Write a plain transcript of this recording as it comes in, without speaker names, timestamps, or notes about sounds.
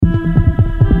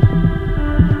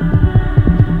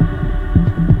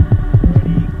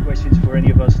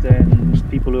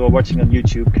who are watching on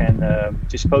YouTube can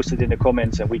just post it in the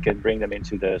comments, and we can bring them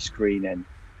into the screen, and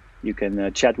you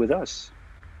can chat with us.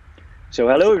 So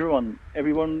hello everyone.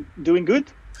 Everyone doing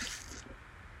good?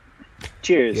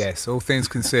 Cheers. Yes, all things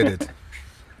considered.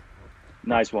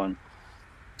 Nice one.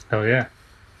 Oh yeah.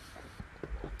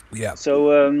 Yeah.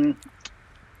 So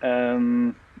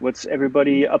what's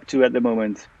everybody up to at the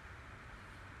moment?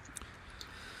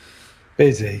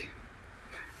 Busy.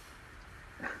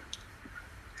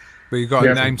 But you've got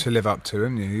a name to live up to,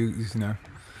 haven't you? You know,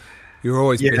 you're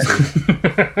always busy.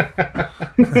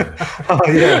 Oh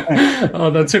yeah. Oh,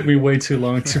 that took me way too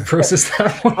long to process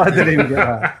that one. I didn't even get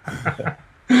that.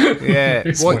 Yeah.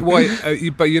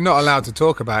 But you're not allowed to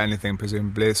talk about anything,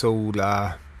 presumably. It's all.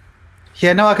 Yeah,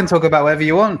 no, I can talk about whatever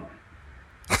you want.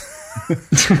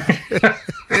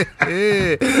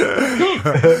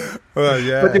 Well,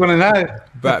 yeah. What do you want to know?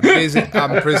 But busy,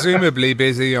 I'm presumably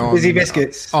busy on Busy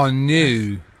biscuits. On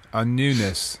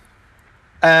newness.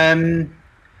 Hopefully.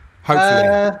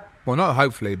 Well, not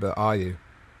hopefully, but are you?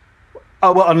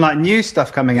 Oh, what, on like new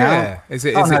stuff coming out? Yeah. Is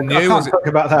it no, new? I can't talk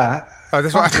about that. Oh,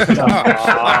 that's right.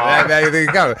 There you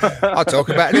go. I'll talk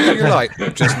about anything you like,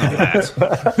 just not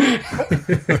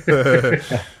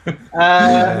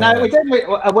that. No, we don't.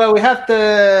 Well, we have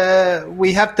the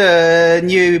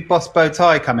new Boss Bow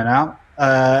Tie coming out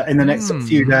in the next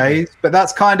few days, but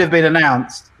that's kind of been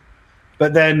announced.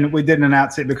 But then we didn't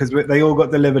announce it because they all got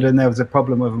delivered and there was a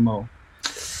problem with them all.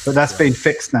 But that's been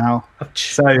fixed now.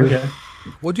 So,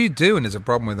 what do you do when there's a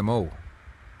problem with them all?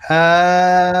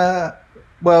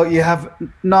 Well, you have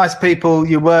nice people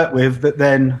you work with that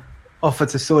then offer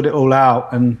to sort it all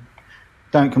out and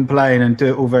don't complain and do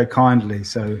it all very kindly.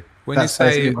 So when that's you say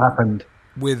basically what happened.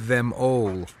 With them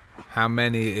all, how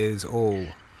many is all?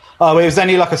 Oh, it was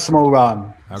only like a small run.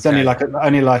 Okay. It's only like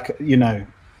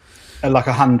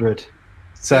 100.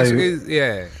 So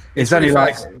it's only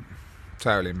like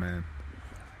totally, man.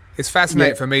 It's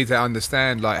fascinating for me to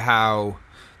understand like how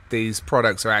these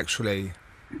products are actually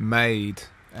made,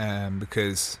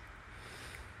 because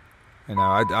you know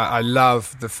I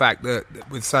love the fact that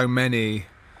with so many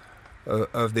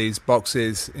of these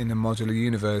boxes in the modular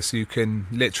universe, you can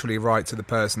literally write to the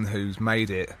person who's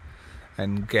made it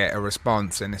and get a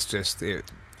response, and it's just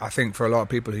I think for a lot of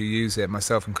people who use it,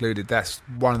 myself included, that's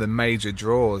one of the major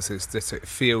draws, is that it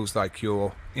feels like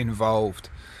you're involved.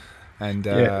 And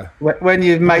when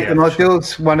you make the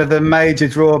modules, one of the major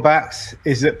drawbacks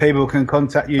is that people can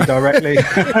contact you directly.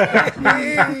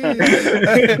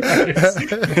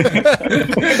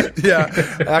 Yeah,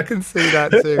 I can see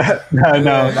that too.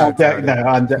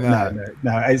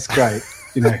 No, it's great.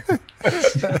 You know.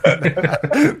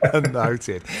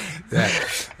 Noted.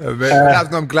 Yeah,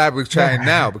 I'm glad we're chatting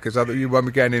now because you won't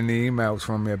be getting any emails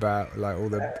from me about like all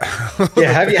the.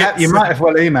 You might have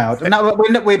well emailed. No,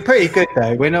 we're pretty good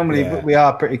though. We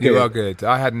are pretty good. You are good.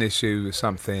 I had an issue with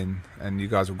something, and you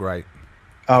guys were great.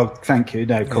 Oh, thank you.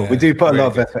 No, cool. We do put a lot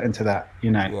of effort into that.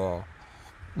 You know. Wow.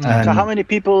 So how many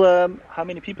people? How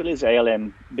many people is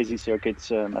ALM Busy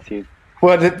Circuits, Matthew?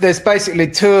 Well, there's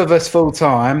basically 2 of us full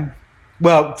time.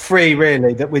 Well, 3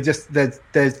 really. That we just there's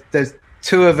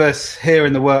 2 of us here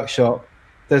in the workshop.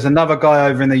 There's another guy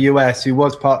over in the US who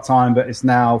was part time but is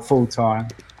now full time,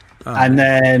 and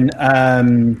then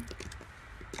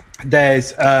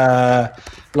there's a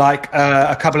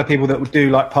couple of people that would do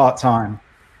like part time.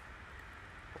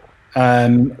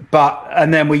 And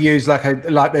then we use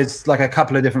there's like a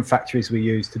couple of different factories we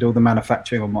use to do all the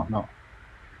manufacturing and whatnot.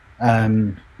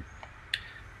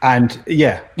 And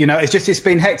yeah, you know, it's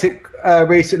been hectic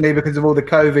recently because of all the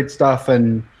COVID stuff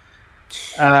and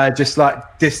just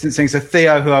like distancing. So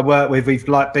Theo, who I work with, we've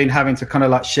like been having to kind of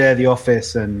like share the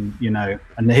office, and you know,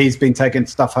 and he's been taking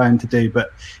stuff home to do,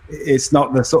 but it's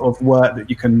not the sort of work that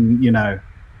you can, you know,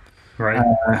 right.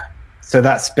 So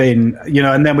that's been, you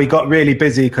know, and then we got really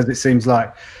busy because it seems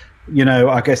like, you know,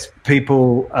 I guess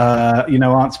people, you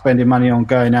know, aren't spending money on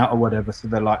going out or whatever, so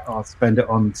they're like, I'll spend it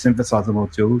on synthesizer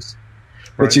modules.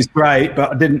 Which is great,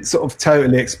 but I didn't sort of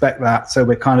totally expect that. So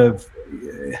we're kind of,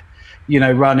 you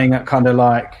know, running at kind of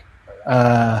like,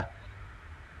 I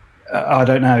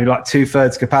don't know, like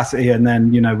 2/3 capacity, and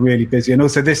then, you know, really busy. And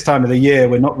also this time of the year,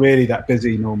 we're not really that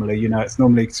busy normally. You know, it's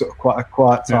normally sort of quite a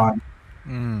quiet time.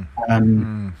 And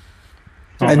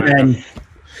then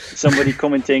somebody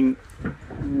commenting,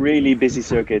 really busy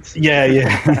circuits. Yeah.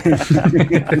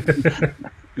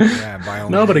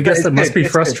 No, but I guess that must be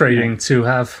frustrating to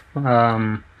have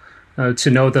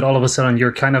to know that all of a sudden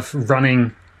you're kind of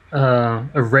running a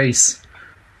race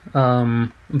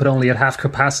but only at half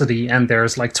capacity, and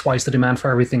there's like twice the demand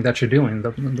for everything that you're doing.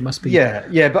 There must be.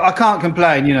 Yeah, but I can't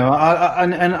complain. You know,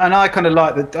 and I kind of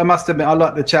like the. I must admit, I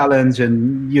like the challenge,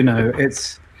 and you know,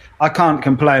 I can't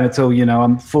complain at all. You know,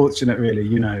 I'm fortunate, really.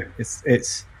 You know,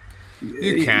 it's.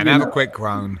 You can have a quick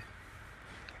groan.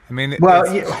 I mean, no.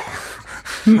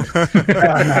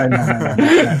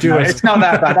 It's not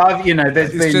that bad.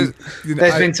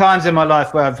 There's been times in my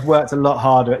life where I've worked a lot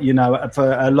harder, you know,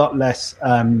 for a lot less,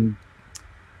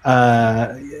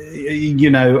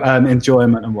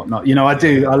 enjoyment and whatnot. You know, I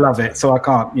love it, so I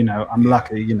can't. You know, I'm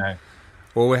lucky. You know.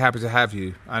 Well, we're happy to have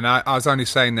you, and I was only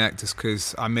saying that just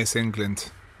because I miss England.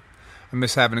 I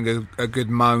miss having a good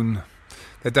moan.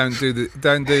 They don't do it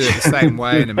the same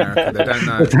way in America. They don't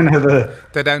know.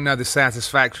 They don't know the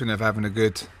satisfaction of having a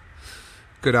good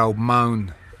old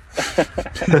moan. Yeah.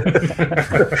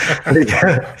 They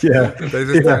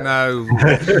just don't know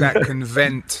that can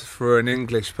vent for an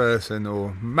English person,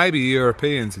 or maybe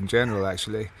Europeans in general.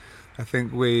 Actually, I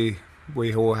think we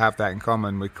all have that in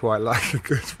common. We quite like a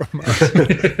good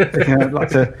moan. Like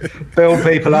to build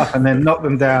people up and then knock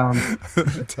them down.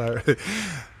 Totally.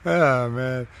 Oh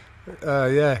man.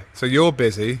 Yeah. So you're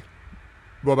busy.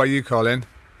 What about you, Colin?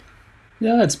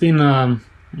 Yeah, it's been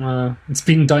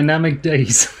dynamic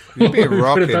days. You've been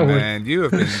rocking, man. You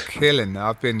have been killing.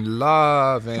 I've been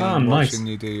loving watching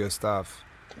you do your stuff.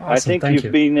 Awesome, I think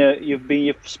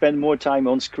you've spent more time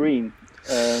on screen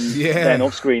than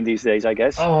off screen these days, I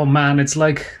guess. Oh man, it's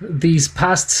like these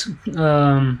past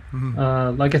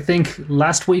like I think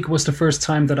last week was the first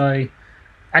time that I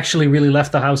actually really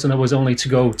left the house, and it was only to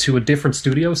go to a different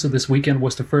studio. So this weekend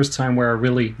was the first time where I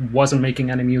really wasn't making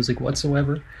any music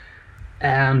whatsoever,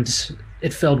 and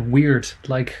it felt weird.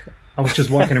 Like I was just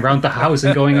walking around the house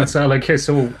and going outside like, hey,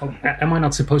 so am I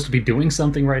not supposed to be doing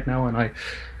something right now? And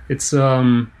it's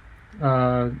kind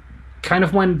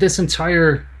of when this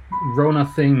entire Rona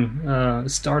thing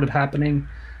started happening,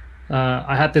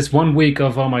 I had this 1 week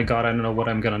of, oh my god, I don't know what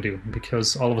I'm gonna do,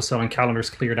 because all of a sudden calendars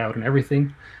cleared out and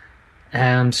everything.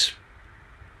 And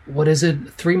what is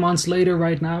it, 3 months later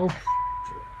right now?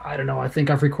 I don't know, I think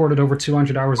I've recorded over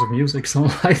 200 hours of music,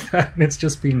 something like that. And it's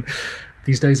just been,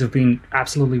 these days have been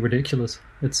absolutely ridiculous.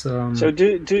 It's So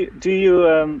do you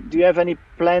have any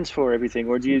plans for everything,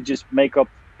 or do you just make up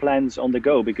plans on the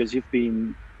go? Because you've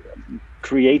been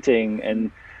creating and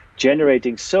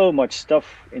generating so much stuff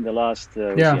in the last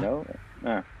well,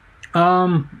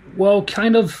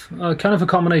 kind of a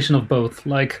combination of both.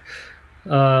 Like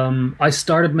I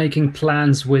started making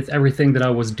plans with everything that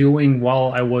I was doing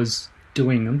while I was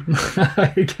doing them.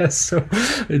 I guess so.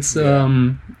 It's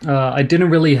I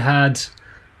didn't really had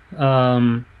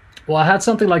I had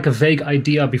something like a vague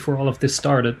idea before all of this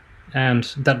started, and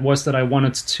that was that I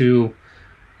wanted to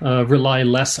rely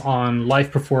less on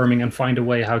live performing and find a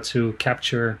way how to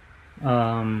capture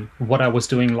what I was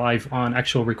doing live on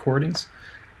actual recordings.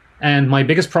 And my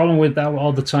biggest problem with that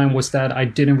all the time was that I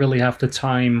didn't really have the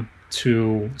time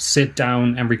to sit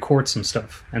down and record some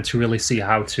stuff and to really see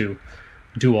how to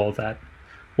do all that.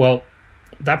 Well,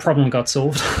 that problem got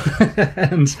solved,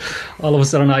 and all of a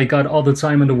sudden I got all the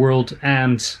time in the world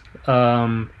and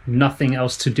nothing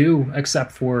else to do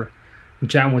except for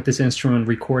jam with this instrument,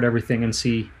 record everything, and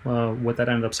see what that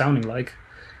ended up sounding like.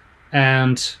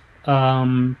 And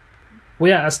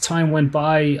as time went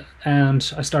by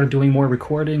and I started doing more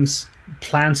recordings,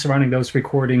 plans surrounding those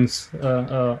recordings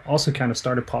also kind of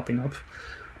started popping up,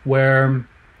 where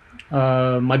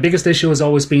my biggest issue has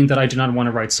always been that I do not want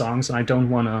to write songs, and I don't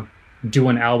want to do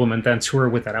an album and then tour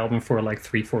with that album for like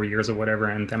 3-4 years or whatever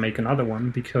and then make another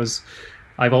one, because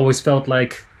I've always felt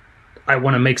like I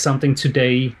want to make something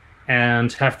today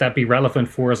and have that be relevant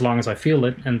for as long as I feel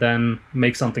it, and then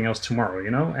make something else tomorrow, you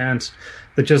know? And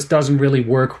that just doesn't really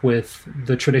work with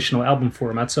the traditional album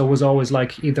format. So it was always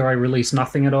like either I release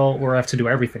nothing at all or I have to do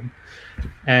everything.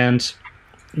 And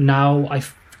now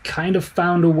I've kind of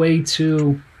found a way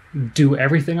to do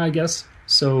everything, I guess.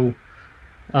 So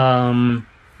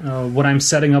what I'm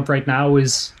setting up right now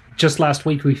is, just last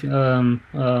week we a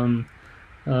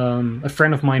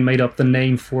friend of mine made up the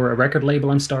name for a record label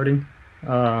I'm starting,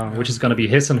 which is going to be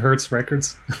Hiss and Hertz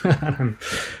Records. I'm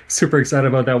super excited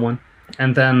about that one.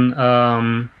 And then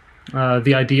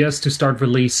the idea is to start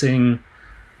releasing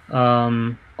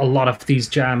a lot of these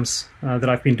jams that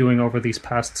I've been doing over these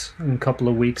past couple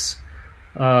of weeks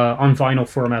on vinyl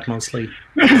format mostly.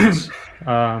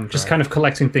 Just kind of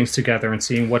collecting things together and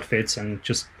seeing what fits, and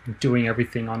just doing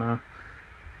everything on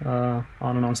a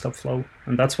non-stop flow.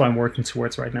 And that's what I'm working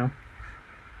towards right now.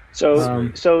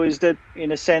 So is that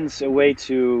in a sense a way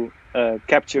to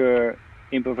capture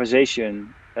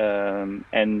improvisation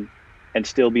and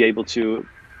still be able to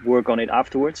work on it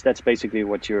afterwards. That's basically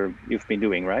what you've been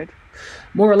doing, right?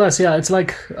 More or less, yeah. It's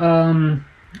like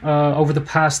over the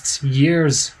past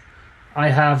years,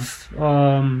 I've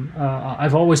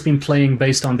always been playing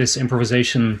based on this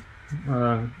improvisation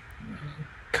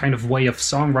kind of way of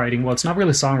songwriting. Well, it's not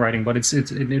really songwriting, but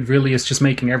it really is just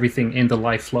making everything in the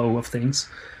live flow of things.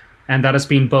 And that has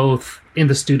been both in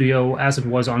the studio as it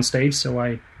was on stage, so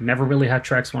I never really had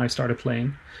tracks when I started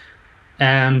playing.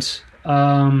 And,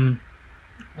 well,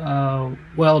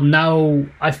 now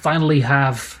I finally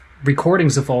have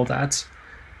recordings of all that.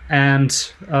 And,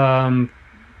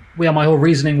 well, my whole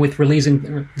reasoning with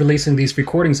releasing these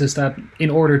recordings is that in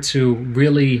order to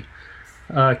really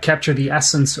capture the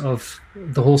essence of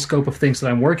the whole scope of things that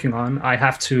I'm working on, I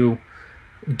have to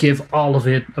give all of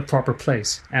it a proper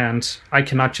place. And I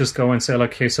cannot just go and say,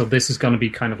 like, okay, so this is going to be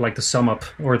kind of like the sum up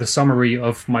or the summary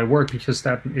of my work, because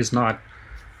that is not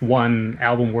one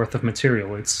album worth of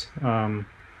material. It's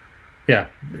yeah,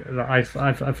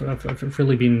 I've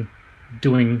really been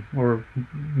doing or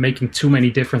making too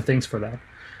many different things for that.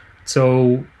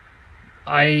 So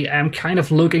I am kind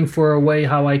of looking for a way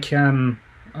how I can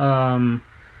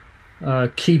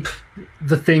keep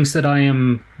the things that I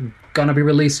am gonna be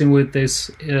releasing with this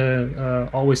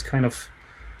always kind of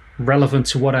relevant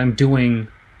to what I'm doing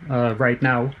right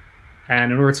now.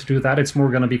 And in order to do that, it's more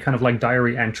gonna be kind of like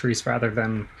diary entries rather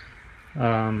than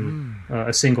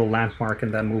a single landmark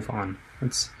and then move on.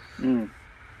 It's don't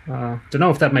know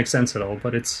if that makes sense at all,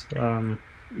 but it's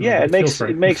yeah, it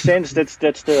makes sense. That's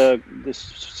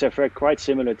quite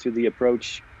similar to the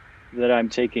approach that I'm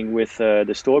taking with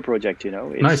the store project. You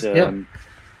know, it's nice. Yeah.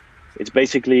 It's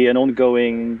basically an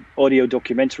ongoing audio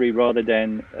documentary rather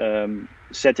than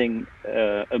setting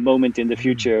a moment in the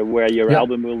future where your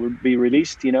album will be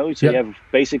released. You know, so you have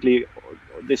basically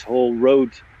this whole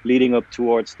road leading up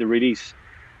towards the release,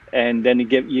 and then you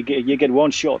get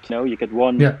one shot. You know, you get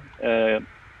one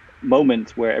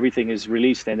moment where everything is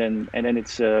released, and then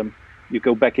it's you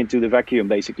go back into the vacuum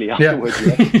basically afterwards.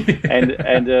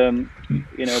 And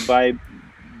you know, by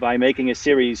making a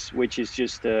series which is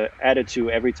just added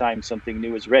to every time something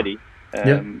new is ready,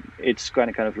 it's kind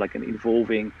of like an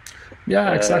evolving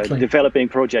developing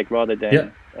project rather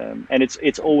than and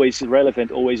it's always relevant,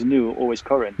 always new, always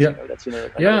current. You know, that's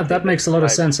that makes a lot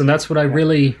of sense, and that's what I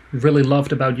really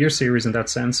loved about your series in that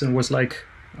sense, and was like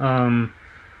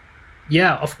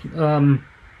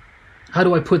how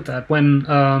do I put that? When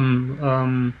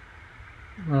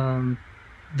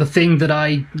the thing that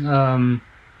I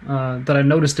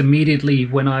noticed immediately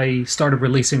when I started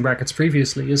releasing records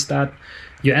previously is that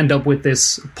you end up with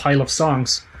this pile of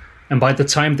songs, and by the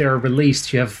time they're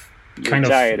released, you have you're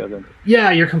tired of them.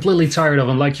 Yeah, you're completely tired of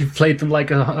them. Like you've played them like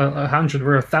 100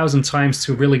 or 1,000 times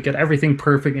to really get everything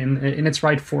perfect in its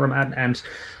right format, and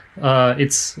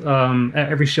it's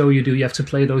every show you do, you have to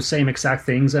play those same exact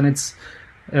things, and it's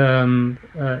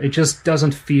it just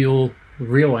doesn't feel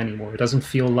real anymore. It doesn't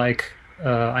feel like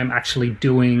I'm actually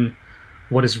doing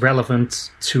what is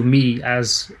relevant to me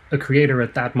as a creator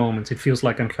at that moment. It feels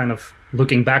like I'm kind of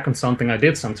looking back on something I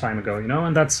did some time ago, you know,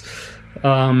 and that's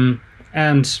I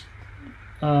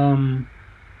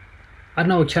don't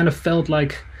know, it kind of felt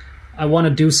like I want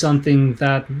to do something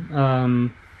that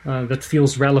that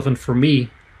feels relevant for me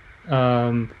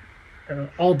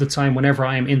all the time whenever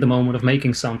I am in the moment of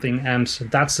making something, and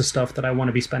that's the stuff that I want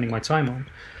to be spending my time on.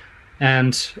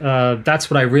 And that's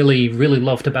what I really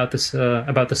loved about this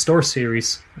about the store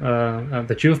series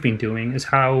that you've been doing, is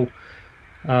how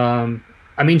I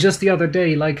mean, just the other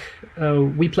day, like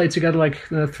we played together like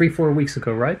 3-4 weeks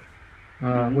ago, right?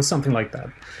 Was something like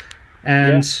that.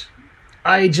 And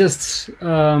I just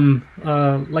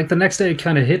like the next day it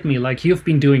kind of hit me, like you've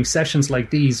been doing sessions like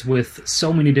these with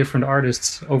so many different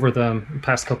artists over the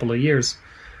past couple of years,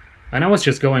 and I was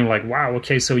just going like, wow,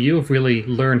 okay, so you've really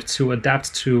learned to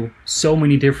adapt to so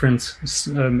many different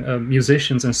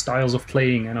musicians and styles of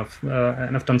playing, and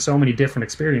I've done so many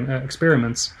different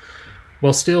experiments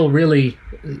while still really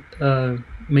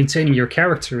maintaining your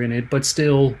character in it, but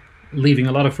still leaving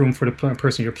a lot of room for the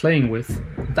person you're playing with.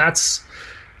 That's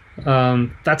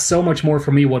so much more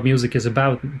for me what music is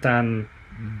about than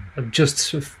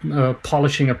just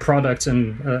polishing a product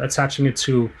and attaching it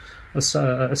to a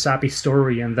sappy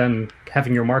story and then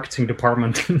having your marketing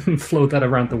department float that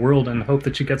around the world and hope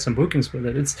that you get some bookings with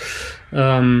it. It's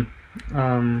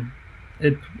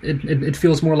it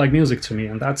feels more like music to me,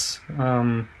 and that's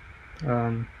I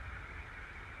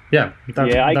guess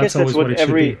that's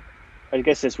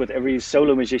what every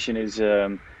solo musician is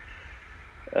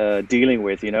dealing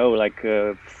with. Like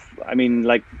I mean,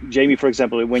 like Jamie, for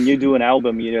example, when you do an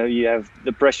album, you have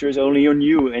the pressure is only on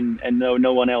you and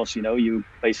no one else. You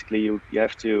basically you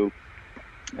have to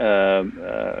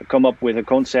come up with a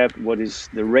concept. What is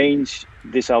the range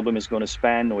this album is going to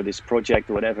span, or this project,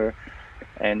 or whatever,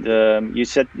 and you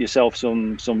set yourself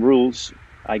some rules,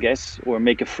 I guess, or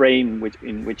make a frame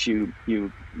in which you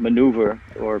maneuver,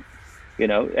 or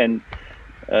and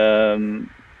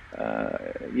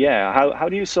how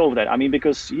do you solve that? I mean,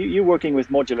 because you're working with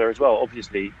modular as well,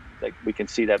 obviously. Like we can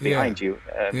see that behind you.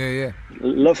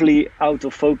 Lovely out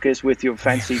of focus with your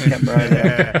fancy camera.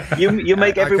 There. You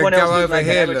make everyone else look like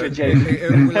an amateur, James. It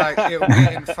will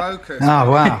get in focus. Oh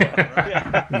wow!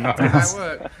 That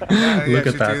work? Look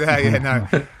at that. Do that.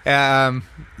 No.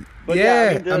 But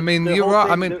I mean, you're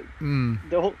right.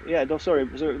 The whole sorry,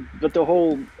 but the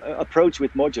whole approach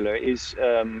with modular is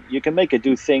you can make it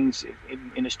do things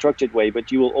in a structured way,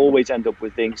 but you will always end up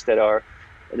with things that are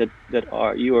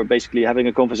you are basically having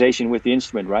a conversation with the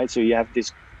instrument, right? So you have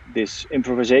this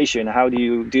improvisation. How do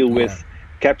you deal with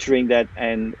capturing that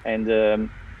and use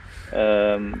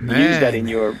that in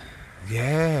your?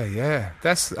 Yeah.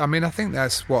 I think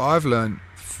that's what I've learned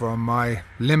from my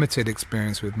limited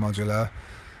experience with modular.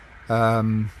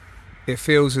 It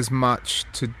feels as much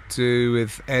to do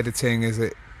with editing as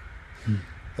it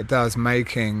does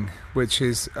making, which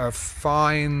is a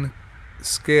fine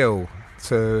skill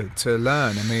to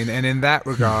learn. I mean, and in that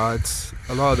regard,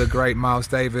 a lot of the great Miles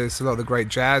Davis, a lot of the great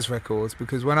jazz records,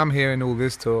 because when I'm hearing all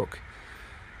this talk,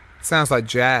 it sounds like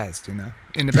jazz,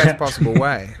 in the best possible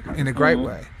way, in a great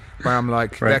way, where I'm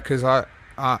like, because I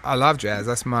love jazz.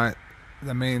 That's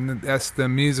the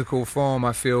musical form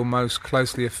I feel most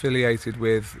closely affiliated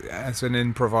with as an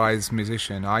improvised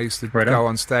musician. I used to go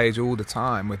on stage all the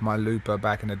time with my looper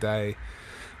back in the day,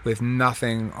 with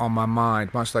nothing on my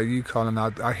mind, much like you, Colin.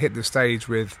 I hit the stage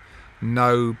with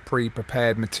no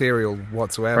pre-prepared material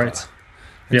whatsoever, and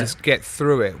just get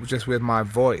through it just with my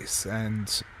voice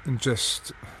and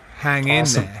just hang in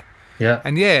there.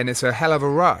 And it's a hell of a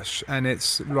rush, and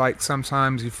it's like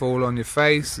sometimes you fall on your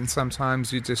face and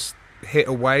sometimes you just hit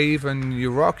a wave and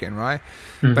you're rocking, right?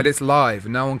 But it's live.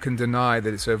 No one can deny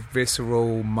that it's a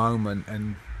visceral moment.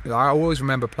 And I always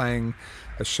remember playing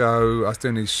a show. I was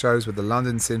doing these shows with the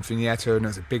London Sinfonietta, and it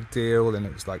was a big deal, and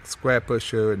it was like Square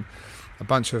Pusher and a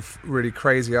bunch of really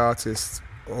crazy artists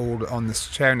all on this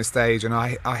chair on the stage, and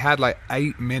I had like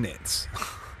 8 minutes.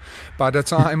 By the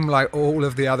time like all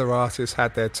of the other artists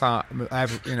had their time,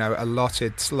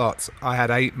 allotted slots, I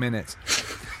had 8 minutes.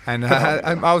 And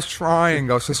I was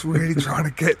just really trying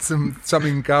to get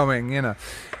something going,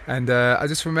 And I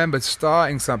just remember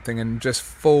starting something and just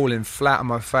falling flat on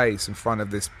my face in front of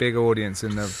this big audience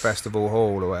in the festival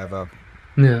hall or whatever.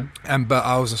 Yeah. But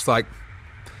I was just like,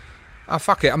 oh,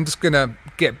 fuck it, I'm just going to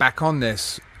get back on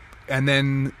this. And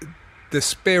then the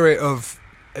spirit of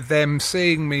them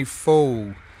seeing me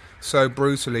fall so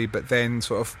brutally, but then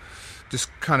sort of just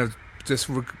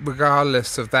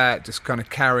regardless of that, just kind of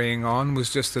carrying on, was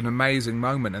just an amazing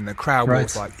moment. And the crowd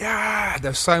was like,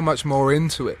 there's so much more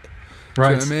into it. Do you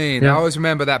know what I mean? I always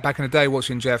remember that back in the day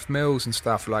watching Jeff Mills and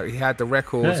stuff. Like, he had the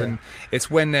records, and it's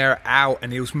when they're out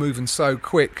and he was moving so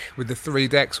quick with the 3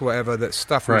 decks or whatever, that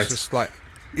stuff was just like,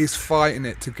 he's fighting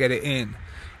it to get it in.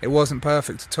 It wasn't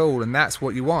perfect at all, and that's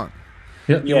what you want.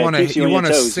 You want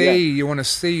to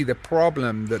see the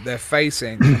problem that they're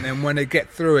facing, and then when they get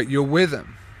through it, you're with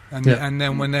them. And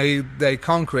then when they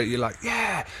conquer it, you're like,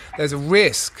 there's a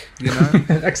risk,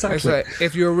 Exactly. It's like,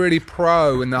 if you're really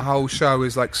pro and the whole show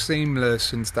is like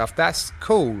seamless and stuff, that's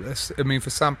cool. For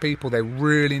some people, they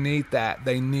really need that.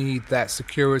 They need that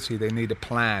security. They need a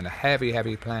plan, a heavy,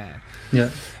 heavy plan.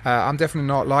 Yeah. I'm definitely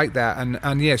not like that.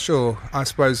 And yeah, sure, I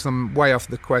suppose I'm way off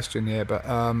the question here, but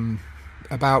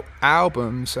about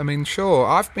albums, I mean, sure,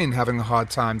 I've been having a hard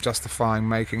time justifying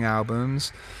making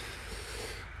albums.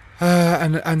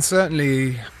 And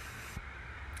certainly,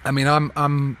 I mean,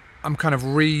 I'm kind of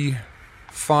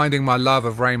finding my love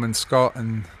of Raymond Scott,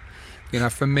 and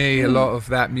for me, a lot of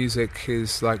that music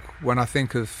is like, when I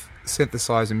think of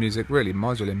synthesizer music, really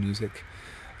modular music,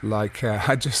 like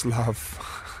I just love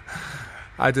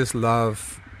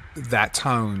that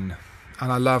tone,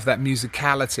 and I love that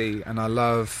musicality, and I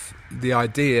love the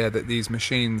idea that these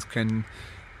machines can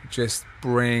just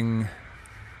bring,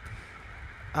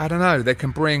 I don't know, they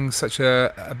can bring such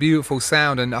a beautiful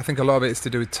sound. And I think a lot of it is to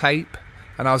do with tape.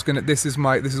 And this is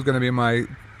going to be my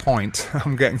point.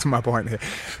 I'm getting to my point here.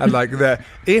 And like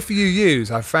if you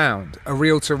use, I found, a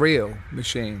reel-to-reel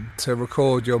machine to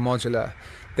record your modular,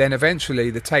 then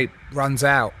eventually the tape runs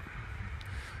out.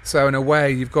 So in a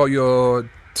way, you've got your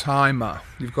timer.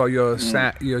 You've got your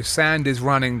your sand is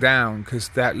running down because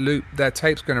that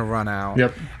tape's going to run out.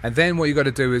 Yep. And then what you got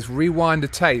to do is rewind the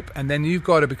tape, and then you've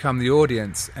got to become the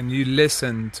audience, and you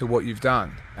listen to what you've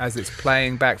done as it's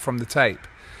playing back from the tape,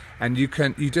 and you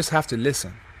just have to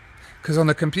listen, because on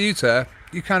the computer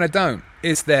you kind of don't.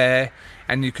 It's there,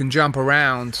 and you can jump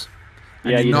around.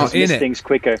 And you're you not just in miss it. things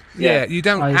quicker. Yeah, you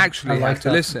don't I actually like have to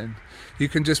that. listen. You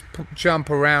can just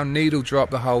jump around, needle drop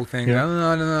the whole thing. Yeah.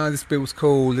 Oh, no, this bit was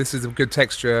cool. This is a good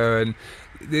texture. And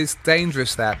it's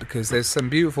dangerous because there's some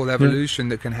beautiful evolution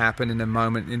that can happen in a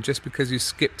moment. And just because you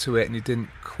skipped to it and you didn't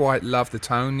quite love the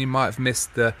tone, you might have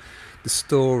missed the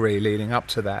story leading up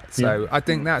to that. So I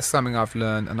think that's something I've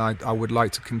learned, and I would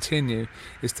like to continue,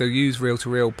 is to use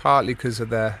reel-to-reel, partly because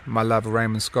of my love of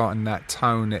Raymond Scott and that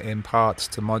tone it imparts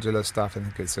to modular stuff. I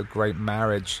think it's a great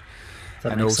marriage.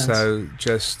 That And makes also sense.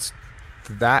 just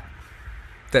that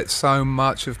so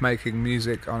much of making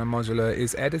music on a modular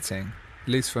is editing, at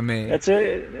least for me. It's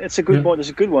a good one. It's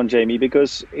a good one, Jamie,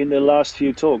 because in the last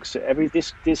few talks,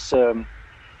 this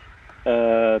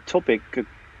topic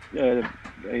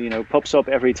pops up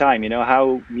every time.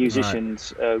 How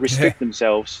musicians restrict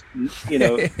themselves.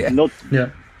 Not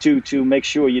to make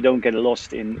sure you don't get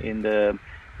lost in the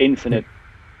infinite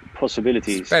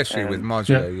possibilities, Especially with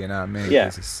modular, you know what I mean? Yeah,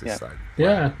 'Cause it's like,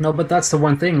 Yeah, no, but that's the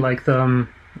one thing. Like the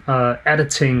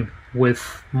editing with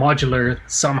modular,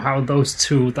 somehow those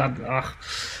two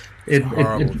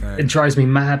it drives me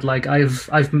mad. Like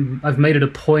I've made it a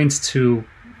point to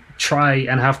try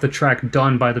and have the track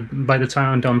done by the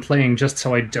time I'm done playing, just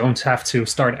so I don't have to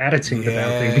start editing the damn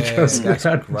thing, because that's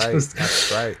that great. just,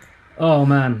 That's great. oh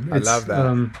man, I love that.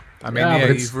 I mean, but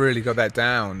it's- you've really got that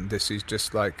down. This is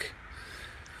just like,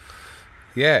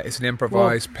 it's an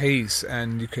improvised piece,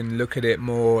 and you can look at it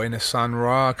more in a Sun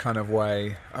Ra kind of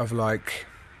way of like,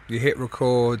 you hit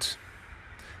record,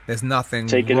 there's nothing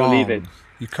Take it or wrong. leave it.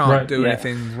 You can't Right. do Yeah.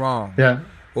 anything wrong. yeah.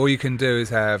 All you can do is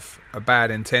have a bad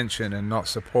intention and not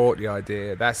support the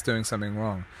idea. That's doing something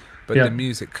wrong. But Yeah. the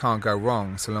music can't go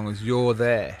wrong so long as you're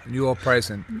there, you're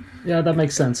present. Yeah, that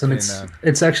makes sense, and You it's know.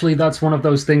 it's actually, that's one of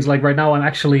those things. Like right now,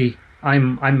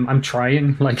 I'm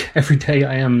trying. Like every day,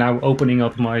 I am now opening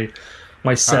up my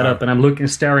setup, and I'm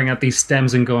staring at these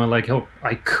stems and going like, oh,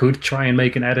 I could try and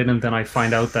make an edit, and then I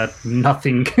find out that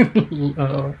nothing,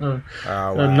 Wow.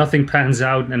 nothing pans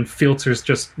out, and filters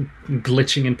just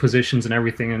glitching in positions and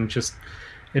everything, and just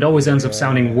it always ends up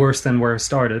sounding worse than where it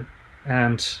started.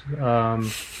 And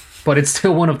but it's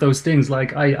still one of those things.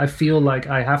 Like I feel like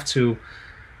I have to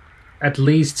at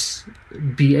least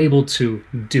be able to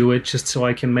do it, just so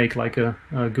I can make like a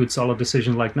good solid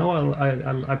decision. Like, no,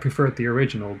 I prefer the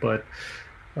original, but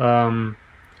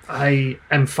I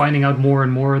am finding out more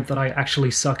and more that I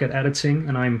actually suck at editing,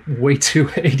 and I'm way too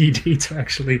ADD to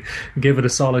actually give it a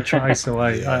solid try. So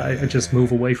I just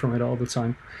move away from it all the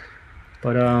time.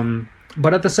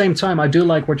 But at the same time, I do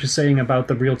like what you're saying about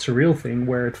the reel-to-reel thing,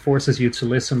 where it forces you to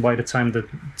listen by the time the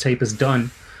tape is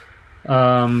done.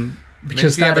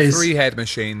 Because if you that have a is 3-head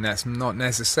machine, that's not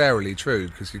necessarily true,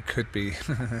 because you could be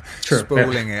True,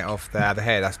 spooling it off the other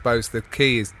head. I suppose the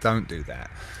key is don't do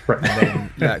that. right.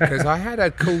 Because I had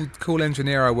a cool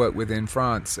engineer I worked with in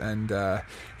France, and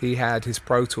he had his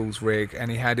Pro Tools rig, and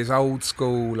he had his old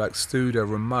school like Studer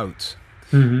remote.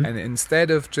 Mhm. And instead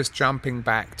of just jumping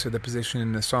back to the position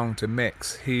in the song to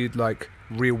mix, he'd like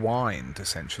rewind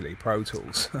essentially Pro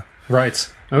Tools.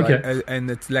 Right. Okay. Like, and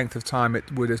the length of time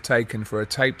it would have taken for a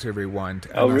tape to rewind.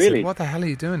 And Oh, I really? said, what the hell are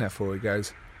you doing that for? He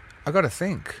goes, I got to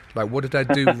think. Like, what did I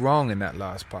do wrong in that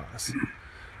last pass?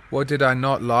 What did I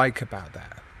not like about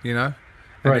that? You know?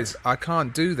 And Right. I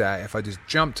can't do that if I just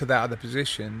jump to that other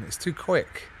position. It's too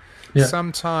quick. Yeah.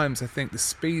 Sometimes I think the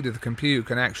speed of the computer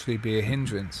can actually be a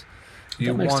hindrance.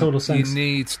 That makes total sense. You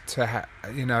need to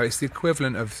it's the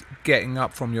equivalent of getting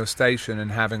up from your station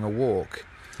and having a walk.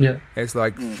 Yeah. It's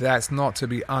like that's not to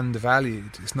be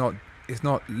undervalued. It's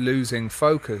not losing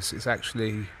focus. It's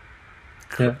actually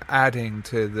Yeah. adding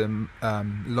to the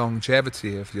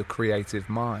longevity of your creative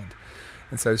mind.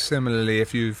 And so similarly,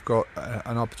 if you've got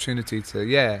an opportunity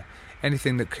to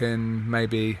anything that can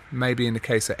maybe in the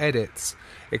case of edits,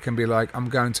 it can be like, I'm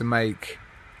going to make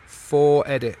 4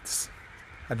 edits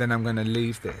and then I'm going to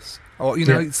leave this. Or,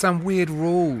 some weird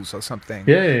rules or something.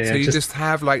 Yeah. So you just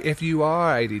have, like, if you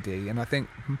are ADD, and I think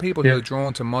people who are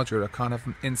drawn to modular are kind of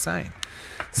insane.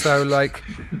 So, like,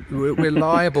 we're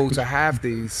liable to have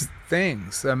these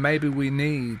things. So maybe we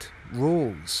need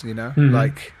rules, Mhm.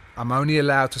 Like, I'm only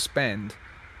allowed to spend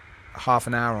half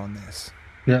an hour on this.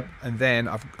 Yeah. And then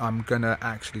I'm going to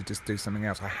actually just do something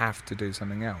else. I have to do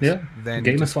something else. Yeah. Then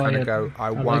you just Gamify kind of it. go, I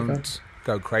like won't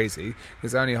go crazy.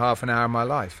 It's only half an hour of my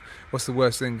life. What's the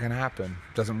worst thing that can happen?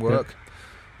 Doesn't work?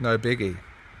 No biggie.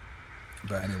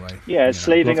 But anyway. Yeah,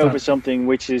 slaving over something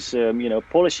which is,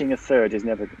 polishing a third is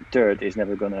never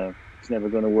gonna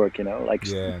work. Like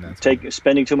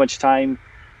spending too much time,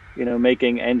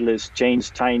 making endless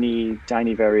tiny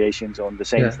variations on the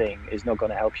same thing is not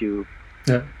going to help you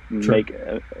make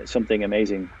something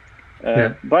amazing.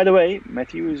 By the way,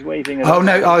 Matthew is waving at us.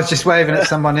 No, I was just waving at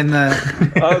someone in the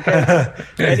okay.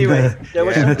 Anyway, there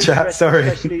was in the chat, sorry.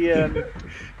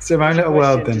 It's my own little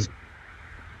world then.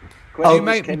 Do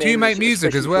you make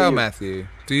music as well, Matthew?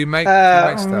 Do you make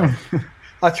stuff?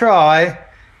 I try.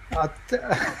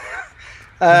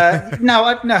 No.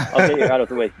 I'll take you out of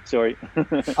the way. Sorry.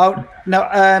 No,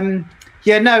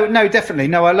 definitely.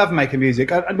 No, I love making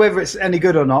music. Whether it's any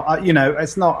good or not,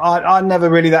 it's not. I'm never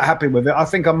really that happy with it. I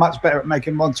think I'm much better at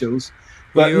making modules.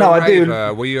 But I do.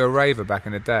 Were you a raver back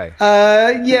in the day?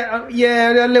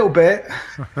 Yeah, a little bit.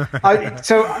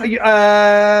 So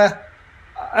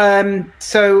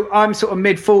I'm sort of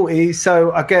mid-40s.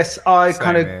 So I guess I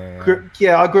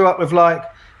I grew up with like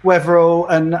Weatherall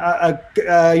and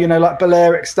like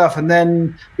Balearic stuff, and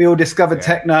then we all discovered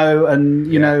techno, and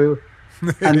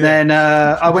and then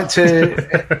I went to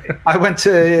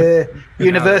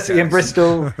university in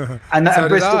Bristol, and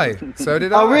so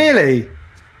did I. Oh, really?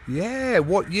 Yeah.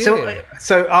 What year?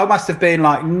 So I must have been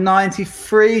like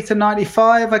 93 to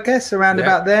 95, I guess, around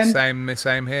about then. Same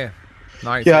here.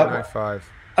 1995.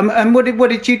 And what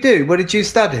did you do? What did you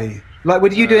study? Like, were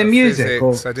you doing music?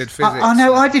 Physics. I did physics. I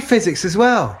know, I did physics as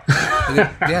well.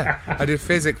 I did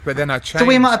physics, but then I changed. So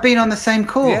we might have been on the same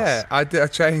course. Yeah, I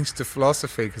changed to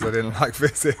philosophy because I didn't like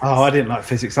physics. Oh, I didn't like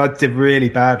physics. I did really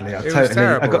badly. It was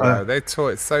terrible, They taught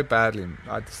it so badly.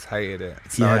 I just hated it.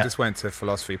 So I just went to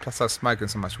philosophy. Plus, I was smoking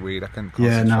so much weed, I couldn't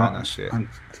concentrate on that shit.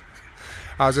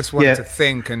 I just wanted to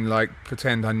think and like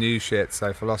pretend I knew shit,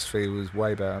 so philosophy was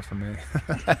way better for me.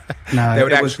 They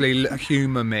would actually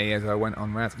humour me as I went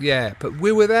on rounds. Yeah, but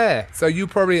we were there. So you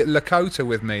probably at Lakota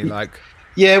with me, like.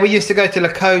 Yeah, we used to go to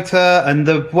Lakota and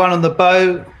the one on the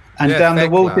boat and down the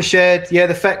watershed. Yeah,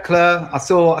 the Fekla. I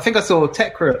think I saw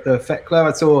Tekra at the Fekla.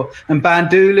 And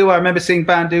Bandulu. I remember seeing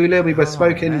Bandulu. We were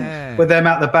smoking with them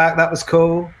out the back. That was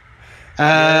cool. Do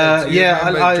you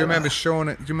remember Sean?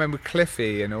 Do you remember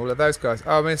Cliffy and all of those guys?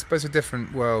 Oh, I mean, it's supposed to be a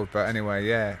different world, but anyway,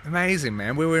 yeah, amazing,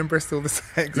 man. We were in Bristol the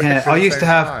same. I used to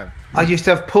have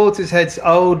Portishead's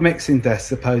old mixing desk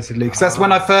supposedly, because that's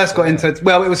when I first got into.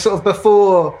 Well, it was sort of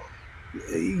before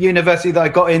university that I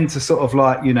got into sort of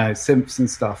like synths and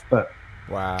stuff. But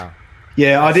wow.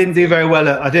 Yeah, I didn't do very well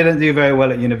at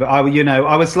university. I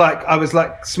was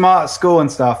like smart at school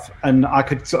and stuff, and I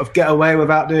could sort of get away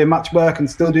without doing much work and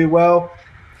still do well.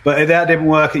 But that didn't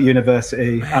work at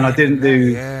university, and I didn't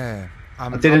do. I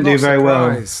didn't do very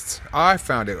well. I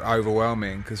found it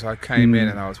overwhelming because I came in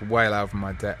and I was well over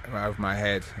my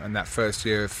head. And that first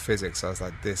year of physics, I was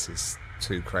like, "This is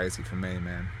too crazy for me,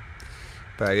 man."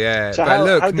 But yeah, so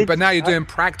but now you're doing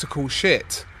practical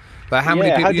shit. Like how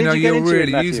many people? You're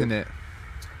really using it.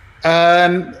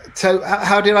 So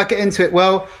how did I get into it?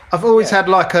 Well, I've always had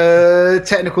like a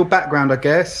technical background, I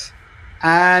guess.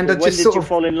 And I just when did you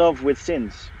fall in love with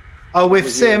synths? Oh, with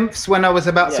synths when I was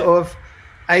about sort of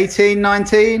 18,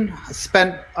 19.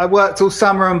 I worked all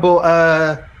summer and bought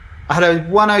I had a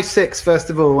 106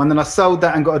 first of all, and then I sold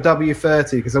that and got a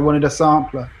W30 because I wanted a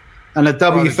sampler. And a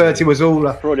W30 was all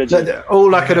I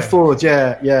could afford.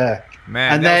 Yeah.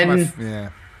 Man, and then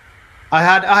I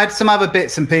had some other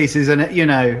bits and pieces, and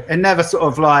it never sort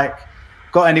of like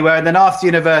got anywhere. And then after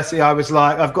university, I was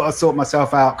like, I've got to sort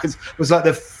myself out, because it was like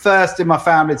the first in my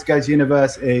family to go to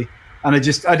university, and I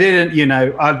didn't,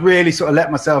 I'd really sort of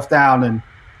let myself down, and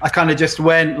I kind of just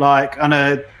went like on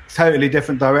a totally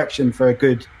different direction for a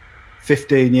good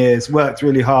 15 years. Worked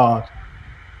really hard.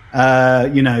 I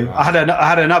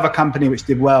had another company which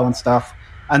did well and stuff,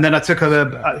 and then I took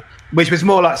which was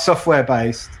more like software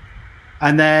based.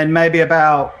 And then maybe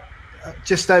about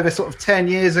just over sort of 10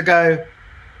 years ago,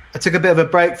 I took a bit of a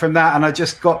break from that, and I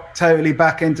just got totally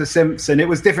back into synths. And it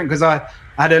was different because I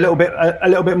had a little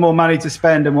bit more money to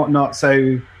spend and whatnot.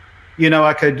 So,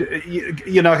 I could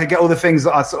get all the things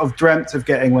that I sort of dreamt of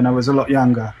getting when I was a lot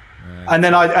younger. Yeah. And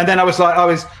then I was like,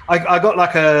 I got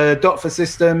like a Dotfa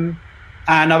system,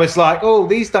 and I was like, oh,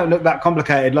 these don't look that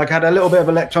complicated. Like I had a little bit of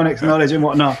electronics knowledge and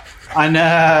whatnot, and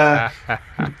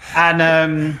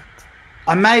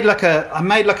I made like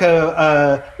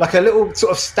a little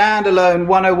sort of standalone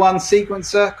 101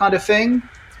 sequencer kind of thing,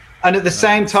 and at the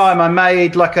same time I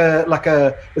made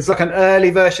it's like an early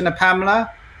version of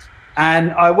Pamela,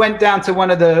 and I went down to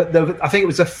one of the I think it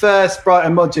was the first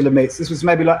Brighton Modular meets. This was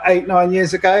maybe like 8-9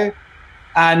 years ago,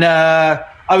 and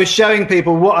I was showing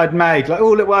people what I'd made, like,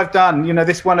 oh, look what I've done, you know,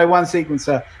 this 101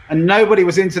 sequencer, and nobody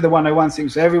was into the 101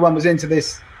 sequencer. Everyone was into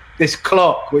this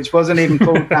clock, which wasn't even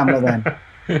called Pamela then.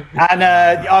 And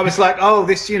I was like, oh,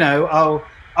 this, you know,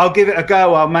 I'll give it a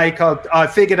go. I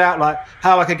figured out like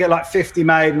how I could get like 50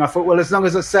 made, and I thought, well, as long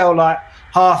as I sell like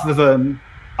half of them,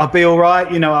 I'll be all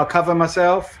right, you know, I'll cover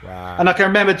myself. Wow. And I can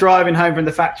remember driving home from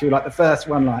the factory, like the first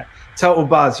one, like total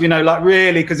buzz, you know, like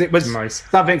really, because it was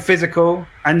something physical.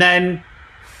 And then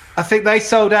I think they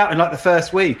sold out in like the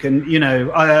first week, and you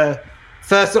know,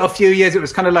 first sort of few years it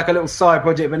was kind of like a little side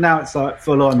project, but now it's like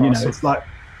full on. Awesome. You know, it's like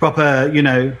proper, you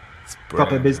know,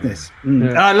 proper business. Yeah.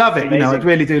 And I love it. Amazing. You know, I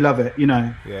really do love it. You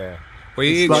know. Yeah. Well,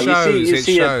 you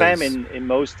see a PAM in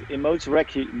most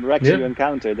wreck you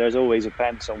encounter. There's always a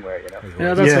PAM somewhere. You know.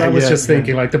 Yeah, that's what I was just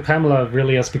thinking. Like the Pamela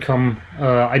really has become.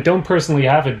 I don't personally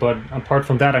have it, but apart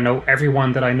from that, I know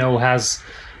everyone that I know has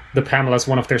the Pamela as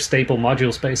one of their staple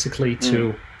modules, basically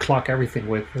to clock everything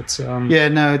with. It's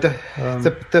the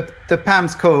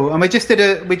PAM's cool, and we just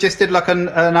did like an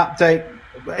update.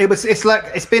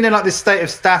 It's been in like this state of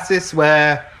stasis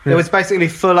where it was basically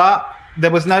full up. There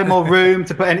was no more room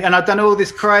to put any, and I've done all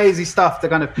this crazy stuff to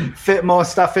kind of fit more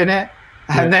stuff in it,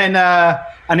 and then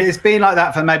and it's been like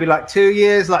that for maybe like 2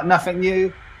 years, like nothing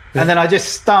new, and then I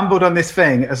just stumbled on this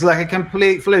thing. It was like a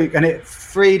complete fluke, and it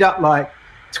freed up like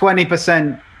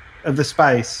 20% of the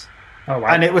space. Oh, wow.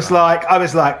 And it was like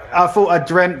I thought I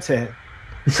dreamt it.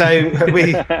 So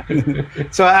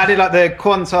so I added like the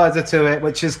quantizer to it,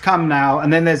 which has come now,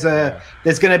 and then there's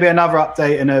going to be another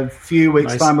update in a few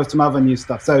weeks' time with some other new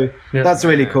stuff. So that's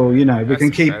really cool. You know, we can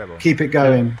keep it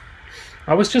going. Yeah.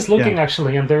 I was just looking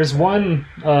actually, and there's one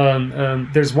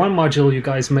module you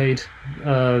guys made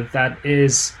that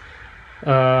is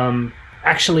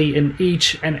actually in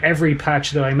each and every patch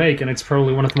that I make, and it's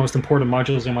probably one of the most important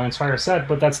modules in my entire set,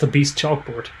 but that's the Beast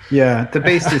chalkboard. Yeah, the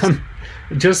Beast is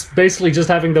just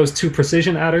having those two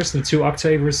precision adders, the two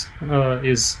octavers,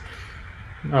 is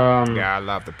I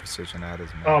love the precision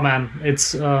adders, man. Oh man,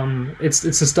 it's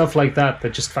the stuff like that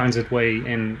just finds its way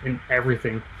in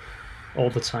everything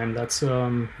all the time. That's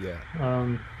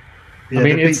I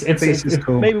mean, it's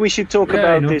cool. Maybe we should talk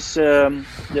about this.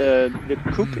 The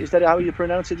coupe, is that how you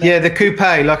pronounce it now? Yeah, the coupe,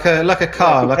 like a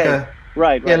car, like a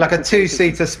right. Yeah, like a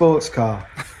two-seater sports car.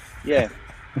 Yeah,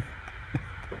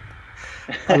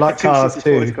 I like cars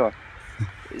too. Car.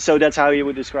 So that's how you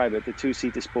would describe it, the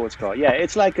two-seater sports car. Yeah,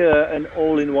 it's like an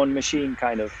all-in-one machine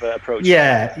kind of approach.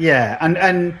 Yeah,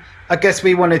 and I guess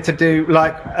we wanted to do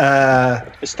like a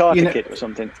starter kit or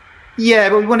something. Yeah,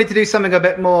 but we wanted to do something a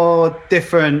bit more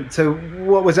different to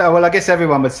what was. Well, I guess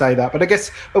everyone would say that, but I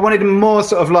guess I wanted more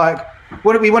sort of like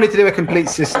we wanted to do a complete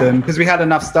system because we had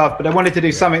enough stuff, but I wanted to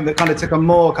do something that kind of took a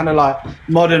more kind of like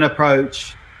modern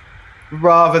approach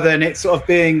rather than it sort of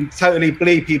being totally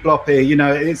bleepy bloppy. You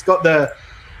know, it's got the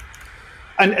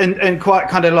and quite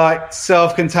kind of like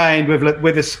self-contained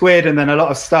with a squid and then a lot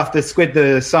of stuff. The squid,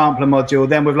 the sampler module,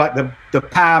 then with like the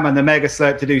PAM and the Mega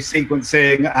Slurp to do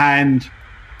sequencing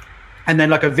and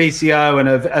then like a VCO and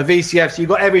a VCF. So you've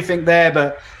got everything there,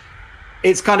 but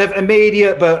it's kind of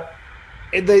immediate, but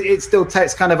it still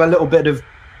takes kind of a little bit of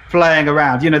playing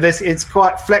around. You know, it's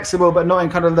quite flexible, but not in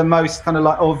kind of the most kind of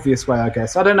like obvious way, I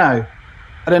guess. I don't know.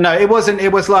 It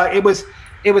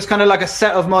was kind of like a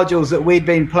set of modules that we'd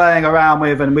been playing around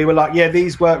with, and we were like, yeah,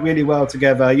 these work really well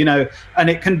together, you know, and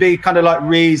it can be kind of like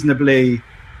reasonably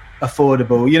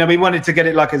affordable. You know, we wanted to get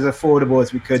it like as affordable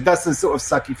as we could. That's the sort of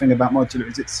sucky thing about modular,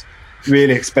 is it's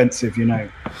really expensive, you know,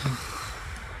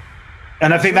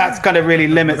 and I think that's kind of really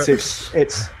limits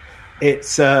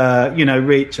its you know,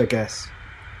 reach, I guess.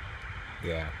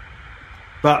 Yeah,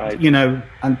 but you know,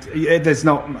 and there's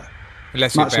not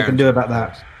much you can do about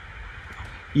that.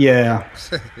 Yeah.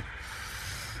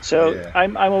 So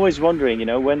I'm always wondering, you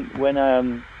know, when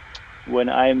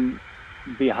I'm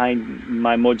behind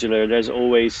my modular, there's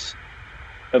always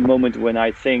a moment when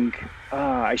I think,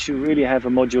 I should really have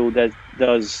a module that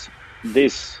does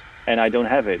this, and I don't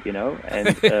have it, you know, and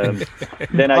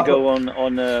then I go on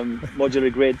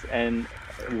Modular Grid, and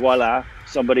voila,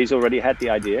 somebody's already had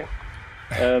the idea.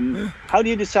 How do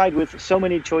you decide, with so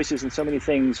many choices and so many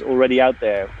things already out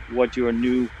there, what your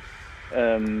new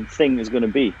thing is going to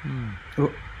be?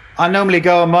 I normally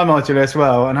go on my modular as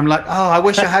well, and I'm like, I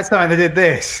wish I had something that did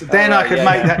this. Then I could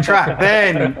make that track.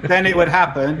 Then it would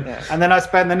happen, and then I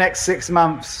spend the next 6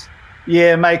 months,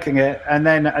 year making it, and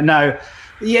then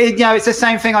you know, it's the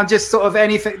same thing. I'm just sort of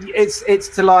anything. It's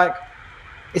to like,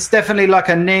 it's definitely like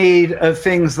a need of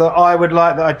things that I would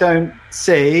like that I don't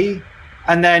see,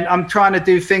 and then I'm trying to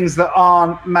do things that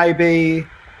aren't maybe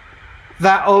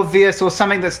that obvious, or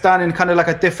something that's done in kind of like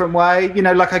a different way. You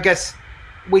know, like I guess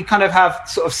we kind of have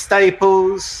sort of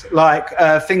staples, like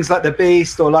things like the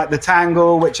Beast or like the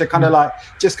Tangle, which are kind of like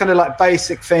just kind of like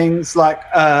basic things, like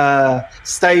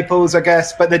staples, I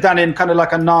guess, but they're done in kind of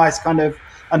like a nice kind of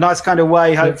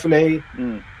way, hopefully.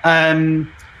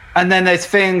 And then there's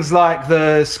things like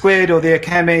the Squid or the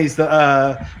Akemis that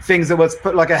are things that was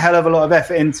put like a hell of a lot of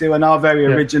effort into and are very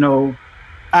original.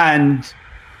 And,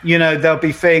 you know, there'll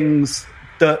be things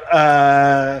that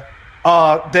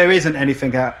there isn't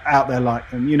anything out there like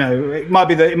them. You know, it might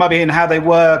be in how they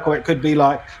work, or it could be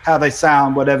like how they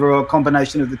sound, whatever, or a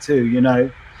combination of the two, you know.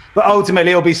 But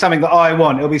ultimately it'll be something that I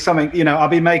want. It'll be something, you know, I'll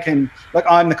be making, like,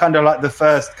 I'm the kind of like the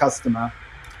first customer.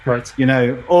 Right. You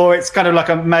know, or it's kind of like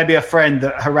maybe a friend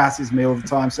that harasses me all the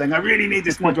time saying, I really need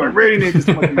this module. I really need this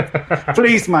module.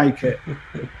 Please make it.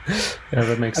 Yeah,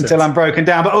 that makes sense. Until I'm broken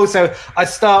down. But also I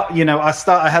start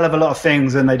a hell of a lot of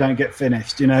things and they don't get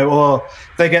finished, you know, or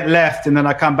they get left and then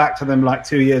I come back to them like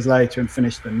 2 years later and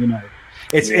finish them, you know.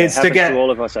 It's to get to all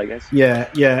of us, I guess.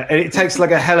 Yeah. And it takes like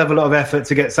a hell of a lot of effort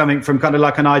to get something from kind of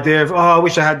like an idea of, I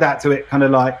wish I had that, to it kind of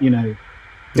like, you know,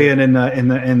 being in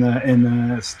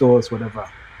the stores, whatever.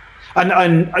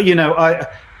 And you know,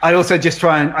 I also just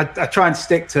try and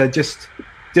stick to just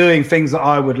doing things that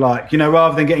I would like, you know,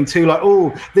 rather than getting too like,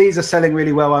 oh, these are selling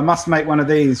really well, I must make one of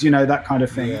these, you know, that kind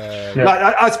of thing.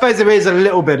 Like I suppose there is a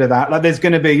little bit of that, like there's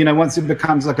going to be, you know, once it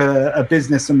becomes like a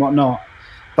business and whatnot,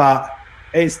 but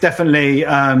it's definitely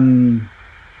kind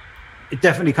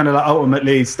of like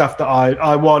ultimately stuff that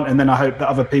I want, and then I hope that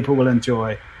other people will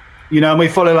enjoy, you know. And we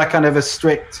follow like kind of a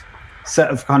strict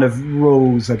set of kind of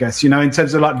rules, I guess, you know, in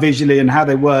terms of like visually and how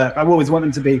they work. I always want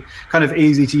them to be kind of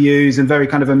easy to use and very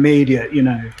kind of immediate, you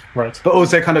know, right, but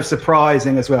also kind of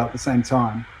surprising as well at the same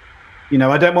time. You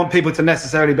know, I don't want people to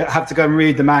necessarily have to go and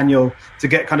read the manual to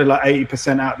get kind of like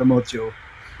 80% out of the module.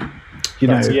 You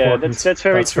know, that's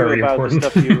very true about important. The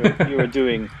stuff you were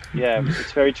doing. Yeah,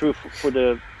 it's very true for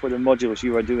the modules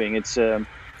you are doing.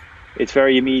 It's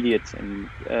very immediate and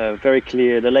very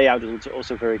clear. The layout is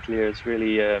also very clear. It's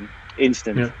really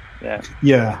instant.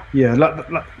 Yeah.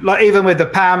 Like even with the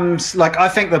PAMs, like I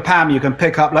think the PAM you can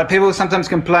pick up. Like people sometimes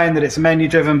complain that it's menu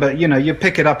driven, but you know, you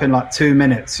pick it up in like 2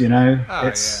 minutes. You know,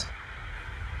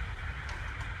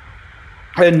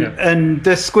 And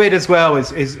the Squid as well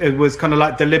it was kind of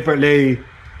like deliberately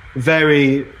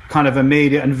very kind of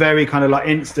immediate and very kind of like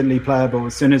instantly playable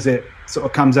as soon as it sort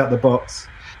of comes out the box.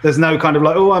 There's no kind of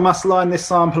like, oh, I must line this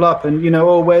sample up and, you know,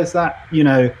 oh, where's that? You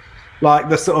know, like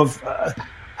the sort of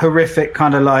horrific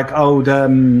kind of like old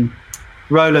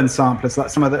Roland samplers, like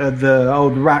some of the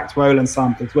old racked Roland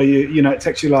samplers where you know, it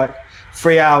takes you like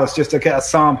 3 hours just to get a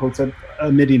sample to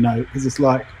a MIDI note, because it's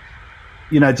like,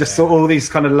 you know, just sort of all these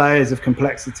kind of layers of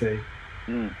complexity.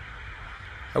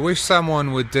 I wish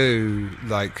someone would do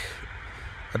like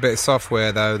a bit of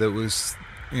software though that was,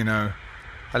 you know,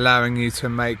 allowing you to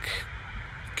make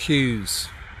cues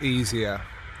easier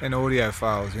in audio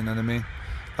files, you know what I mean?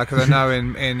 Like, cause I know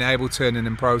in Ableton and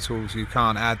in Pro Tools you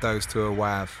can't add those to a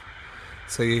WAV,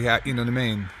 so you know what I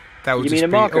mean? That would you mean a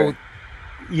marker?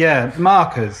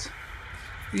 Markers.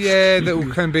 Yeah,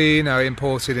 that can be, you know,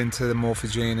 imported into the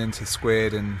Morphogene, into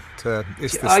Squid, and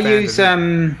it's the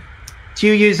standard. Do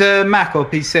you use a Mac or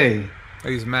PC? I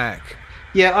use Mac.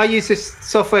 Yeah, I use this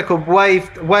software called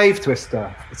Wave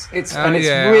Twister. It's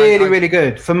really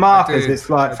good for markers. It's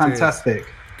like fantastic.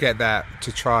 Get that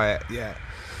to try it. Yeah,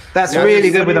 that's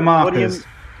really good with the markers.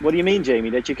 What do you mean, Jamie?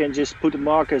 That you can just put the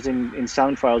markers in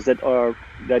sound files that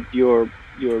your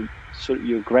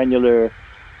granular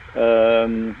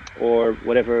or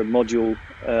whatever module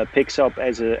picks up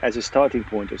as a starting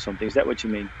point or something. Is that what you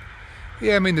mean?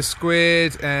 Yeah, I mean the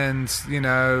Squid and, you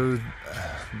know,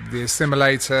 the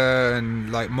Assimilator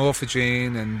and like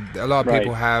Morphogene, and a lot of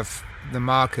people have the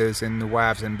markers in the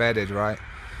WAVs embedded, right?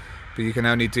 But you can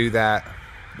only do that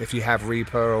if you have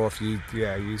Reaper or if you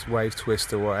use Wave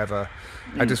Twist or whatever.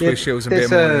 I just wish it was a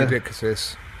bit more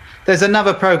ubiquitous. There's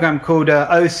another program called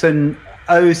OCEN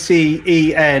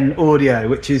Audio,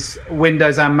 which is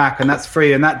Windows and Mac, and that's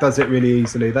free, and that does it really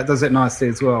easily. That does it nicely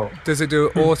as well. Does it do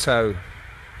auto?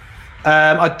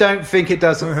 I don't think it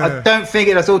does. I don't think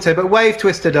it does auto, but Wave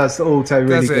Twister does auto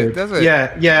really good. Does it?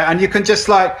 Yeah, and you can just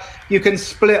you can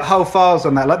split whole files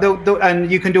on that, like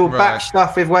and you can do batch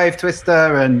stuff with Wave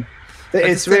Twister, and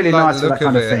it's really nice for that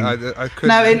kind of thing. I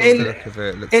couldn't look of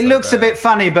it. It looks a bit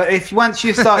funny, but once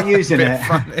you start using it,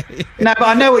 no, but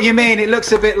I know what you mean. It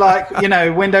looks a bit like, you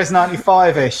know, Windows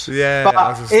 95-ish. Yeah,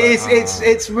 but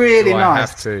it's really nice. I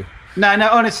have to. No,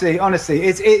 honestly,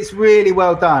 it's really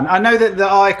well done. I know that the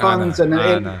icons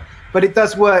but it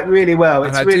does work really well.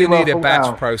 It's and I really do well need a thought batch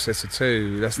out. processor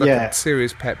too. That's like a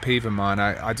serious pet peeve of mine.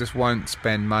 I just won't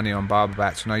spend money on Barber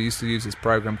Batch, and I used to use this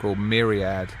program called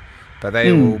Myriad, but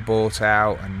they all bought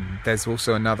out. And there's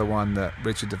also another one that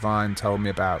Richard Devine told me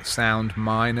about, Sound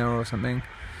Miner or something.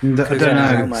 I don't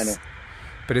know. Miner.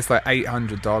 But it's like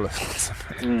 $800 or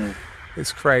something.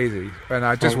 It's crazy, and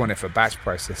I just want it for batch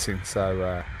processing.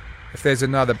 So if there's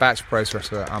another batch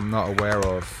processor I'm not aware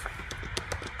of,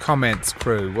 comments,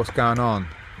 crew, what's going on?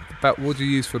 But what do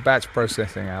you use for batch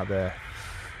processing out there?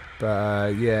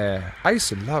 But yeah, I used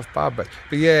to love Barber Batch.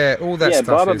 But yeah, all that stuff.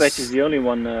 Barber Batch is the only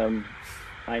one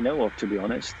I know of, to be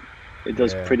honest. It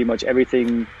does pretty much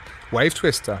everything. Wave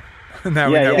Twister. Now Yeah,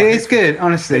 we know yeah. It is good,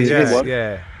 honestly. It's it good is. one.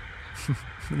 Yeah.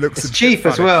 Looks It's a bit cheap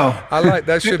as funny. well. I like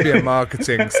that. Should be a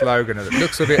marketing slogan. It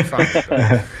looks a bit funny.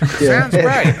 Sounds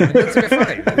great. It looks a bit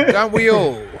funny. Don't we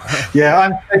all? Yeah,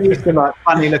 I'm so used to like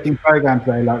funny looking programs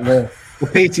though, like the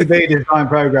PCB design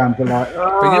programs are like.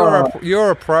 But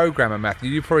you're a programmer, Matthew.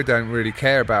 You probably don't really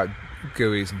care about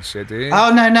GUIs and shit, do you?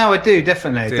 Oh no, I do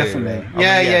definitely. Do you? Definitely.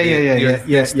 I mean, Yeah.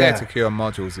 The aesthetic of your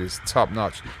modules is top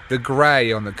notch. The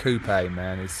grey on the coupe,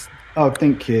 man, is Oh,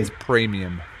 thank you.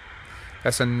 premium.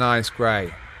 That's a nice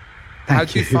grey. How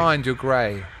do you find your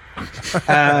grey?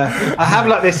 I have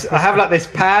like this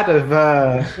pad of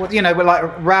with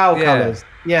like RAL colours.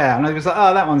 Yeah, and I was like,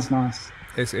 oh, that one's nice.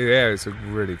 It's a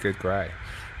really good grey.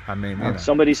 I mean, you know.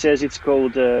 Somebody says it's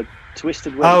called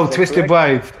Twisted Wave. Oh, is that Twisted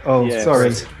correct? Wave. Oh, Yeah.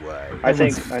 sorry. I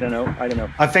think. I don't know.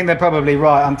 I think they're probably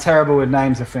right. I'm terrible with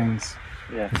names of things.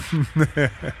 Yeah.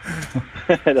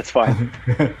 That's fine.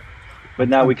 But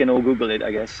now we can all Google it,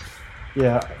 I guess.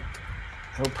 Yeah.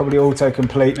 It'll probably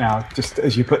auto-complete now, just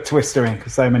as you put Twister in,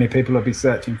 because so many people will be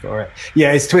searching for it.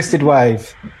 Yeah, it's Twisted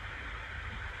Wave.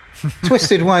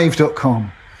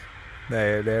 TwistedWave.com.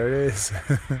 There it is.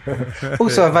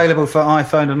 Also available for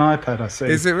iPhone and iPad, I see.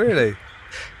 Is it really?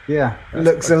 Yeah. It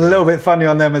looks a little bit funny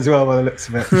on them as well by the looks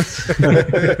of it.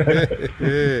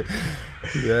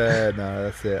 Yeah, no,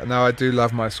 that's it. No, I do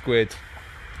love my squid.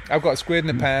 I've got a squid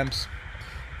in the PAMs.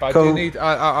 But Cool. I do need.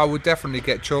 I would definitely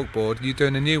get chalkboard. You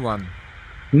doing a new one?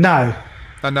 No.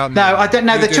 No, I don't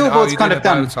know. The chalkboard's kind of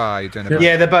done. Bow tie. You're doing a bow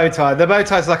Yeah, the bow tie. The bow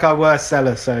tie's like our worst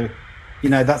seller, so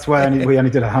that's why we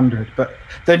only did 100. But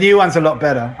the new one's a lot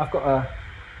better. I've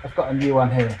got a new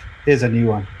one here. Here's a new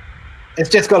one. It's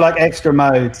just got like extra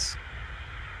modes.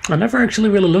 I never actually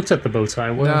really looked at the bow tie.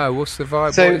 Well, No, what's the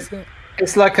vibe? So- what is it?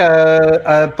 It's like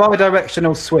a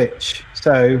bi-directional switch.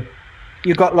 So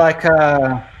you got like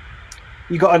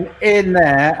you got an in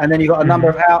there, and then you got a number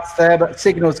of outs there. But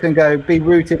signals can be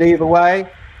routed either way.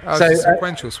 Oh, so, it's a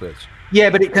sequential switch. Yeah,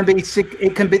 but it can be this.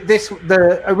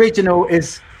 The original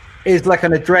is like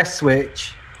an address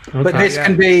switch, but Okay.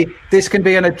 this can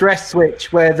be an address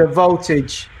switch where the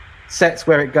voltage sets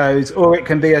where it goes, or it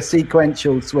can be a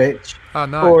sequential switch, Oh,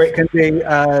 nice. or it can be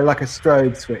like a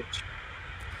strobe switch.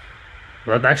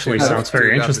 that actually Do sounds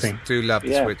very love interesting. do love the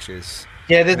Yeah. switches.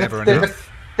 Yeah, Never enough.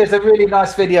 there's a really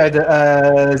nice video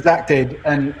that Zach did,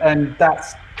 and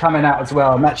that's coming out as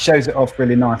well, and that shows it off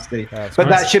really nicely. That's But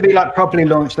nice. that should be like properly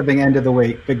launched at the end of the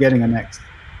week, beginning of next.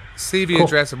 CV Cool.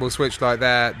 addressable switch like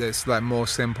that's like more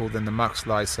simple than the Mux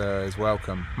Slicer is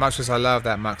welcome. Much as I love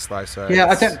that Mux Slicer. Yeah,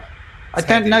 I it's-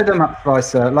 don't know the Mux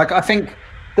Slicer. Like, I think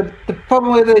the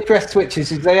problem with the address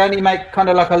switches is they only make kind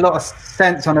of like a lot of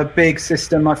sense on a big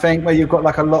system, I think, where you've got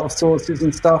like a lot of sources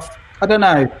and stuff. I don't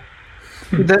know.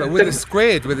 But with the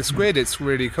squid, it's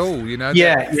really cool. You know.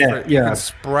 Yeah, that- yeah, You yeah. can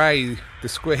spray the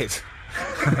squid.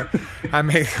 I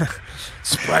mean,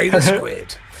 spray the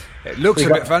squid. It looks a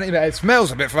bit funny, but it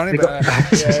smells a bit funny. But,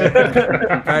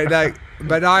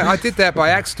 but I did that by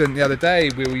accident the other day.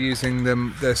 We were using the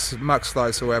Mux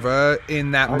Slicer or whatever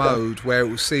in that mode where it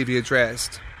was CV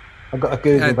addressed. I've got to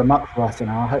Google And- the Mux Slicer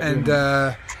now. I hope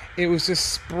And it was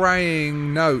just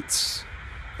spraying notes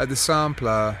at the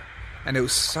sampler, and it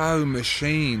was so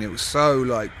machine. It was so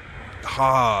like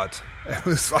hard. It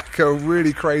was like a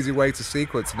really crazy way to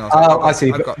sequence. And I was like, I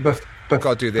see. I've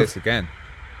got to do this again.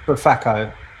 Yeah,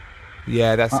 Bufacco.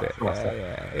 that's That's it. what's Yeah,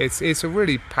 it. yeah. It's a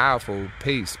really powerful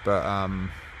piece, but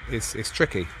it's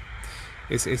tricky.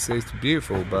 It's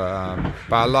beautiful, but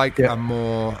I like a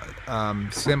more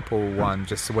simple one,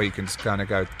 just where you can just kind of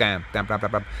go damn,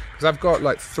 because I've got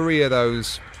like 3 of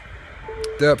those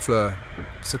Derpfler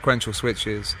sequential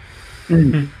switches,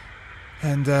 and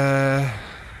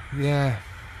yeah,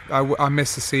 I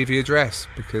miss the CV address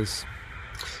because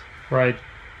Right.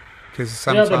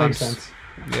 sometimes Yeah, that makes sense.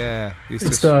 yeah, it's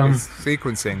It's, just it's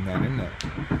sequencing then, isn't it?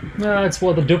 No, it's the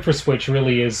Doppler switch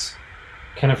really is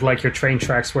kind of like your train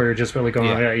tracks where you're just really going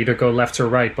either go left or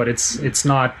right, but it's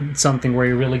not something where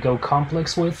you really go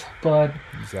complex with. But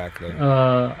exactly,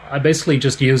 I basically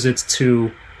just use it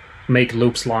to make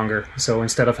loops longer. So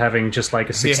instead of having just like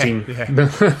a 16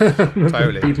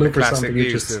 totally beat loop the or something, you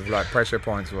use just of like pressure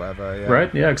points or whatever. Yeah.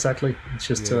 Right? Yeah, exactly. It's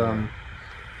just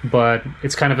but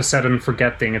it's kind of a set and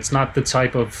forget thing. It's not the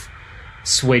type of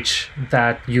switch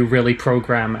that you really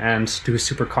program and do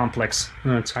super complex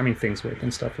timing things with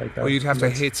and stuff like that. Well, you'd have to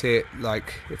hit it,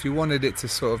 like, if you wanted it to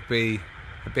sort of be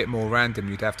a bit more random,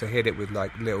 you'd have to hit it with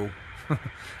like little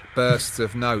bursts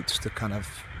of notes to kind of,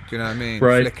 do you know what I mean?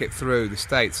 Right. Flick it through the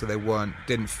states so they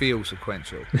didn't feel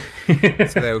sequential. So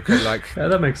they could like yeah,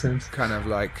 that makes sense. kind of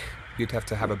like you'd have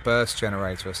to have a burst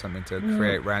generator or something to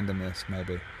create randomness,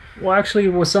 maybe. Well, actually,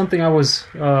 it was something I was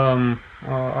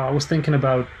thinking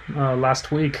about last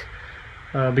week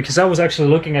because I was actually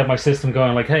looking at my system,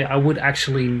 going like, "Hey, I would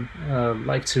actually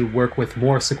like to work with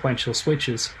more sequential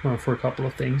switches for a couple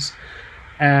of things."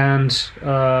 And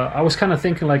I was kind of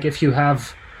thinking like, if you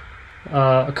have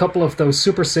a couple of those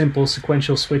super simple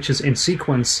sequential switches in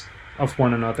sequence of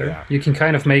one another, you can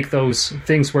kind of make those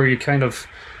things where you kind of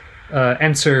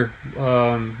enter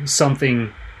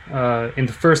something in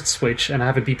the first switch and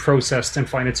have it be processed and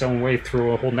find its own way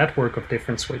through a whole network of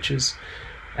different switches.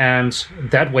 And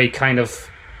that way kind of,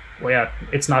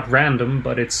 it's not random,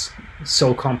 but it's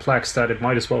so complex that it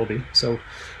might as well be. So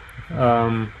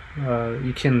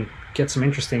you can get some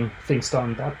interesting things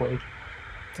done that way.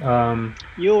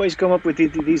 You always come up with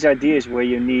these ideas where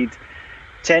you need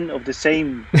 10 of the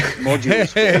same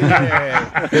modules.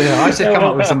 I should come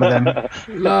up with some of them.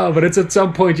 No, but it's at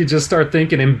some point you just start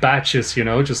thinking in batches,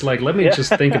 just like, let me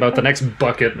just think about the next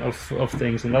bucket of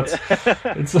things, and it's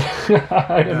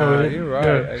I don't know. You're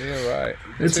right. You're right.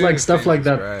 It's like stuff like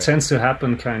that tends to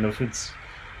happen, kind of.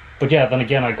 But yeah, then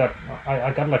again, I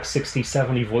got like 60,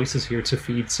 70 voices here to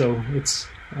feed, so it's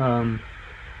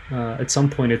at some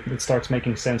point it starts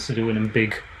making sense to do it in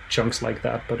big chunks like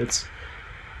that, but it's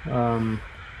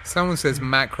someone says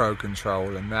macro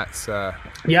control, and that's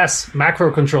yes,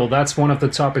 macro control. That's one of the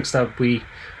topics that we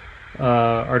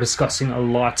are discussing a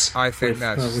lot. I think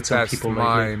that's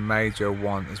my major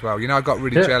want as well. I got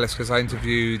really jealous because I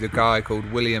interviewed a guy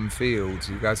called William Fields.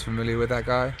 Are you guys familiar with that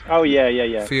guy? Oh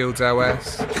yeah. Fields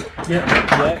OS.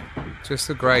 Yeah.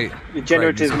 Just a great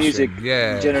generative music.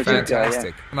 Yeah,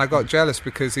 fantastic. And I got jealous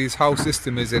because his whole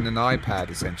system is in an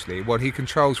iPad essentially. Well, he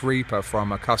controls Reaper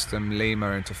from a custom Lima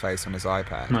interface on his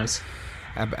iPad. Nice.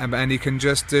 And he can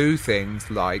just do things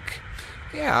like,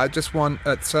 I just want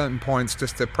at certain points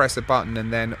just to press a button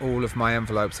and then all of my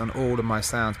envelopes and all of my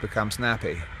sounds become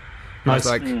snappy. Nice. I was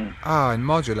like, in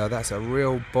modular, that's a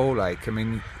real ball ache. I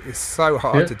mean, it's so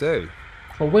hard to do.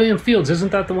 Well, William Fields,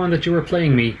 isn't that the one that you were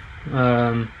playing me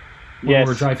when we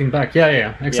were driving back?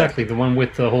 Yeah, exactly. The one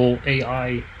with the whole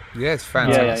AI. Yeah, it's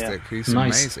fantastic. He's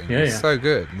amazing. He's so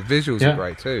good. And the visuals are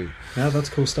great too. Yeah, that's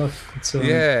cool stuff. It's,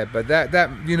 but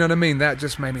that you know what I mean? That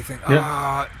just made me think,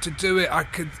 to do it, I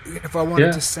could, if I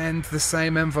wanted to send the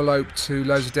same envelope to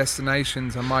loads of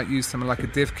destinations, I might use something like a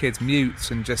DivKids mutes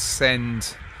and just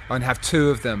send, and have two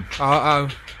of them.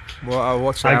 Well,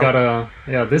 watch out.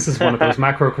 This is one of those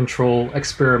macro control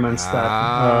experiments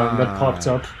that popped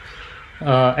up.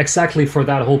 Exactly for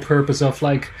that whole purpose of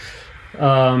like...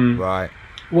 right.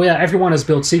 Well, everyone has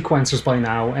built sequencers by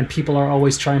now, and people are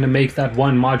always trying to make that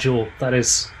one module that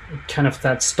is kind of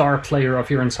that star player of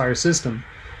your entire system.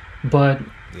 But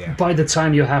by the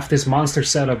time you have this monster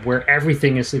setup where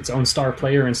everything is its own star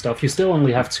player and stuff, you still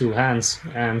only have two hands,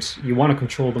 and you want to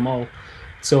control them all.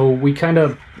 So we kind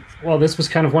of... Well, this was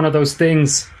kind of one of those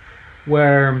things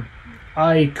where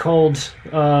I called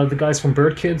the guys from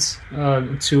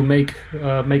BirdKids to make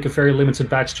a very limited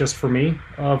batch just for me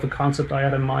of a concept I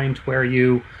had in mind, where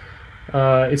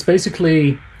it's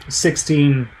basically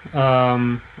 16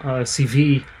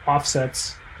 CV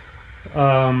offsets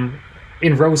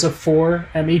in rows of 4,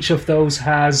 and each of those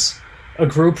has a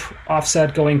group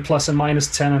offset going plus and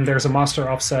minus 10, and there's a master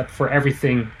offset for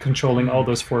everything controlling all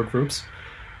those 4 groups.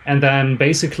 And then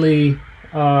basically...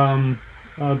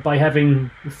 by having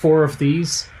 4 of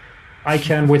these, I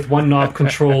can, with one knob,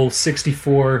 control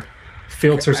 64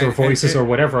 filters or voices or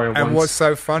whatever I want. And what's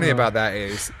so funny about that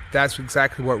is that's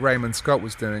exactly what Raymond Scott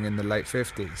was doing in the late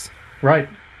 50s. Right.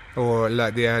 Or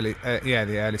like the early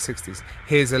 60s.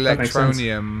 His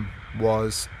Electronium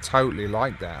was totally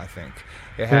like that, I think.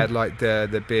 It had like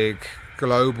the big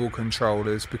global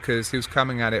controllers because he was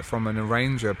coming at it from an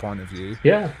arranger point of view.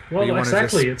 Yeah, well,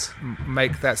 exactly. It's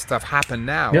make that stuff happen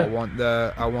now. Yeah.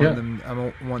 I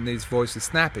want these voices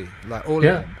snappy, like all of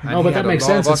them. And but that makes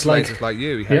sense. It's like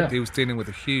you. He was dealing with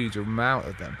a huge amount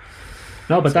of them.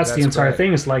 No, but So that's the entire great.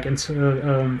 thing. Is like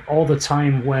all the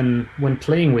time when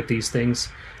playing with these things,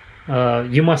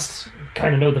 you must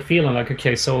kind of know the feeling. Like,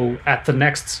 okay, so at the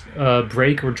next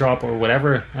break or drop or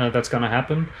whatever that's gonna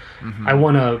happen, I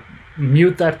want to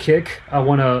mute that kick. I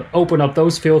want to open up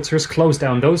those filters, close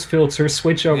down those filters,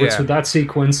 switch over Yeah. to that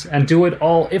sequence, and do it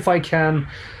all if I can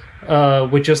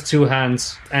with just two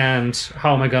hands. And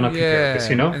how am I gonna prepare this?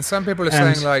 You know. And some people are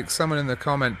And- saying, like, someone in the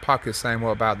comment, Puck, is saying,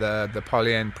 what about the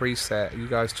Polyend preset? You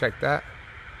guys check that?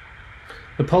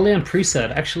 The Polyend preset,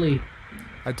 actually,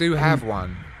 I do have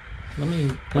one. let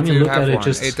me I do look have at it. one.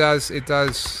 Just It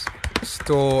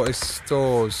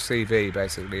stores CV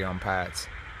basically on pads.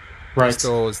 It right.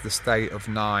 stores the state of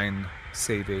 9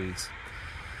 CVs.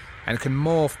 And can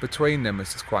morph between them,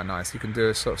 which is quite nice. You can do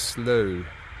a sort of slew.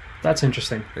 That's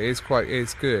interesting. It's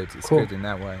good. It's Cool. good in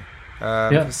that way.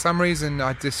 Yeah. For some reason,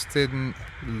 I just didn't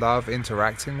love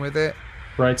interacting with it.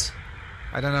 Right.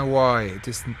 I don't know why. It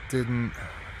just didn't.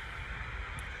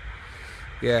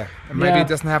 Yeah, and maybe Yeah. it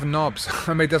doesn't have knobs.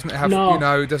 I mean, it doesn't have. No. You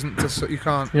know, it doesn't just. You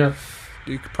can't. Yeah.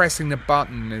 Pressing the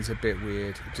button is a bit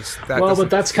weird. Just that. Well, doesn't- but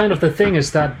that's kind of the thing,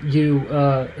 is that you,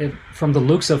 from the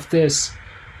looks of this,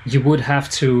 you would have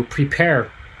to prepare,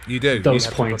 you do those you have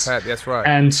to points. prepare- That's right.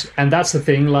 and that's the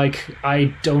thing. Like,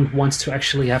 I don't want to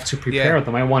actually have to prepare Yeah.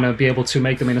 them. I want to be able to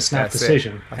make them in a snap That's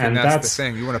decision, it. I think and that's the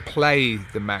thing. You want to play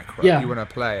the macro. Yeah. You want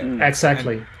to play it.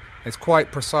 exactly. It's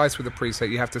quite precise with the preset.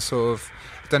 You have to sort of.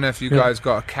 I don't know if you Yeah. guys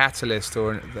got a catalyst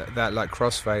or that like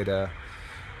crossfader.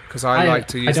 Because I like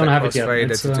to I use don't that have it yet. crossfader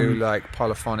It's, to do like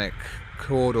polyphonic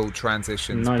chordal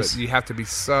transitions. Nice. But you have to be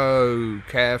so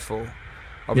careful,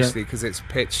 obviously, because it's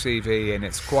pitch CV and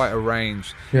it's quite a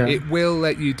range. Yeah. It will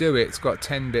let you do it. It's got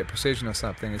 10-bit precision or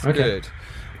something. It's Okay. good.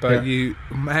 But Yeah.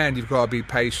 you've got to be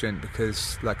patient,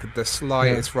 because like the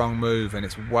slightest wrong move and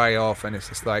it's way off, and it's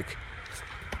just like,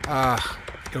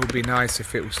 it would be nice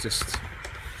if it was just,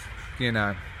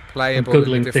 I'm playable. in a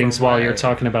googling different things while way. you're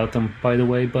talking about them, by the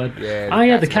way. But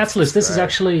Yeah, the catalyst. This is great.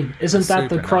 actually, isn't that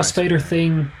the Super nice, crossfader man.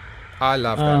 thing? I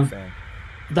love that Um, thing.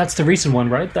 That's the recent one,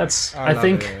 right? That's I love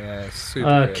think it, yeah, it's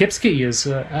super good. Kipski is.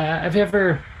 Have you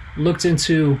ever looked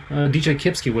into DJ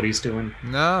Kipski? What he's doing?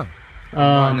 No.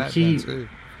 Mine that He down too.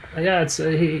 yeah, it's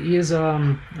he is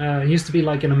he used to be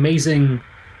like an amazing,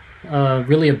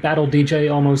 really a battle DJ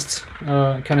almost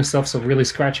kind of stuff. So really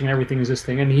scratching everything is this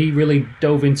thing, and he really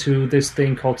dove into this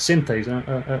thing called synthase.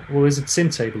 Or is it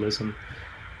synthsablism?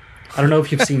 I don't know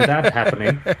if you've seen that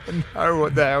happening. Oh,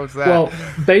 what the hell's that? Well,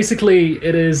 basically,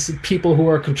 it is people who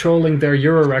are controlling their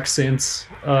Eurorack synths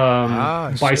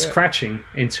by shit. scratching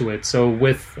into it. So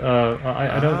with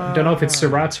I don't know if it's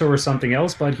Serato or something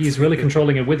else, but he's really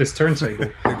controlling it with his turntable,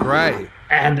 They're great.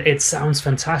 and it sounds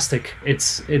fantastic.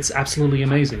 It's absolutely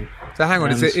amazing. So hang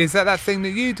on, And- is that thing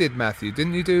that you did, Matthew?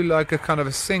 Didn't you do like a kind of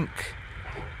a sync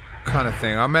kind of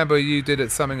thing? I remember you did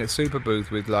it something at Super Booth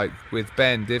with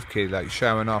Ben Divke, like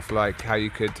showing off like how you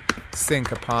could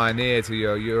sync a Pioneer to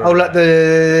your Euro. Oh, like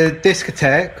the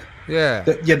discotheque. yeah.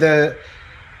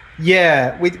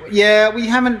 We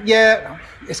haven't. Yeah,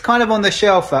 it's kind of on the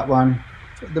shelf, that one,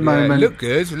 at the Yeah, moment. it looked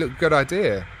good. It looked a good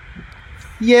idea.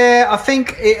 Yeah, I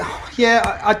think it.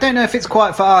 Yeah, I don't know if it's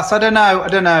quite for us. I don't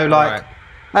know. Like,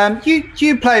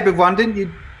 you played with one, didn't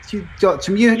you? You got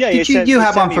some. You Yeah, did you you, sent- you you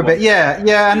had sent one me for a bit? one. Yeah,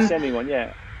 You and sent me one,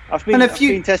 yeah. I've and been a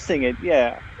few- been testing it,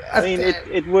 yeah. I mean,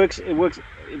 it works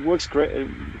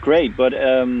great. But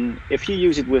if you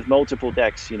use it with multiple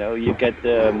decks, you get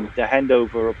the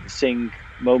handover of the sync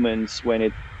moments when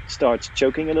it starts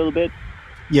choking a little bit.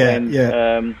 yeah.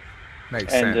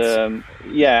 Makes And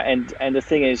sense. and the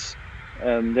thing is,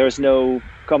 there's no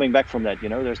coming back from that.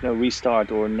 There's no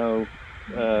restart or no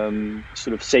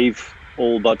sort of save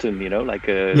all button. Like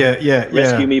a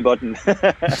rescue me button.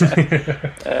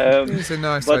 It's a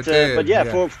nice idea. But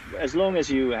for as long as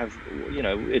you have,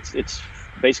 it's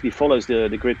basically follows the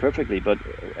grid perfectly. But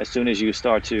as soon as you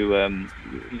start to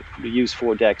use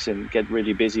 4 decks and get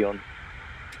really busy on.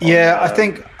 Yeah, I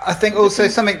think also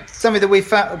something that we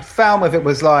found with it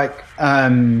was like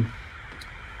I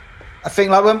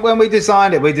think like when we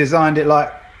designed it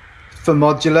like for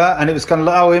modular, and it was kind of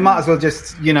like, we might as well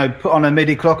just put on a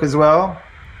MIDI clock as well.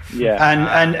 Yeah,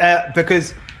 and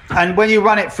because when you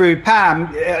run it through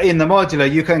PAM in the modular,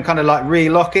 you can kind of like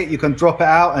relock it, you can drop it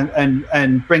out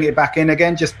and bring it back in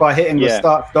again just by hitting the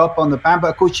start stop on the PAM. But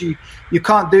of course you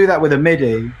can't do that with a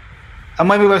MIDI. And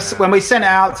when we sent it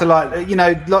out to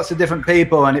lots of different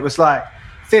people, and it was like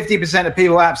 50% of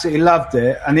people absolutely loved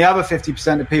it, and the other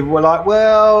 50% of people were like,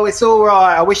 well, it's all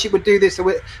right, I wish it would do this.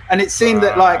 And it seemed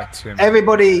that like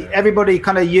everybody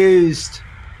kind of used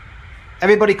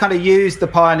the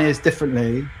Pioneers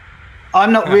differently.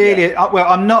 I'm not really. Well,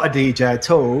 I'm not a DJ at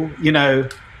all. You know,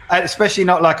 especially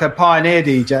not like a pioneer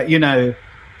DJ. You know,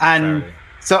 and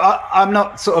so I'm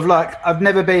not sort of like, I've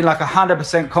never been like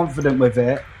 100% confident with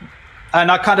it. And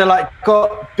I kind of like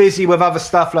got busy with other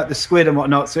stuff like the squid and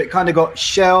whatnot. So it kind of got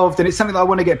shelved, and it's something that I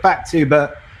want to get back to.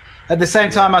 But at the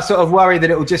same time, I sort of worry that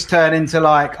it will just turn into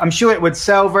like, I'm sure it would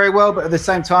sell very well, but at the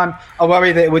same time, I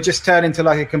worry that it would just turn into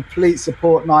like a complete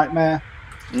support nightmare,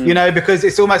 you know, because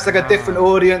it's almost like a different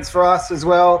audience for us as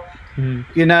well,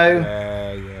 you know?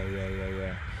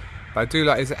 Yeah. But I do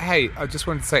like, hey, I just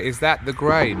wanted to say, is that the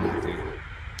grey, Matthew?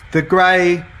 The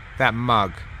grey? That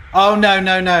mug. Oh, no.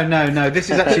 This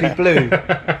is actually blue.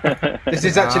 This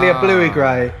is actually a bluey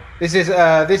grey. This is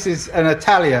an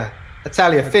Italia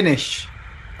Finnish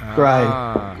grey.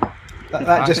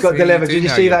 That just got delivered. Did you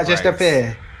see that just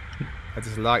appear? I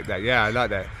just like that. Yeah, I like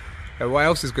that. What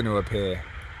else is going to appear?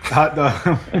 Pot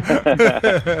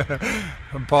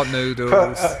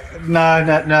noodles.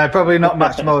 No. Probably not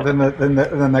much more than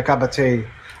the cup of tea.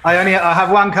 I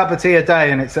have one cup of tea a day,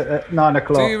 and it's at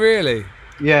 9:00. Do you really?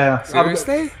 Yeah.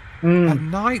 Seriously? A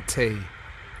night tea?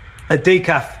 A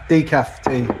decaf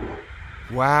tea.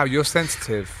 Wow, you're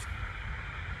sensitive.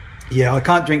 Yeah, I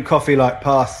can't drink coffee like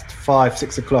past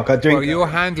 5-6 o'clock. I drink. Well, you're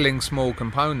handling small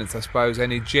components. I suppose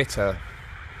any jitter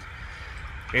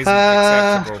isn't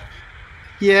acceptable.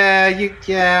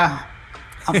 Yeah.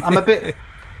 I'm a bit.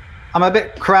 I'm a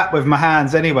bit crap with my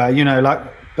hands anyway. You know, like,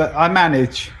 but I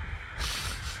manage.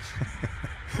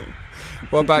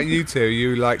 What about you two?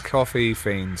 You like coffee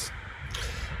fiends?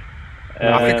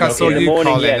 I think I saw you,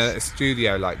 Colin, at a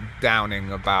studio, like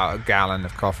downing about a gallon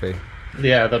of coffee.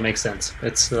 Yeah, that makes sense.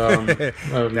 It's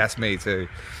that's me too.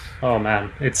 Oh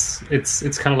man, it's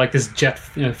kind of like this jet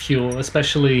fuel,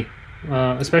 especially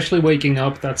waking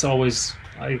up. That's always,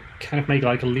 I kind of make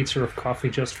like a liter of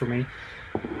coffee just for me,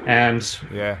 and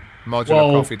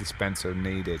modular coffee dispenser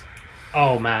needed.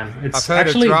 Oh man, I've heard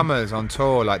of drummers on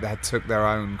tour like they took their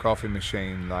own coffee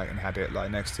machine like and had it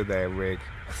like next to their rig.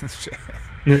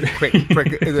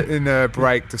 quick in a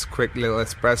break, just quick little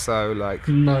espresso, like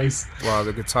nice while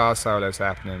the guitar solo's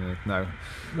happening.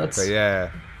 But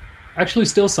yeah, actually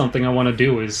still something I want to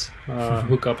do is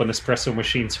hook up an espresso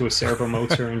machine to a servo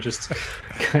motor and just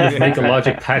kind of make a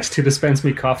Logic patch to dispense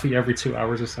me coffee every 2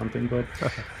 hours or something. But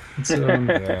it's,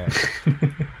 yeah.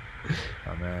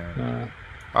 Oh man.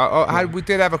 We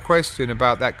did have a question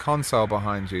about that console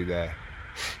behind you there.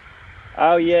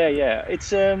 Oh yeah.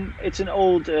 It's an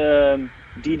old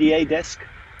DDA desk.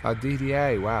 Oh,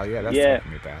 DDA. Wow, yeah, that's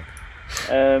taking me back.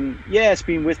 It's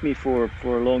been with me for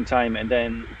a long time, and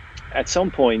then at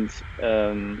some point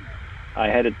I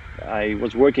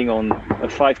was working on a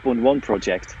 5.1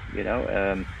 project,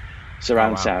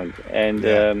 surround sound, and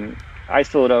I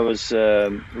thought I was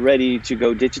ready to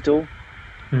go digital.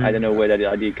 I don't know where that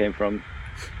idea came from.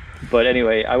 But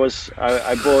anyway, I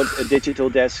bought a digital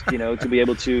desk, to be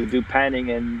able to do panning,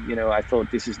 and I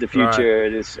thought this is the future,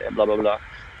 this blah blah blah.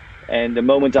 And the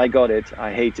moment I got it,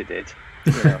 I hated it.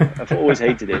 I've always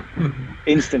hated it,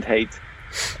 instant hate.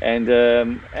 And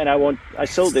I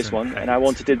sold this one, and I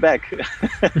wanted it back.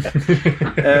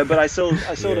 But I sold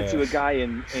it to a guy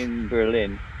in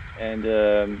Berlin, and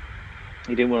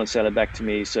he didn't want to sell it back to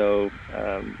me. So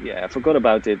I forgot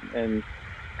about it and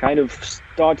kind of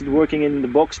started working in the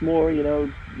box more,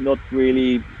 not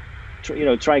really,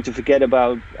 trying to forget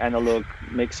about analog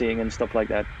mixing and stuff like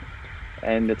that.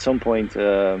 And at some point,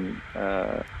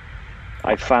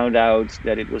 I found out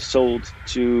that it was sold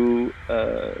to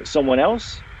someone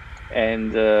else,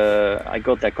 and I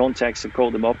got their contacts and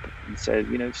called them up and said,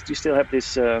 do you still have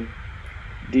this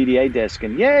DDA desk?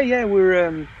 And yeah,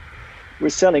 we're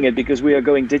selling it because we are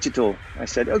going digital. I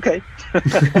said, okay,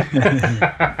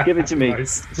 give it to me.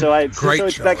 Nice. So it's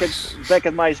back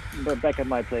at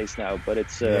my place now. But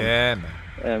it's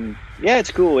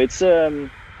it's cool. It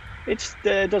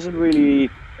doesn't really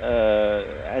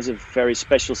has a very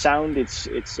special sound. It's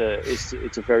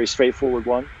a very straightforward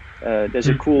one. There's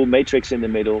a cool matrix in the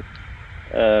middle,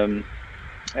 and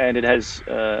it has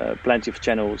plenty of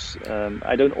channels.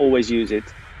 I don't always use it,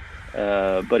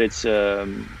 but it's.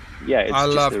 I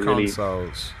love really,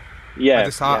 consoles. Yeah,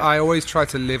 I always try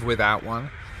to live without one,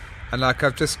 and like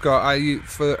I've just got.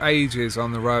 For ages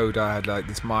on the road, I had like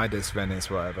this Midas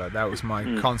Venice, whatever. That was my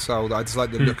console. I just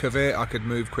like the look of it. I could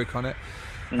move quick on it,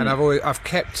 and I've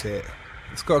kept it.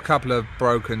 It's got a couple of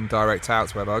broken direct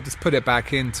outs, whatever. I'll just put it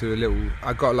back into a little.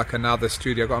 I got like another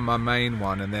studio. I got my main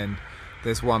one, and then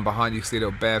there's one behind. You can see a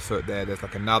little barefoot there. There's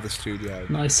like another studio.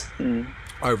 Nice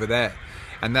over there,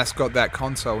 and that's got that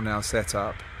console now set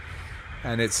up.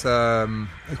 and it's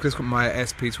just got my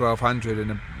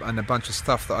SP1200 and a bunch of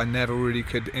stuff that I never really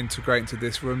could integrate into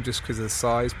this room just because of the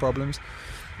size problems.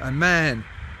 And man,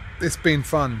 it's been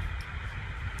fun.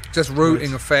 Just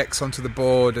routing effects onto the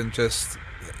board and just,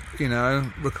 you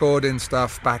know, recording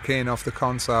stuff back in off the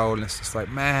console, and it's just like,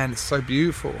 man, it's so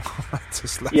beautiful. I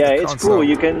just love the it's console. cool.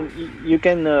 You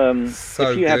can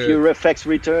So if you have good. your effects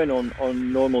return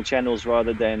on normal channels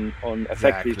rather than on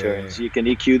effect Exactly. returns, you can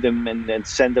EQ them and then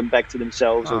send them back to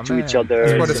themselves or to each other.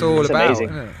 That's what it's all about, amazing.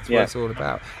 isn't it? That's what it's all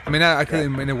about. I mean, I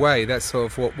think in a way, that's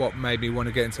sort of what made me want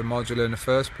to get into modular in the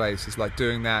first place, is like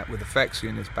doing that with effects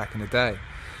units back in the day.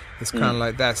 It's kind of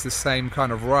like that's the same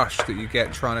kind of rush that you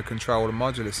get trying to control a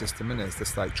modular system, isn't it? It's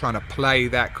just like trying to play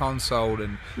that console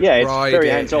and it's ride very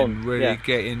it hands-on. and really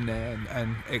get in there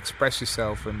and express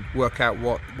yourself and work out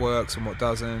what works and what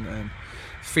doesn't, and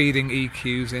feeding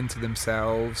EQs into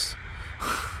themselves.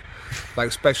 Like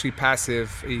especially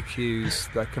passive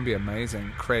EQs that can be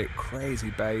amazing, create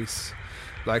crazy bass.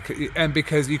 Like, and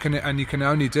because you can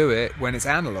only do it when it's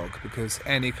analog, because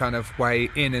any kind of way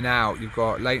in and out you've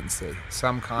got latency,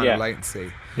 some kind of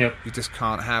latency. Yep. You just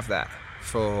can't have that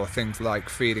for things like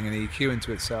feeding an EQ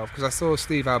into itself. Because I saw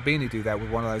Steve Albini do that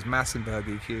with one of those Massenburg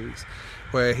EQs,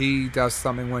 where he does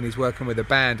something when he's working with a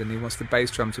band and he wants the bass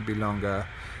drum to be longer.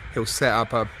 He'll set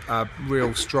up a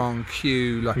real strong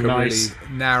cue, like a really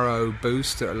narrow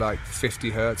boost at like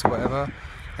 50 hertz or whatever,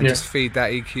 and just feed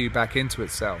that EQ back into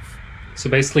itself. So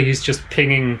basically, he's just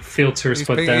pinging filters, He's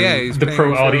but pinging- then he's the pinging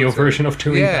pro audio filters. version of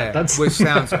doing that. That's Which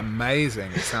sounds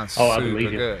amazing. It sounds I super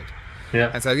believe you. good. Yeah.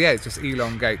 And so it just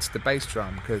elongates the bass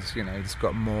drum because it's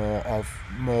got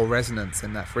more resonance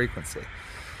in that frequency.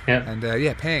 Yeah. And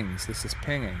pings. This is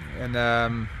pinging,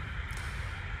 and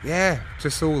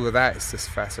just all of that is just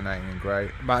fascinating and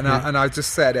great. But I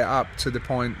just set it up to the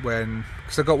point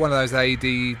because I got one of those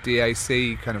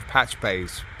AD-DAC kind of patch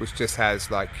bays, which just has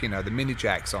like the mini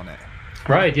jacks on it.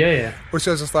 Right. Yeah. Which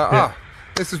I was just like,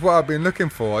 this is what I've been looking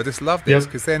for. I just love this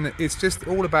because then it's just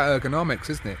all about ergonomics,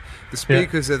 isn't it? The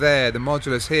speakers are there, the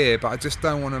modular's here, but I just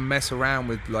don't want to mess around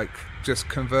with like just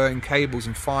converting cables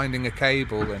and finding a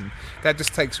cable, and that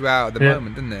just takes you out at the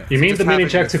moment, doesn't it? You So mean just the mini having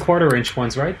jack to this- quarter-inch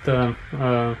ones, right? The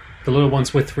little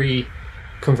ones with 3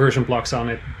 conversion blocks on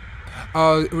it.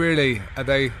 Oh, really? Are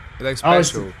they Oh,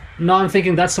 special? no, I'm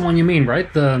thinking that's the one you mean,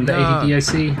 right? The No.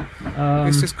 AD-DAC.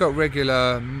 It's just got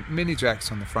regular mini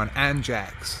jacks on the front and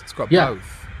jacks. It's got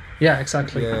both. Yeah,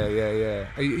 exactly. Yeah.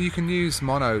 You can use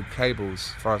mono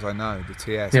cables, as far as I know, the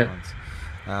TS ones.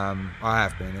 I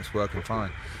have been. It's working fine.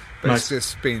 But it's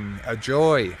just been a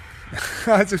joy.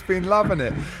 I've just been loving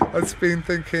it. I've just been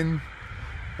thinking,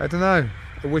 I don't know,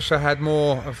 I wish I had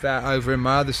more of that over in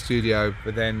my other studio,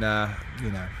 but then,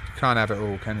 you can't have it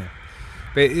all, can you?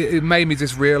 But it made me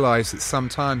just realise that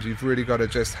sometimes you've really got to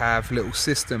just have little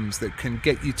systems that can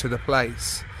get you to the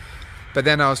place. But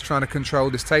then I was trying to control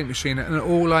this tape machine, and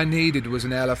all I needed was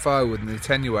an LFO with an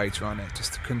attenuator on it,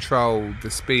 just to control the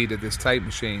speed of this tape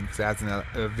machine, because it has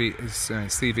a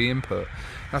CV input.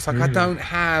 And I was like, I don't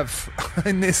have,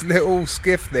 in this little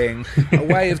skiff thing, a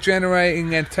way of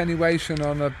generating attenuation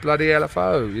on a bloody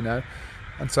LFO,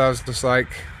 And so I was just like,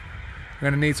 I'm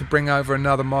going to need to bring over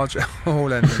another module,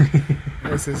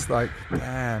 and it's just like,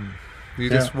 damn, you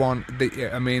just want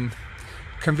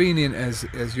convenient as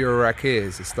Eurorack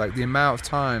is, it's like the amount of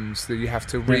times that you have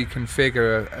to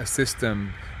reconfigure a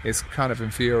system is kind of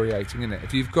infuriating, isn't it?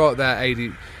 If you've got that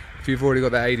if you've already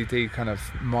got that ADD kind of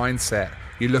mindset,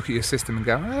 you look at your system and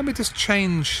go, let me just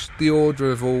change the order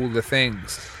of all the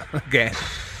things again.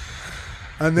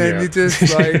 And then you're just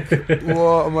like,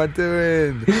 what am I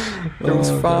doing? It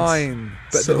was fine.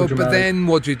 But then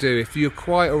what do you do? If you're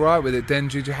quite all right with it, then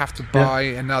do you have to buy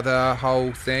another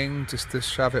whole thing just to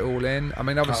shove it all in? I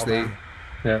mean, obviously,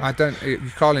 I don't...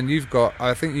 Colin,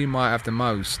 I think you might have the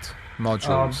most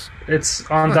modules. It's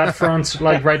on that front.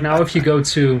 Like right now, if you go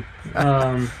to...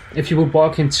 if you would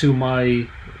walk into my...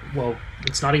 Well,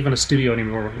 it's not even a studio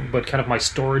anymore, but kind of my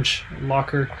storage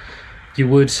locker... You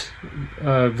would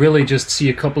really just see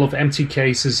a couple of empty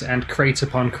cases and crates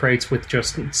upon crates with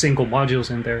just single modules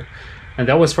in there. And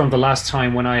that was from the last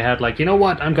time when I had like, you know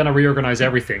what, I'm going to reorganize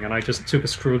everything. And I just took a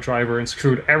screwdriver and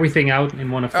screwed everything out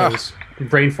in one of those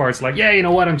brain farts. Like, you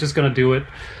know what, I'm just going to do it.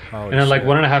 And then like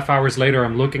 1.5 hours later,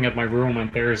 I'm looking at my room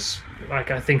and there's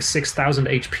like, I think 6,000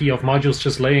 HP of modules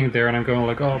just laying there. And I'm going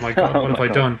like, oh my God, what have I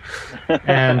done?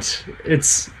 And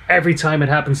it's every time it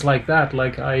happens like that,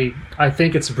 like I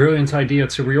think it's a brilliant idea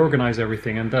to reorganize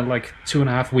everything. And then like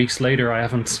 2.5 weeks later, I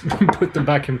haven't put them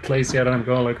back in place yet. And I'm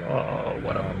going like,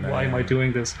 why am I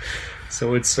doing this?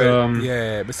 So it's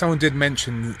but someone did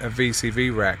mention a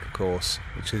VCV rack, of course,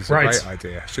 which is a great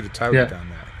idea. Should have totally done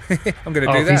that. I'm going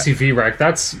to do that. VCV rack.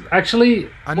 That's actually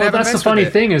that's the funny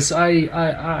thing is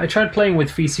I tried playing with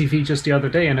VCV just the other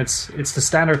day, and it's the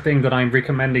standard thing that I'm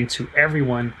recommending to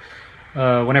everyone.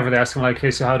 Whenever they ask me like,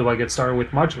 hey, so how do I get started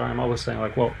with modular? I'm always saying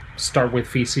like, well, start with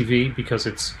VCV because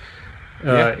it's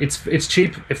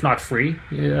cheap, if not free,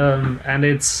 and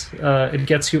it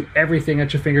gets you everything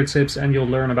at your fingertips, and you'll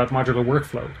learn about modular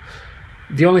workflow.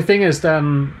 The only thing is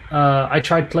then I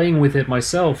tried playing with it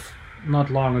myself not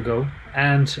long ago,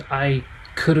 and I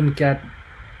couldn't get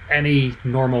any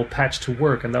normal patch to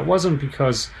work, and that wasn't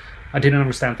because I didn't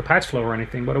understand the patch flow or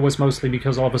anything, but it was mostly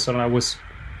because all of a sudden I was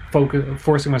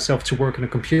forcing myself to work in a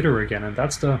computer again, and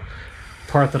that's the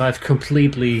part that I've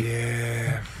completely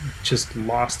just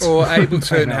lost. Or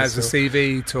Ableton has the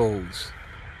CV tools.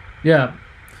 Yeah.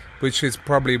 Which is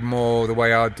probably more the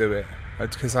way I'd do it,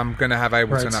 because I'm going to have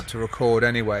Ableton up to record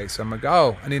anyway, so I'm going to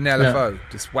go, I need an LFO.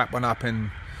 Just whap one up, and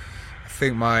I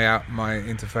think my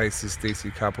interface is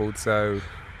DC coupled, so...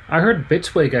 I heard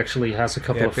Bitwig actually has a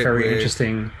couple of very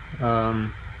interesting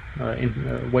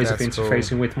ways of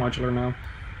interfacing with modular now.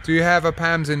 Do you have a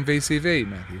PAMS in VCV,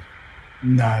 Matthew?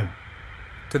 No.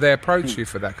 Do they approach you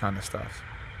for that kind of stuff?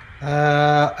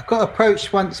 I got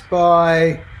approached once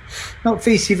by, not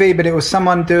VCV, but it was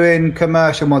someone doing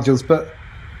commercial modules. But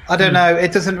I don't know.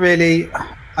 It doesn't really.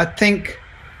 I think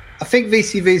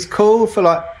VCV is cool for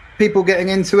like people getting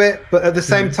into it, but at the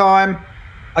same time,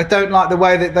 I don't like the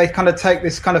way that they kind of take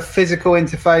this kind of physical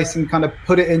interface and kind of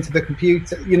put it into the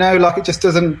computer. You know, like it just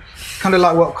doesn't, kind of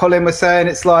like what Colin was saying.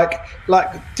 It's like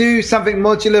do something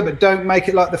modular, but don't make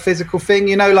it like the physical thing.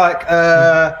 You know, like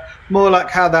more like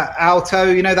how that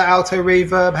alto, you know, that alto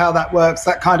reverb, how that works,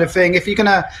 that kind of thing. If you're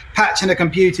gonna patch in a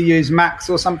computer, use Max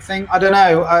or something. I don't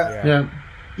know.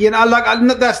 You know, like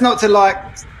that's not to like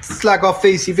slag off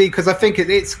VCV, because I think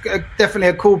it's definitely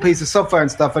a cool piece of software and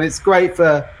stuff, and it's great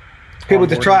for people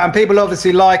to try, and people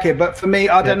obviously like it, but for me,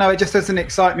 I don't know, it just doesn't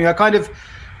excite me. I kind of,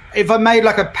 if I made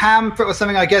like a PAM for it or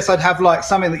something, I guess I'd have like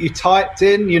something that you typed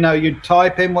in, you know, you'd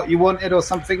type in what you wanted or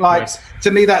something like.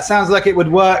 To me, that sounds like it would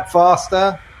work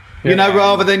faster, you know,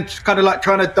 rather than kind of like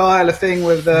trying to dial a thing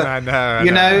with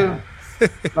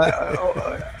like,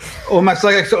 almost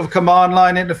like a sort of command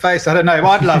line interface. I don't know.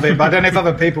 I'd love it, but I don't know if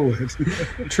other people would.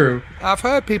 True. I've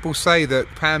heard people say that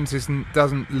PAMS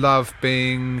doesn't love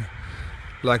being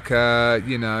like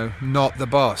you know, not the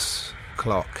boss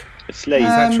clock. A slave. Is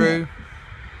that true?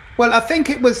 Well, I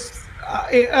think it was.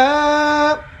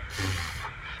 I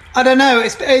don't know.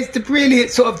 It really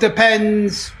sort of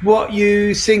depends what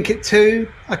you sync it to,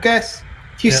 I guess.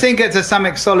 If you sync it to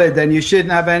something solid, then you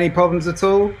shouldn't have any problems at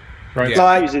all. Right. Yeah.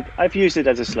 Like, I've used it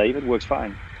as a slave. It works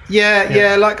fine.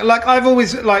 Yeah. Like I've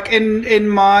always, like in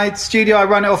my studio, I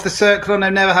run it off the Circlon. I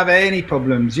never have any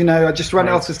problems. You know, I just run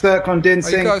it off the Circlon. Didn't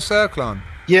sync. You got a Circlon?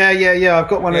 Yeah. I've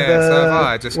got one of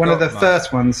the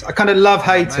first ones. I kind of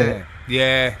hate it.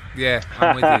 Yeah.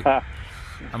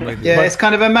 I'm with you. Yeah, it's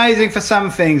kind of amazing for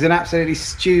some things and absolutely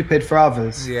stupid for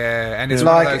others. Yeah, and it's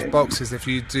one of those boxes. If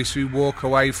you walk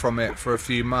away from it for a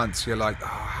few months, you're like, oh,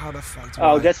 how the fuck do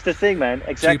I? That's the thing, man.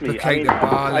 Exactly. Duplicate the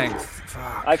bar length.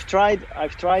 Fuck. I've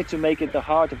tried to make it the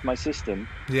heart of my system.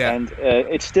 Yeah. And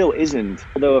it still isn't.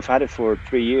 Although I've had it for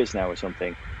 3 years now or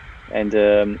something. And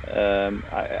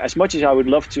as much as I would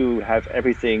love to have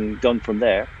everything done from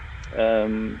there,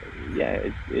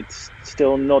 it's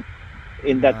still not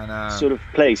in that sort of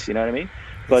place, you know what I mean?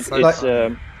 But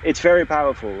it's very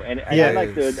powerful, and I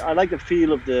like the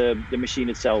feel of the machine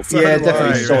itself. Yeah,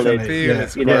 definitely solid.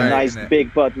 You know, nice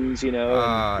big buttons. You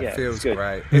know, it feels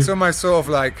great. It's almost sort of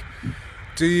like,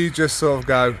 do you just sort of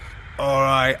go, all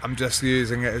right, I'm just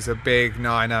using it as a big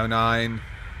 909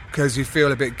 because you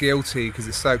feel a bit guilty because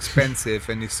it's so expensive,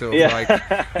 and you sort of like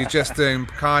you're just doing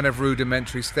kind of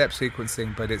rudimentary step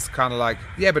sequencing, but it's kind of like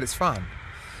but it's fun.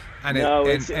 And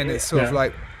it's sort of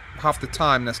like half the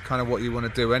time that's kind of what you want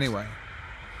to do anyway.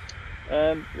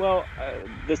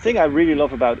 The thing I really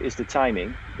love about is the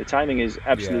timing. The timing is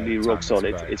absolutely rock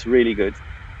solid. It's really good.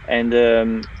 And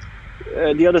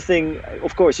the other thing,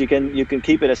 of course, you can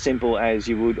keep it as simple as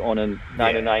you would on a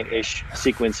 909-ish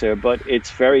sequencer, but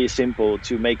it's very simple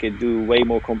to make it do way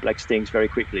more complex things very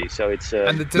quickly. So it's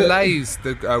and the delays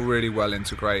that are really well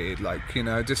integrated, like, you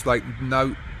know, just like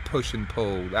note push and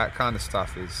pull, that kind of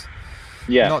stuff is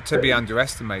not to be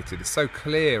underestimated. It's so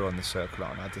clear on the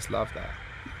Circlon. I just love that.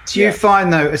 Do you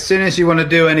find though, as soon as you want to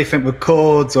do anything with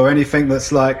chords or anything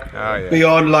that's like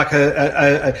beyond like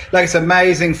a like, it's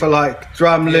amazing for like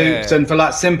drum loops and for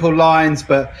like simple lines,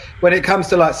 but when it comes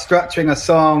to like structuring a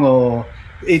song or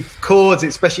chords,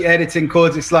 especially editing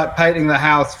chords. It's like painting the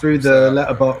house through the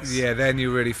letterbox. Yeah, then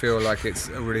you really feel like it's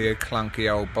a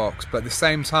clunky old box. But at the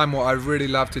same time, what I really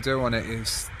love to do on it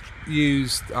is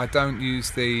I don't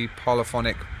use the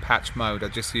polyphonic patch mode. I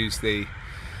just use the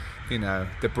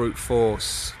brute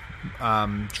force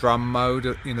drum mode.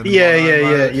 The mono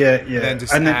mode. Yeah. Then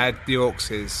just add the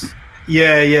auxes.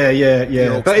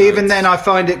 Yeah. But even then, I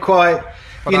find it quite.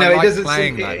 But I like it doesn't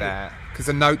playing like that because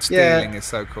the note stealing is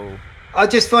so cool. I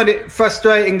just find it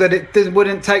frustrating that it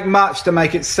wouldn't take much to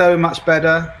make it so much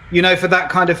better. For that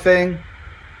kind of thing.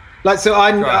 Like, so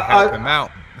I help him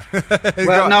out.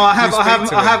 Well, no, I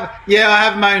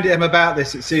have moaned at him about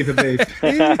this at Super Beef. No,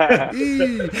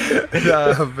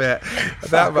 I bet.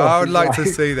 I would like to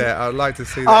see that. I would like to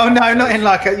see that. Oh no, not in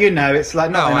like a. It's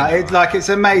like not in like it's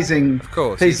amazing. Of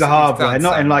course, piece of hardware,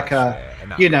 not in like a.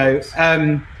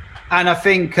 And I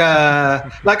think,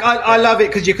 I love it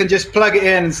because you can just plug it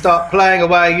in and start playing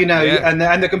away,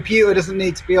 and the computer doesn't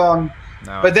need to be on.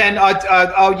 No, but then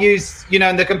I'll use,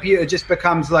 and the computer just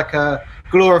becomes like a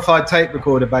glorified tape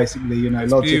recorder, basically,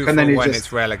 it's Logic. And then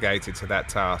it's relegated to that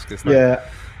task. It's like,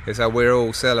 it's like we're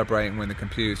all celebrating when the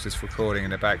computer's just recording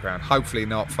in the background, hopefully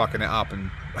not fucking it up and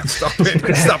stopping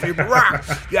and stuff.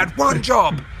 You had one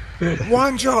job.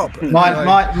 One job.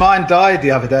 Mine died the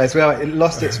other day as well. It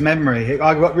lost its memory.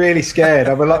 I got really scared.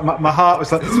 I was like, my heart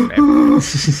was like.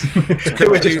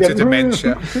 Computer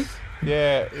dementia.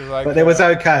 Yeah, but it was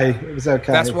okay. It was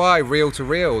okay. That's why reel to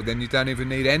reel. Then you don't even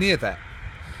need any of that.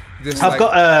 I've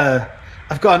got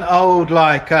an old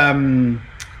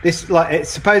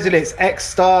supposedly it's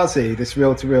ecstasy. This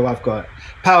reel to reel I've got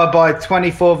powered by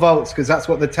 24 volts because that's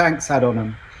what the tanks had on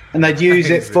them, and they'd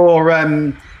use it for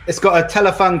It's got a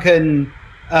Telefunken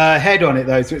head on it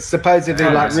though, so it's supposedly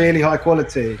really high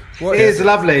quality. It is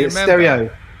lovely. It's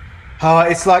stereo.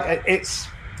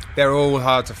 They're all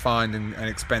hard to find and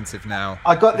expensive now.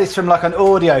 I got this from like an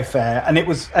audio fair, and it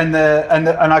was and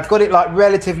I got it like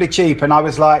relatively cheap, and I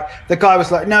was like, the guy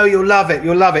was like, "No, you'll love it.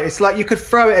 It's like you could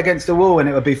throw it against the wall and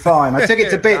it would be fine." I took it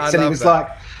to bits, and he was like,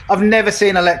 "I've never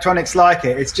seen electronics like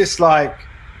it. It's just like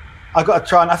I've got to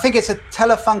try." And I think it's a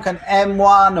Telefunken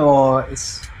M1 or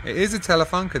it's. It is a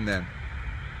Telefunken then.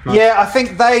 Yeah, I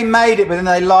think they made it, but then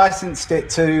they licensed it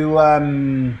to.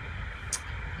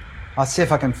 I'll see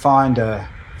if I can find her.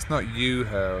 It's not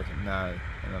her. No,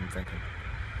 I'm thinking.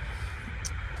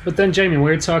 But then, Jamie,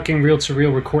 when you're talking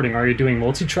reel-to-reel recording, are you doing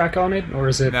multi-track on it, or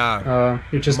is it? No.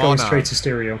 You're just going straight to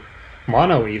stereo.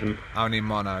 Mono, even. Only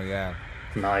mono, yeah.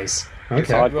 Nice.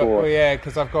 Okay. Well, yeah,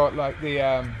 because I've got like the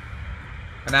an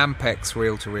Ampex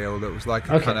reel-to-reel that was like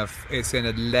a kind of. It's in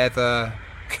a leather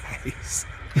case.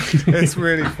 It's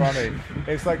really funny.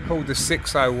 It's like called the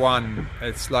 601.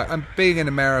 It's like, and being in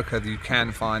America, you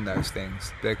can find those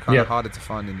things. They're kind of harder to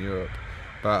find in Europe.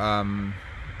 But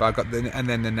I got and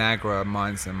then the Nagra.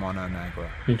 Mine's the mono Nagra.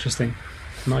 Interesting.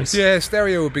 Nice. Yeah,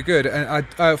 stereo would be good. And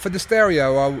I for the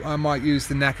stereo, I might use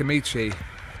the Nakamichi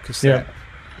cassette. Yeah.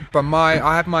 But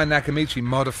I have my Nakamichi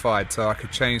modified so I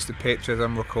could change the pitch as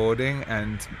I'm recording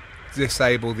and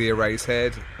disable the erase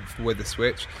head with the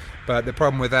switch. But the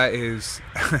problem with that is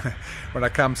when I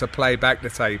come to play back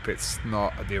the tape, it's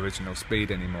not at the original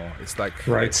speed anymore. It's like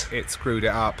it screwed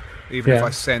it up. Even if I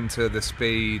center the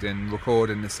speed and record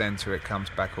in the center, it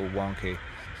comes back all wonky.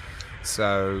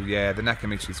 So yeah, the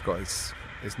Nakamichi's got it's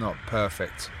not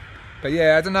perfect. But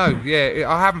yeah, I don't know. Yeah,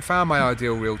 I haven't found my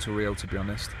ideal reel-to-reel, to be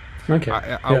honest. Okay.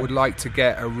 I would like to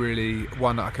get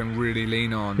one that I can really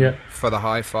lean on for the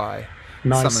hi-fi.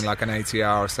 Nice. Something like an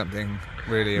ATR or something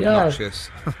really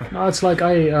obnoxious. No, it's like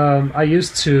I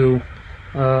used to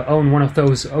own one of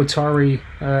those Otari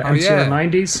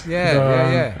MCR90s.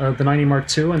 The 90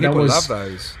 Mark II, and people love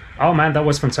those. Oh man, that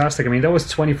was fantastic. I mean, that was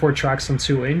 24 tracks on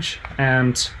 2-inch,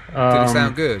 and did it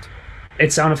sound good?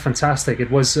 It sounded fantastic.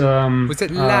 It was. Was it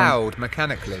loud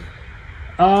mechanically?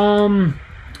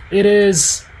 It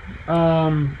is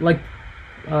like.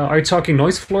 Are you talking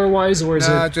noise floor wise, or is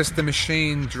it just the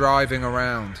machine driving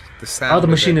around? The sound. Oh, the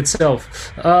machine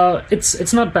itself.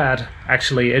 It's not bad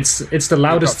actually. It's the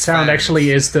loudest sound. Fans.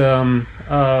 Actually, is the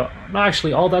no.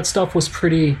 Actually, all that stuff was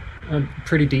pretty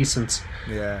decent.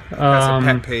 Yeah, that's a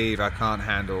pet peeve. I can't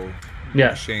handle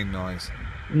machine noise.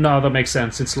 No, that makes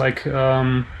sense. It's like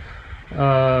in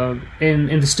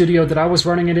the studio that I was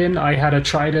running it in, I had a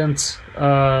Trident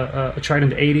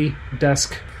 80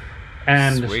 desk.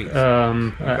 And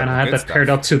I had that paired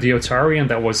up to the Otari, and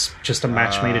that was just a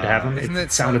match made in heaven.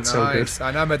 It sounded so good.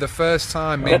 I know, but the first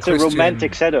time, that's a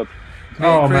romantic setup.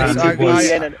 Oh man, I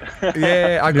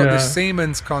got the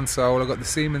Siemens console, I got the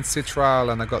Siemens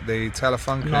Citral, and I got the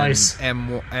Telefunken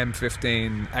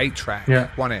M15 8-track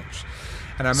 1-inch.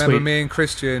 And I remember Sweet. me and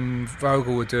Christian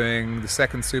Vogel were doing the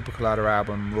second Super Collider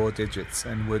album, Raw Digits,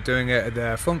 and we're doing it at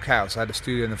the Funk House. I had a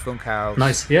studio in the Funk House.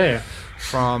 Nice. Yeah.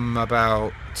 From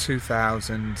about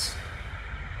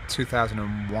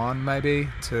 2001 maybe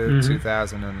to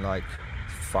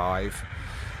 2005,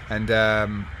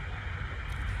 and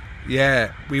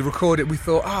we recorded. We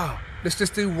thought, let's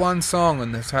just do one song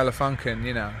on the Telefunken,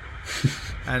 you know,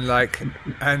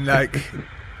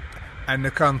 and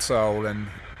the console, and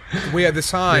we at the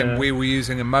time we were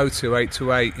using a Motu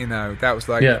 828, you know, that was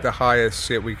like the highest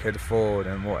shit we could afford,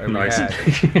 and what we had.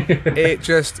 It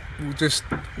just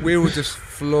we were just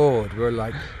floored. We were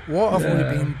like, what have we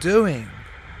been doing?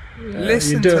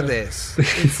 Listen to this.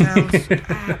 It sounds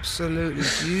absolutely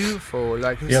beautiful.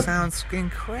 Like, it sounds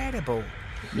incredible.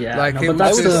 Yeah, like, no,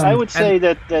 but I would say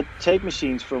that tape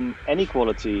machines from any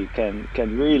quality can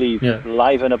really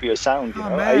liven up your sound. You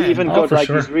know? I even got like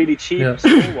these really cheap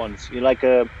small ones. You like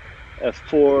a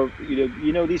 4,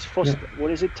 you know these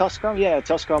what is it, Tascam? Yeah,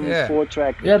 Tascam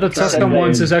 4-track. Yeah, the Tascam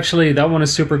ones is actually, that one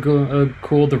is super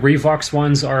cool. The Revox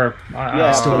ones are,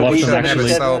 I still love them. I never actually.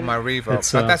 sold my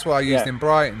Revox. That's what I used in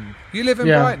Brighton. You live in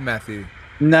Brighton, Matthew?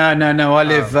 No. I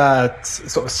live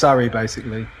sort of Surrey,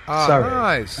 basically. Surrey.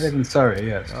 Nice. I live in Surrey,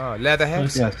 yes.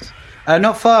 Leatherhead? Yes.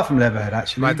 Not far from Leatherhead,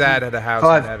 actually. My dad had a house in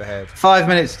Leatherhead. 5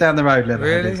 minutes down the road,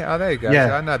 Leatherhead. Really? Oh, there you go.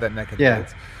 Yeah. I know that neck of the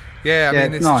woods. Yeah, I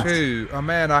mean, it's nice. true. Oh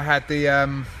man, I had the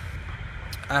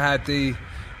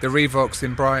Revox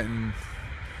in Brighton,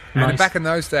 and back in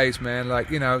those days, man, like,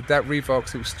 you know, that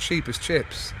Revox, it was cheap as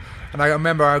chips. And I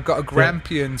remember I got a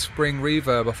Grampian spring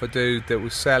reverb off a dude that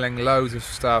was selling loads of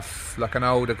stuff, like an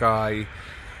older guy.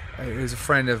 He was a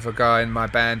friend of a guy in my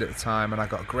band at the time, and I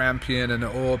got a Grampian and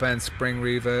an Orban spring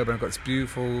reverb, and I got this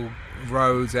beautiful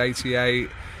Rhodes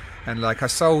 88. And like, I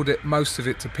sold most of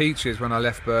it to Peaches when I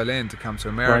left Berlin to come to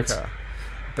America. Right.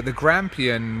 But the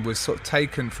Grampian was sort of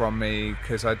taken from me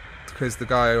because the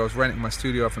guy I was renting my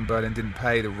studio off in Berlin didn't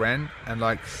pay the rent, and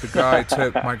like, the guy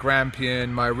took my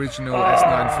Grampian, my original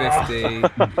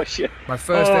S950, my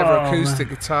first ever acoustic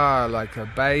guitar, like a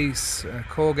bass, a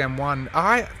Korg M1.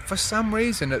 For some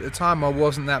reason at the time I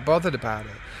wasn't that bothered about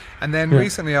it. And then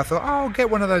recently I thought, I'll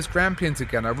get one of those Grampians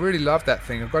again. I really love that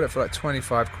thing. I've got it for like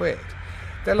 25 quid.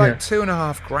 They're like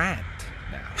 $2,500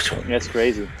 now. That's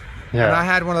crazy. Yeah. And I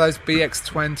had one of those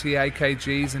BX20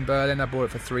 AKGs in Berlin. I bought it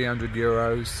for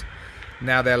 €300.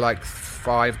 Now they're like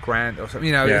 $5,000 or something.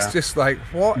 You know, it's just like,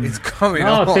 what is going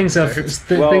on? Things have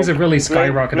really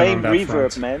skyrocketed blame on that Reverb,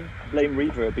 front. man. Blame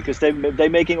Reverb, because they're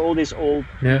making all this old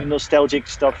nostalgic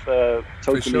stuff totally.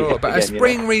 For sure, but again, a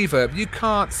spring reverb, you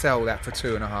can't sell that for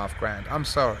 $2,500. I'm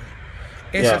sorry.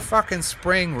 It's a fucking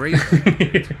spring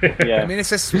reverb. I mean,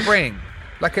 it's a spring.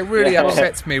 Like, it really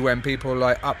upsets me when people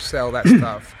like upsell that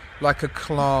stuff, like a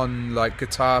Klon, like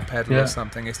guitar pedal or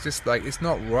something. It's just like, it's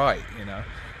not right, you know.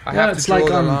 I have to draw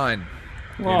the line.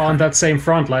 Well, on that same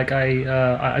front, like,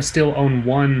 I still own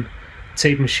one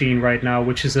tape machine right now,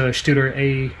 which is a Studer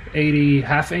A80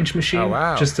 half-inch machine. Oh,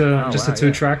 wow. Just a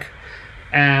 2-track.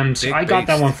 And big I got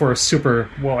that one for it was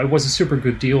a super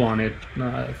good deal on it.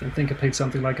 I think I paid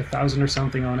something like $1,000 or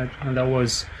something on it, and that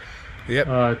was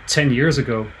 10 years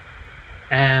ago.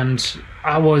 And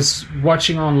I was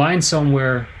watching online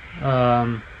somewhere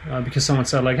because someone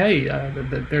said, like, hey,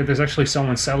 there's actually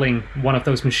someone selling one of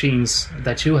those machines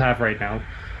that you have right now,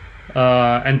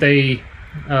 and they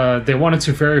wanted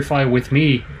to verify with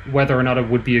me whether or not it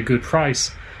would be a good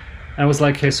price. And I was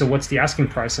like, hey, so what's the asking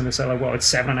price? And they said, like, well, it's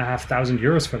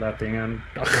 €7,500 for that thing. And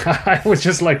I was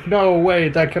just like, no way,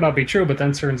 that cannot be true. But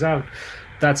then turns out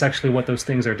that's actually what those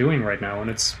things are doing right now. And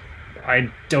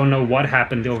I don't know what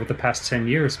happened over the past 10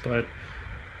 years, but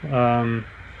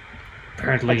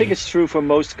apparently... I think it's true for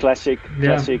most classic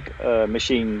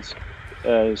machines.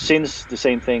 Since the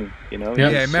same thing, you know.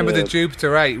 Yeah, remember the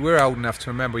Jupiter 8? We're old enough to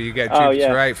remember you get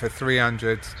Jupiter 8 for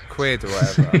 300 quid or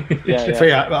whatever.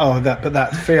 But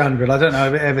that 300. I don't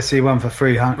know if I ever see one for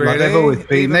 300. Really? Like,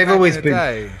 they've always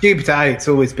been. Jupiter 8's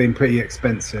always been pretty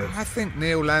expensive. I think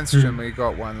Neil Landstrom, he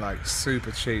got one like super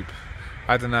cheap.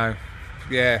 I don't know.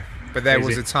 Yeah. But there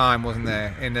was a time, wasn't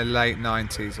there, in the late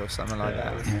 90s or something like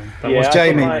that. That was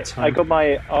Jamie. I got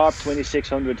my ARP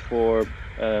 2600 for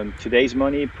today's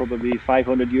money, probably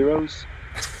 €500.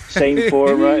 Same for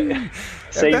EMS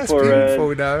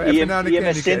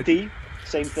Synthi,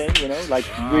 same thing, you know, like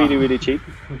really cheap.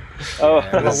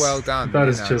 Well done. That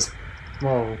is just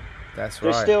That's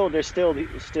right. They're still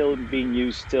being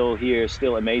used, still here,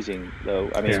 still amazing though.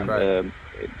 I mean,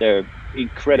 they're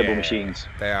incredible machines.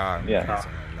 They are amazing. I love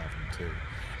them too.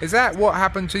 Is that what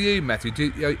happened to you, Matthew?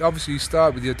 Obviously you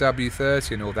start with your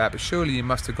W30 and all that, but surely you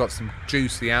must have got some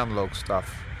juicy analog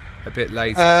stuff a bit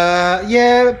later.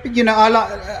 Yeah, you know,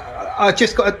 I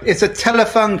just got. It's a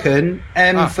Telefunken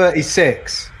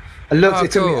M36. I looked.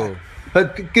 It's cool.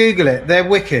 But Google it. They're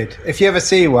wicked. If you ever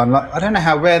see one, like I don't know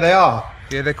how rare they are.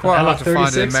 Yeah, they're quite hard to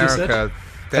find in America.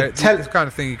 It's the kind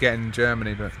of thing you get in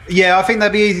Germany, but yeah, I think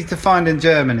they'd be easy to find in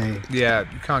Germany. Yeah,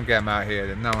 you can't get them out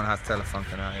here. No one has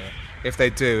Telefunken out here. If they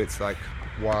do, it's like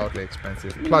wildly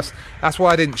expensive. Plus, that's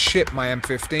why I didn't ship my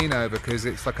M15 over, because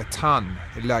it's like a ton.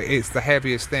 It's the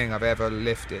heaviest thing I've ever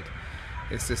lifted.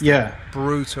 It's just a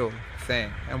brutal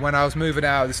thing. And when I was moving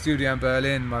out of the studio in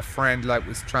Berlin, my friend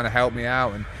was trying to help me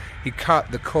out, and he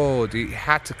cut the cord. He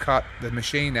had to cut the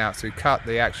machine out, so he cut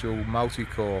the actual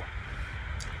multi-core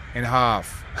in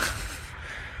half.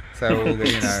 So all the,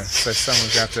 so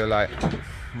someone's got to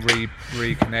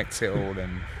reconnect it all,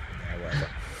 and whatever.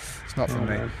 It's not for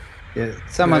me. Yeah,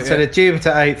 someone said a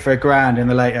Jupiter 8 for $1,000 in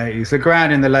the late 80s.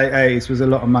 $1,000 in the late 80s was a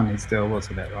lot of money still,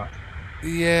 wasn't it? Right?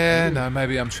 Yeah, no,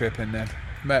 maybe I'm tripping then.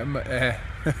 I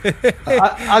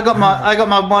got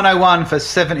my 101 for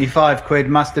 75 quid.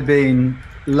 Must have been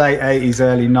late 80s,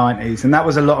 early 90s, and that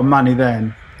was a lot of money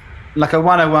then. Like a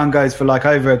 101 goes for like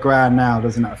over $1,000 now,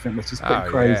 doesn't it? I think, which is a bit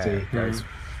crazy. Yeah, it goes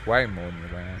way more than $1,000.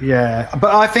 Yeah,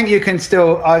 but I think you can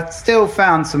still. I've still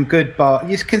found some good bar.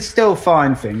 You can still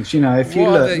find things, if you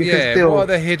look. You can still. What are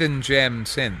the hidden gem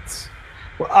synths?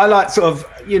 Well, I like sort of,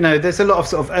 there's a lot of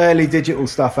sort of early digital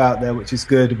stuff out there, which is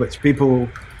good, which people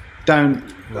don't.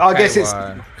 Well, I guess it's.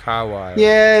 Kawai.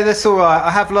 Yeah, that's all right. I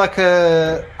have like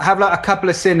a couple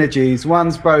of synergies.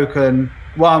 One's broken.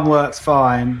 One works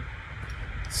fine.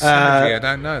 Synergy, I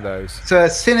don't know those. So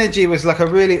Synergy was like a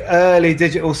really early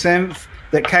digital synth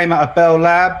that came out of Bell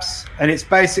Labs, and it's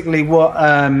basically what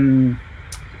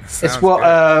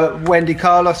Wendy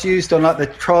Carlos used on like the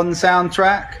Tron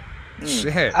soundtrack.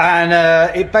 Shit. And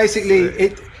it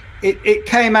basically it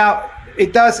came out.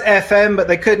 It does FM, but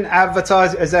they couldn't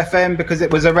advertise it as FM because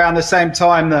it was around the same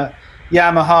time that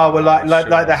Yamaha were like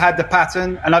they had the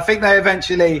patent, and I think they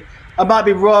eventually. I might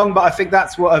be wrong, but I think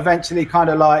that's what eventually kind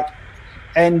of like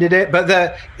ended it. But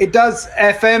it does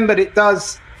FM, but it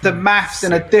does the maths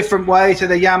in a different way to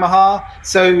the Yamaha,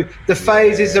 so the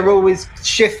phases are always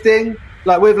shifting.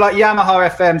 Like with like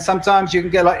Yamaha FM, sometimes you can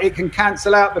get like it can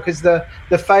cancel out because the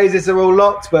phases are all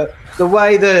locked, but the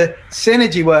way the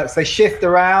Synergy works, they shift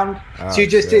around, so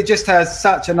it just has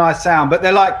such a nice sound. But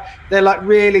they're like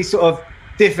really sort of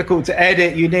difficult to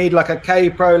edit. You need like a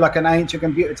K Pro, like an ancient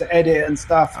computer to edit it and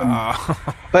stuff.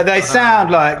 But they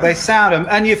sound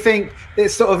and you think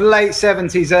it's sort of late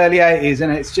 70s, early 80s,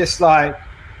 and it's just like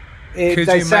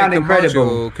they sound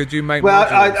incredible. Could you make? Well,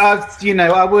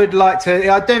 I would like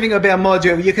to. I don't think it would be a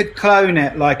module. You could clone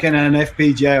it like in an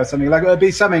FPGA or something. Like it would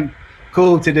be something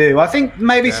cool to do. I think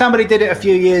maybe somebody did it a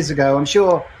few years ago. I'm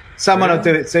sure someone will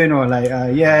do it sooner or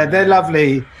later. Yeah, they're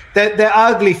lovely. They're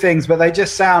ugly things, but they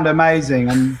just sound amazing.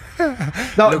 And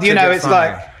not, it's funny.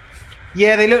 Like,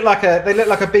 they look like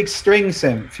a big string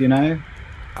synth,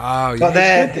 Oh, but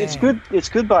yeah. It's good. It's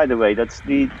good, by the way. That's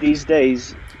these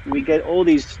days we get all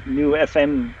these new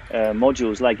FM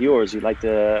modules like yours. You like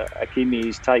the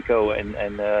Akimi's, Taiko, and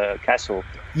Castle.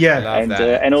 Yeah,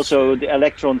 and also the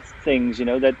Electron things.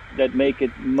 That make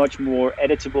it much more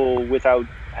editable without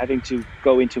having to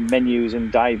go into menus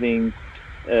and diving.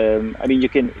 I mean,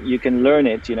 you can learn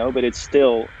it, but it's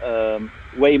still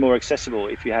way more accessible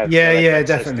if you have.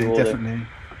 Definitely.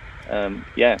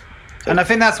 And I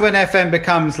think that's when FM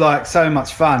becomes like so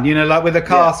much fun, like with the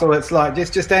Castle, it's like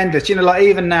just endless, like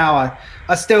even now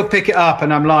I still pick it up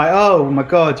and I'm like, oh my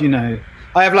God, I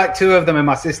have like 2 of them in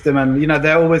my system, and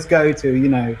they always go to,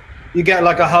 you get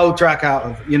like a whole track out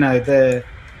of, they're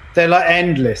like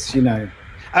endless, and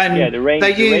the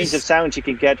range of sound you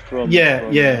can get from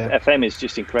FM is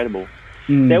just incredible.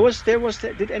 There was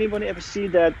did anyone ever see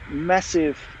that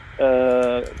massive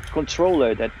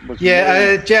controller that was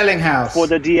Jellinghouse for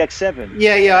the DX7?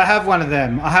 I have one of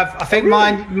them. I think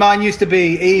mine used to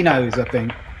be Eno's. I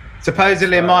think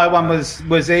supposedly my one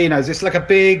was Eno's. It's like a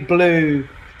big blue,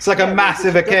 it's like a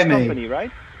massive Akemi company,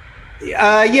 right?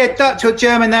 Dutch or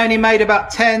German. They only made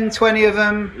about 10-20 of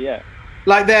them.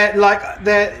 Like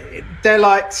they're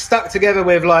like stuck together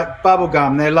with like bubble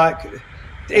gum. They're like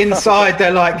inside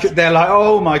they're like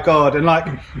oh my God, and like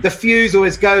the fuse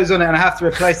always goes on it and I have to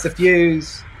replace the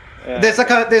fuse. There's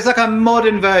like a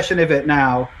modern version of it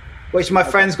now, which my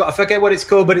friend's got. I forget what it's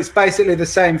called, but it's basically the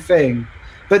same thing.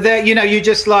 But there, you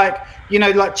just like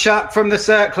chuck from the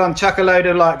Circlon, chuck a load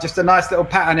of like just a nice little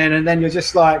pattern in, and then you're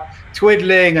just like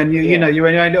twiddling, and you're in your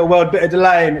own little world, bit of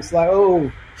delay, and it's like,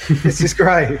 oh, this is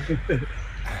great.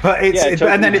 But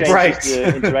and then it breaks.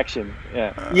 The interaction.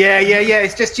 Yeah.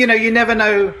 It's just you never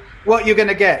know what you're going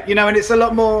to get, you know, and it's a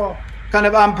lot more kind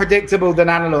of unpredictable than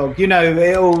analog, you know,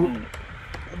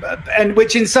 and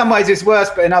which in some ways is worse,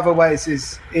 but in other ways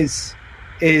is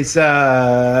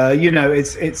you know,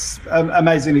 it's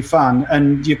amazingly fun,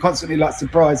 and you're constantly like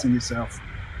surprising yourself.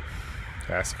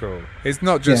 That's cool. It's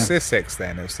not just Sussex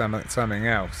then, it's something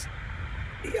else.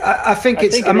 I think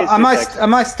it's.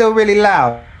 Am I still really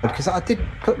loud? Because I did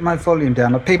put my volume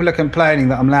down. Like, people are complaining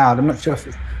that I'm loud. I'm not sure if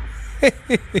it's.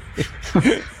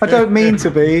 I don't mean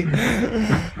to be.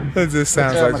 It just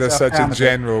sounds like just such a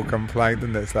general complaint,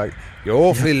 and it's like you're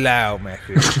awfully loud,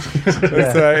 Matthew.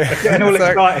 Getting all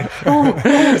excited.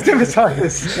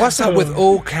 What's up with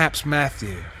all caps,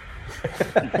 Matthew?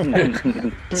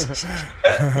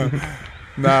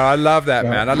 No, I love that,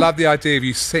 man. I love the idea of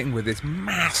you sitting with this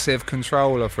massive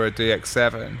controller for a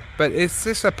DX7. But it's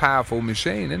just a powerful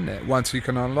machine, isn't it? Once you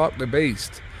can unlock the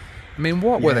beast. I mean,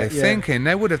 what were they thinking?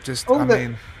 They would have just, all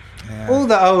the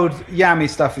old Yami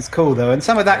stuff is cool, though. And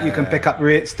some of that you can pick up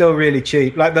still really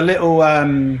cheap. Like the little,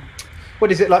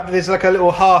 what is it? Like there's like a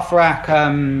little half rack, I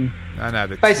know,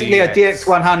 basically a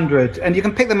DX100. And you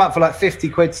can pick them up for like 50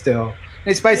 quid still.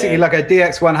 It's basically like a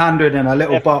DX100 in a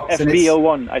little box.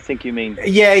 FB01, I think you mean.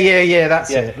 Yeah,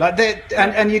 that's it. Like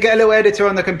and you get a little editor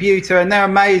on the computer, and they're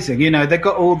amazing. You know, they've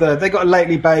got a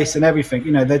lately bass and everything.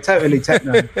 You know, they're totally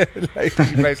techno.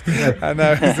 Lately bass. I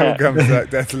know, it all comes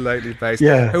back. That's a lately bass.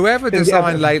 Yeah. Whoever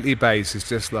designed lately bass is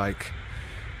just like,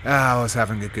 I was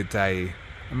having a good day.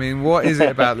 I mean, what is it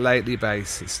about lately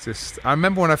bass? It's just. I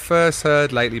remember when I first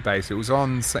heard lately bass, it was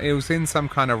in some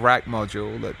kind of rack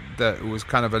module that was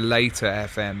kind of a later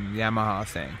FM Yamaha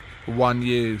thing,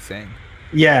 1U thing.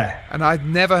 Yeah. And I'd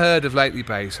never heard of lately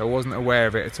bass. I wasn't aware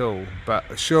of it at all.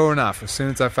 But sure enough, as soon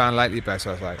as I found lately bass,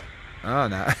 I was like, oh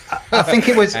no. I think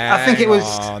it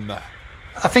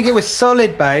was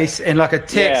solid bass in like a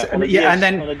TX, and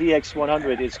then on the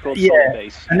DX100 it's called solid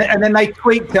bass. And then they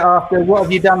tweaked it after "What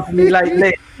have you done for me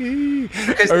lately?"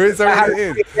 Because is that what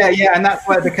it is? Yeah, and that's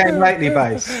where it became lately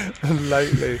bass.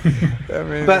 Lately, I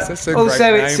mean, but it's a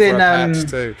also great it's name in for a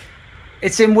patch too.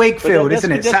 It's in Wakefield,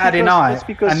 isn't it? Saturday night,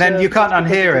 and then you can't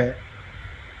unhear it.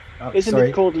 Isn't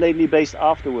it called lately based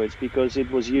afterwards because it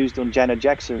was used on Janet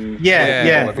Jackson?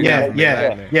 Yeah.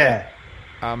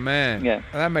 Oh man, yeah,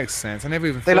 that makes sense. I never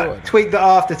even they thought like tweak the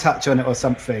aftertouch on it or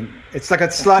something. It's like a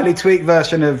slightly tweaked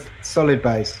version of solid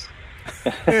bass.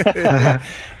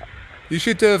 You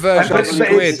should do a version of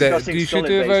Squid. You should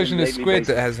do a version of Squid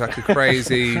that has like a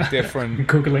crazy different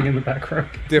googling in the background,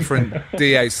 different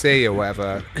DAC or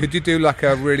whatever. Could you do like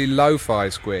a really lo-fi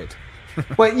Squid?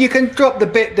 Well, you can drop the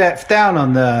bit depth down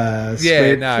on the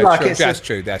Squid. Yeah, no, like that's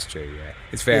true. Yeah.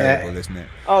 It's variable, isn't it?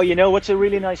 Oh, you know what's a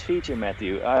really nice feature,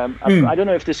 Matthew? I don't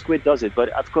know if the Squid does it, but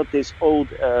I've got this old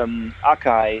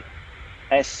Akai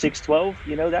S612.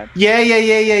 You know that? Yeah.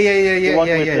 The one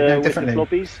with the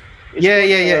floppies.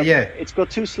 Yeah. It's got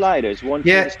two sliders, one for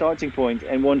the starting point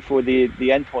and one for the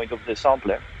end point of the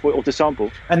sampler, of the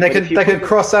sample. And they can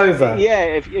cross over. Yeah,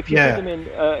 if you put them in,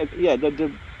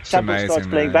 the sample starts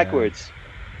playing backwards,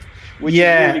 which is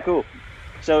really cool.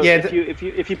 So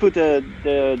if you put the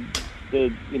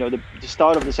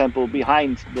start of the sample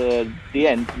behind the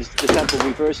end, the sample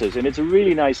reverses, and it's a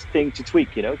really nice thing to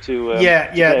tweak,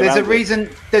 There's a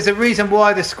reason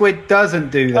why the Squid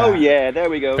doesn't do that. Oh yeah, there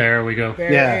we go.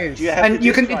 Yeah, do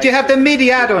you have the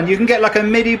MIDI add-on? You can get like a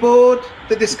MIDI board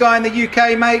that this guy in the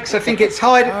UK makes. I think it's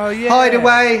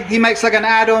Hideaway. He makes like an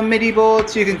add-on MIDI board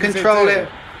so you can control it.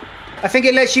 I think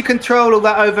it lets you control all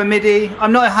that over MIDI.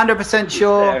 I'm not 100%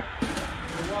 sure.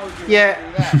 Yeah.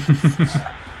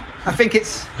 I think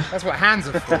that's what hands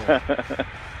are for.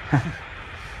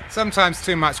 Sometimes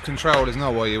too much control is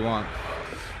not what you want.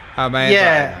 I mean,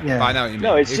 but I know what you mean.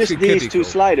 No, it's just these two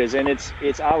sliders, and it's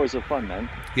hours of fun, man.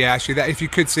 Yeah, actually, that if you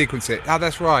could sequence it. Oh,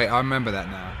 that's right. I remember that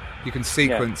now. You can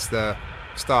sequence the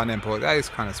start and end point. That is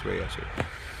kind of sweet, actually.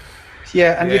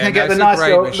 Yeah, and you can get the nice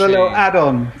little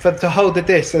add-on to hold the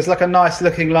disc. There's like a nice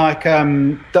looking that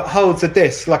holds the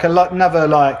disc, like another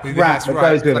wrap that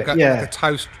goes with it. Like a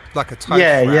toast wrap.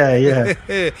 Yeah.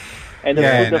 And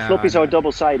the floppies are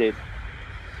double-sided.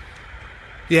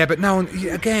 Yeah, but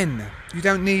you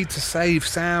don't need to save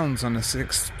sounds on a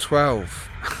 612.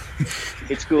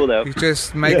 It's cool though. You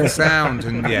just make a sound,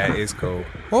 and it is cool.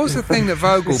 What was the thing that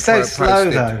Vogel posted?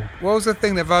 Slow, though. What was the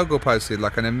thing that Vogel posted?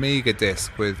 Like an Amiga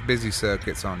disc with busy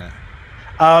circuits on it.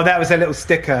 Oh, that was a little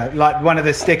sticker, like one of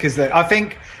the stickers that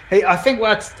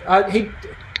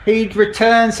he'd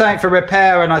returned something for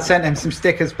repair, and I sent him some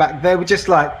stickers back. They were just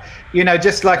like,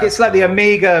 it's like the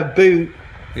Amiga boot.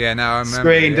 Yeah, no, I remember.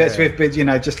 Screen that's with,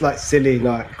 just like silly,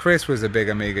 like. Chris was a big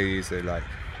Amiga user, like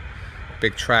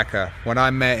big tracker. When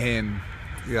I met him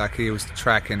like he was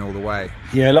tracking all the way.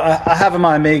 Yeah, look, I have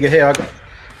my Amiga here. I got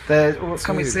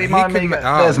can we see my Amiga?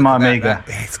 There's my Amiga.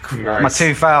 It's great. My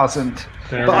 2000.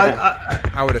 There But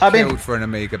I would have killed for an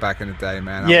Amiga back in the day,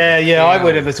 man. I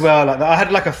would have as well. Like I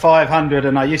had like a 500,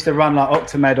 and I used to run like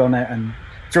Octamed on it, and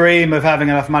dream of having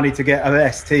enough money to get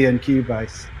an ST and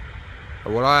Cubase.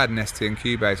 Well, I had an ST and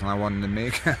Cubase, and I wanted an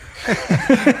Amiga.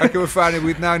 I could have found it.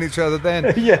 We'd known each other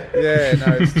then. Yeah,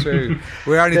 no, it's true.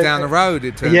 We're only down the road.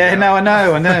 It turns out. No, I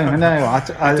know.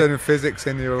 I done physics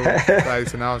in your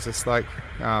place, and I was just like,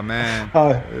 oh man,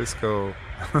 it's cool.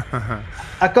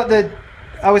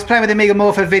 I was playing with the Amiga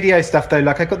more for video stuff though.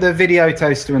 Like I got the video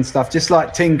toaster and stuff, just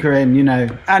like tinkering,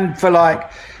 and for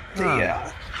like,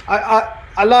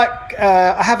 I like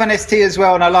I have an ST as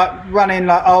well, and I like running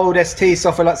like old ST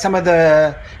software. Like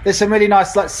there's some really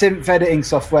nice like synth editing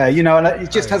software, and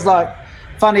it just has like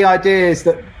funny ideas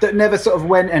that never sort of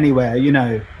went anywhere,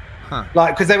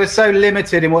 like because they were so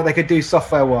limited in what they could do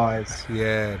software wise.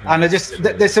 Yeah, and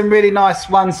there's some really nice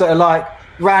ones that are like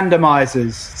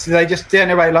randomizers, so they just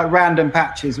generate like random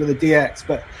patches with a DX,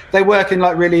 but they work in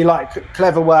like really like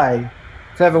clever ways.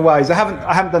 I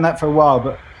haven't done that for a while,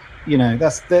 but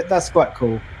that's quite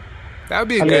cool. That would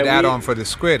be a good add-on for the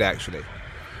Squid, actually.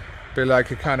 Be like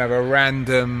a kind of a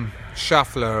random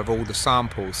shuffler of all the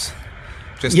samples,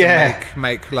 just to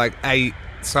make like 8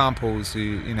 samples.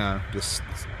 Just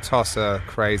toss a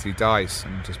crazy dice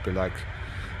and just be like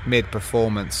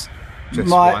mid-performance.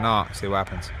 Why not? See what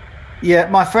happens. Yeah,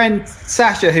 my friend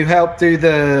Sasha, who helped do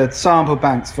the sample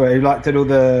banks for it, who like did all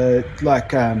the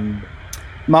like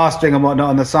mastering and whatnot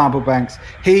on the sample banks.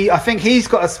 I think he's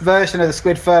got a version of the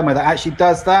Squid firmware that actually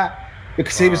does that,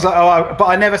 because he was like, but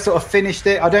I never sort of finished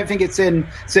it. I don't think it's in,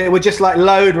 so it would just like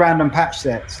load random patch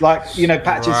sets, like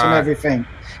patches from everything.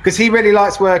 Because he really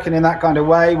likes working in that kind of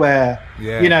way, where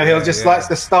he'll just likes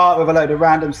to start with a load of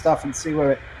random stuff and see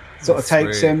where it sort of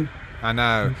takes him. I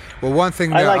know. Well, one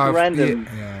thing I like random.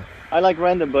 I like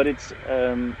random, but it's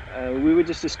we were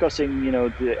just discussing,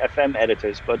 the FM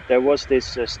editors, but there was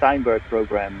this Steinberg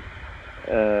program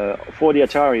for the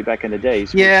Atari back in the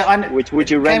days. Which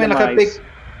would you randomize? Came in like a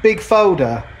big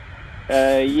folder.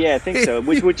 I think so.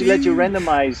 Which would let you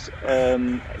randomize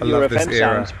your FM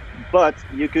sounds, but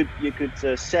you could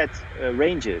set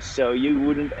ranges, so you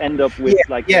wouldn't end up with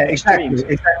extremes.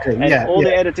 Exactly. And all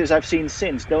the editors I've seen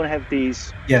since don't have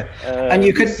these. And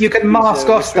you can mask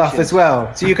off stuff as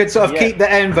well, so you could sort of keep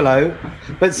the envelope,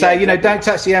 but say don't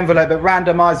touch the envelope, but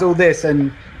randomize all this,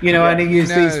 and only use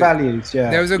these values.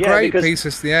 There was a great piece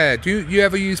of Do you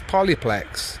ever use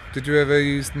Polyplex? Did you ever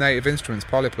use Native Instruments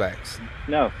Polyplex?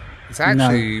 No. It's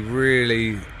actually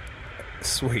really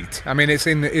sweet. I mean,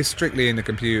 it's strictly in the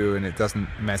computer and it doesn't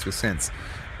mess with synths,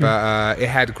 but it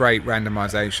had great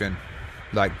randomization,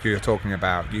 like you're talking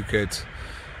about. You could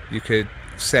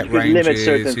set ranges. Limit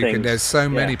certain things. There's so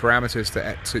many parameters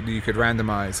that you could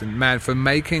randomize. And man, for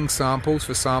making samples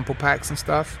for sample packs and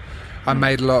stuff, I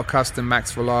made a lot of custom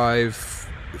Max for Live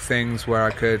things where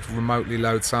I could remotely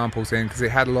load samples in, because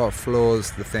it had a lot of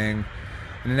flaws, the thing.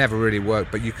 And it never really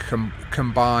worked, but you could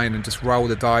combine and just roll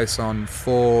the dice on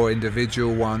 4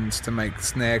 individual ones to make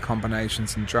snare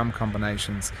combinations and drum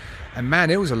combinations. And man,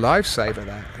 it was a lifesaver,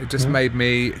 that. It just made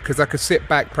me, because I could sit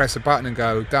back, press a button and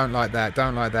go, don't like that,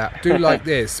 do like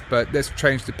this, but let's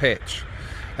change the pitch.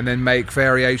 And then make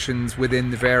variations within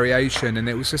the variation. And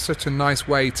it was just such a nice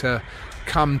way to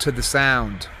come to the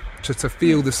sound, to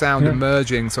feel the sound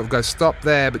emerging, sort of go, stop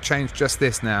there, but change just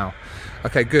this now.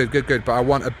 Okay, good. But I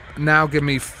want now give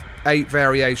me 8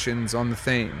 variations on the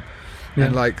theme.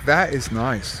 And like, that is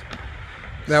nice.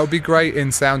 That would be great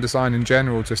in sound design in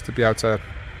general, just to be able to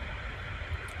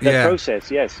process,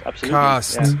 yes,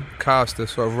 absolutely. Cast a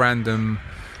sort of random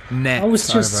net over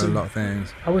a lot of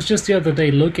things. I was just the other day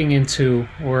looking into,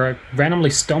 or I randomly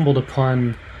stumbled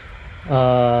upon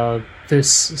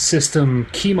this system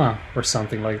Kima or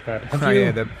something like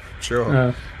that.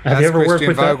 Sure. Have you ever worked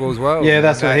with Vogel that? as well? Yeah,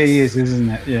 that's what he uses,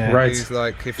 isn't it? Yeah, right. He's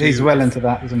like, he's well into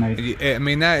that, isn't he? I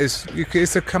mean, that is,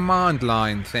 it's a command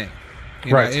line thing.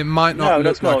 Right. It might not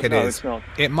look like it is.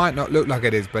 It might not look like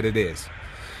it is, but it is.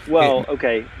 Well,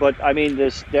 okay, but I mean,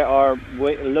 there are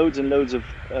loads and loads of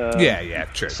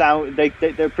true. sound. They're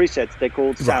presets. They're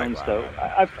called sounds, though.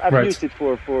 I've used it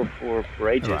for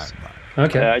ages. Right.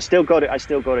 Okay. I still got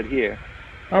it here.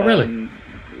 Oh, really?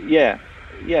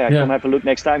 Come have a look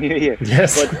next time you're here.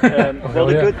 Yes.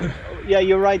 But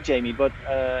you're right, Jamie. But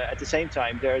at the same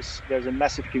time, there's a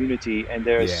massive community, and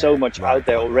there's so much out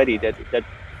there already that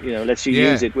lets you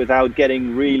use it without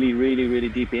getting really, really, really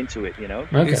deep into it.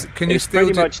 Okay. Can you it's still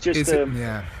pretty much just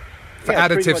for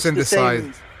additive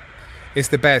synthesize? It's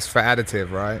the best for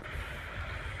additive, right?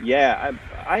 Yeah,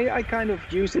 I kind of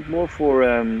used it more for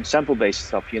sample-based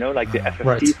stuff, like the FFT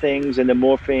Right. things and the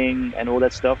morphing and all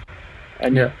that stuff.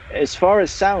 And Yeah. as far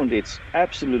as sound, it's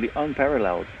absolutely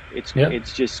unparalleled. It's Yeah.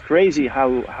 it's just crazy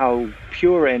how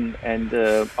pure and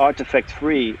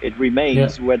artifact-free it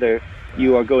remains. Yeah. Whether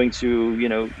you are going to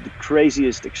the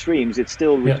craziest extremes, it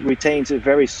still Yeah. retains a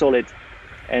very solid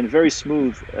and very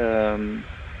smooth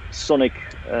sonic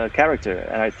character.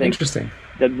 And I think Interesting.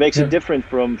 that makes Yeah. it different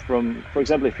from, for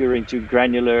example, if you're into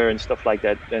granular and stuff like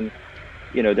that, then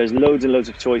there's loads and loads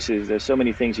of choices. There's so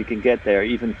many things you can get there,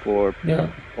 even for Yeah.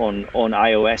 on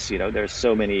iOS. There's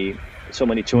so many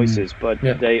choices, but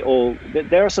Yeah.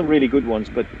 there are some really good ones,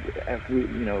 but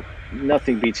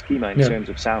nothing beats Kima in Yeah. terms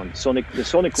of sound. The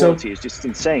sonic So- quality is just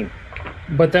insane.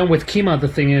 But then with Kima, the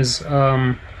thing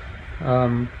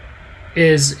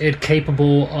is it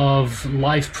capable of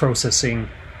live processing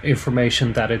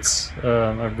information that it's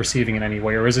receiving in any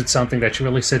way, or is it something that you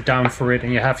really sit down for it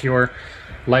and you have your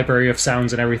library of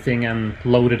sounds and everything and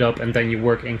load it up and then you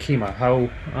work in Kima? How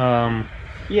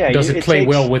does it play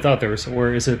well with others,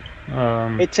 or is it?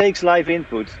 It takes live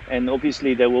input, and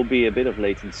obviously there will be a bit of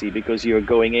latency because you're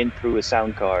going in through a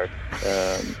sound card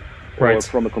or Right.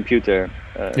 from a computer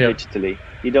Yeah. digitally.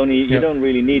 You don't need, Yeah. you don't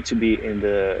really need to be in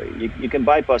the. You can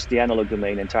bypass the analog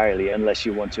domain entirely unless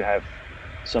you want to have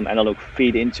some analog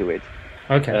feed into it.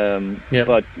 Okay. Yeah.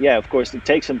 But yeah, of course, it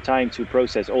takes some time to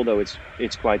process. Although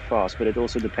it's quite fast, but it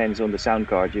also depends on the sound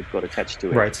card you've got attached to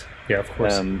it. Right. Yeah. Of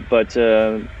course.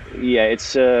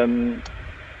 It's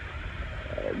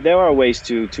there are ways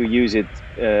to use it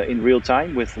in real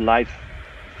time with live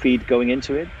feed going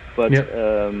into it, but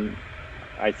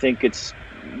I think it's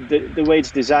the way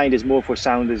it's designed is more for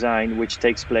sound design, which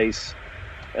takes place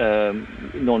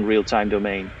non-real time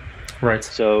domain. Right.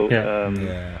 So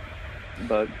Yeah.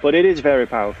 but it is very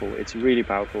powerful. It's really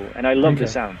powerful, and I love the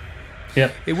Okay. sound. Yeah.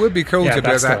 It would be cool Yeah, to be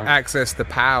able that's to the- access the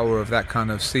power of that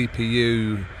kind of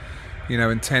CPU,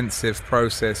 intensive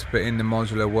process, but in the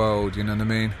modular world. You know what I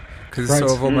mean? Because it Right.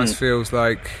 sort of almost feels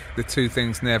like the two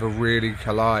things never really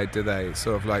collide, do they? It's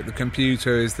sort of like the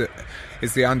computer is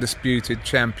the undisputed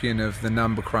champion of the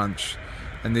number crunch,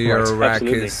 and the Right. Eurorack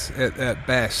Absolutely. is at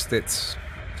best it's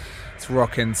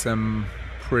rocking some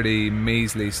pretty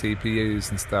measly CPUs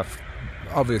and stuff.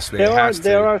 Obviously, it has to.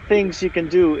 There are things you can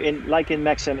do in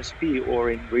Max MSP or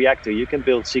in Reactor. You can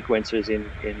build sequencers in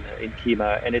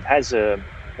Kima, and it has a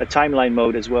timeline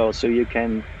mode as well, so you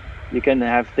can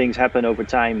have things happen over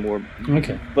time.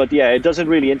 Okay. But yeah, it doesn't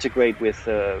really integrate with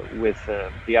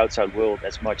the outside world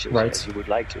as much as you would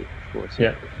like to, of course.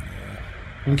 Yeah.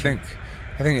 I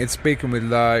think it's speaking with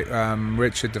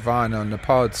Richard Devine on my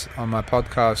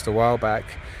podcast a while back.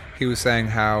 He was saying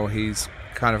how he's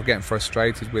kind of getting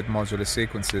frustrated with modular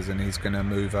sequences, and he's going to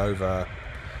move over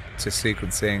to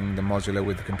sequencing the modular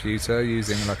with the computer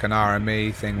using like an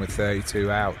RME thing with 32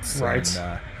 outs, Right.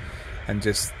 and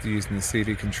just using the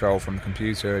CD control from the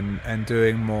computer and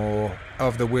doing more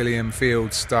of the William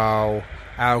Field style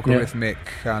algorithmic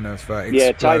kind of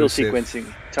tidal explosive-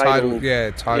 sequencing. tidal.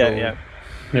 Yeah.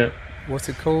 Yeah. What's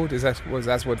it called? That's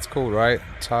what it's called, right?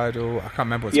 Tidal. I can't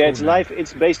remember what it's Yeah, called. it's now. live.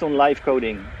 It's based on live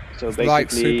coding. So It's like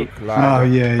basically, Super Collider. Oh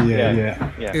yeah.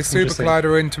 yeah. Is Super Interesting.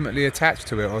 Collider intimately attached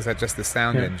to it, or is that just the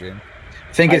sound Yeah. engine?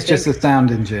 I think it's I just a think-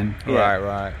 sound engine. Yeah.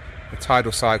 Right. The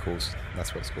Tidal Cycles.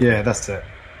 That's what it's called. Yeah, that's it.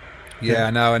 Yeah, I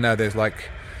know. There's like,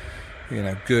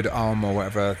 Good Arm or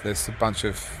whatever. There's a bunch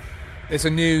of. It's a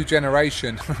new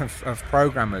generation of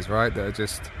programmers, right? That are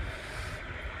just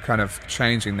kind of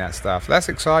changing that stuff. That's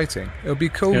exciting. It would be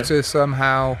cool Yeah. to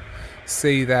somehow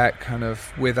see that kind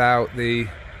of without the.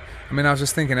 I mean, I was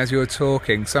just thinking as you were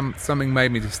talking, something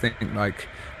made me just think like,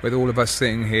 with all of us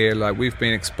sitting here, like we've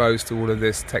been exposed to all of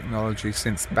this technology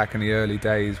since back in the early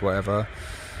days, whatever.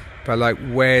 But like,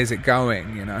 where's it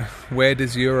going? Where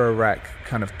does Eurorack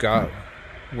kind of go?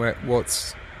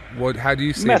 How do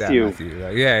you see Matthew. that, Matthew?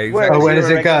 Like, yeah, exactly. where does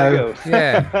it Eurorack go?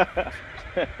 Yeah.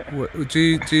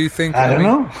 Do you think? I don't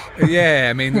know. Yeah,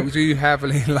 I mean, do you have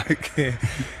any like?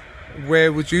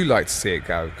 Where would you like to see it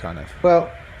go? Kind of.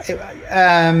 Well,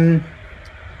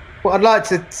 I'd like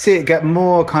to see it get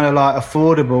more kind of like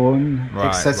affordable and Right,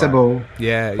 accessible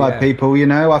Yeah, by yeah. people.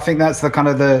 I think that's the kind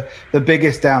of the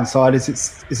biggest downside is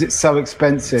it's so It's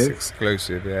expensive.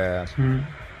 exclusive. Yeah.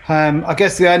 I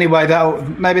guess the only way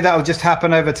that'll just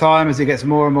happen over time as it gets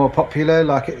more and more popular.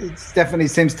 Like it definitely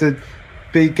seems to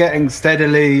be getting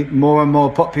steadily more and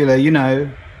more popular.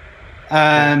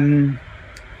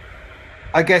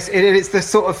 I guess it's the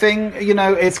sort of thing.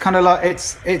 It's kind of like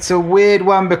it's a weird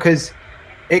one because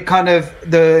it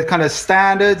the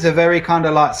standards are very kind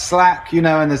of like slack. And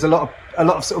there's a lot of a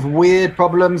lot of sort of weird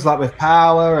problems, like with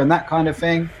power and that kind of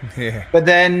thing. Yeah. But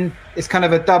then it's kind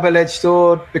of a double-edged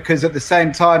sword, because at the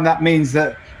same time that means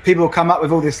that people come up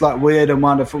with all this like weird and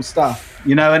wonderful stuff,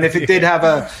 you know. And if it did have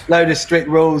a load of strict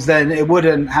rules, then it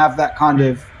wouldn't have that kind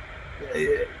of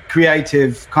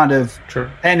creative kind of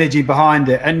energy behind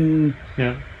it. And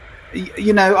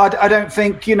you know, I don't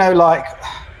think, you know, like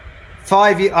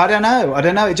 5 years, I don't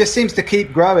know, it just seems to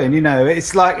keep growing, you know.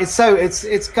 It's like it's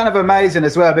kind of amazing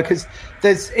as well, because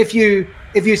there's if you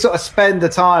sort of spend the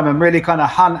time and really kind of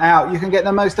hunt out, you can get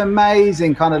the most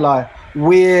amazing kind of like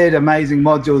weird amazing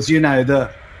modules, you know,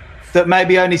 that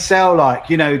maybe only sell like,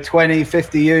 you know, 20,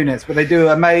 50 units, but they do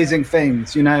amazing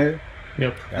things, you know.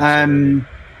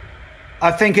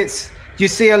 I think you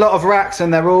see a lot of racks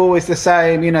and they're always the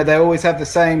same, you know, they always have the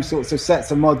same sorts of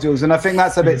sets of modules. And I think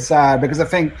that's a bit sad, because I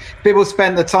think people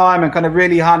spend the time and kind of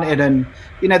really hunted, and,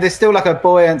 you know, there's still like a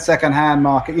buoyant second-hand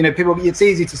market. You know, it's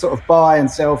easy to sort of buy and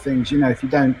sell things, you know, if you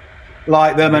don't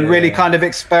like them, and really kind of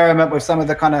experiment with some of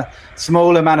the kind of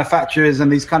smaller manufacturers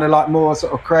and these kind of like more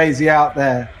sort of crazy out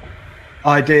there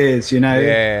ideas, you know.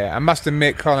 Yeah, I must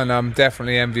admit, Colin, I'm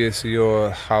definitely envious of your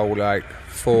whole like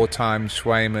 4-time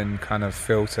Schweiman kind of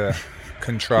filter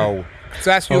control.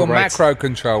 So that's your macro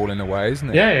control in a way,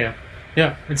 isn't it?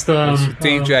 Yeah. It's the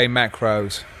DJ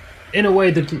macros. In a way,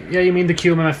 you mean the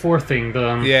QMF4 thing?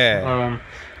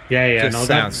 Just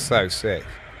sounds so sick.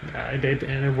 And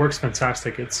it works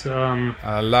fantastic. It's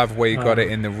I love where you got it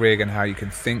in the rig and how you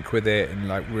can think with it, and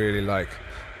like really like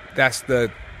that's the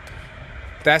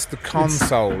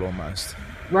console almost.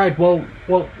 Right. Well,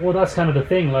 that's kind of the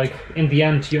thing. Like in the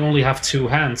end, you only have 2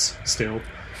 hands still.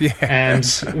 Yeah. And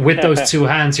with those 2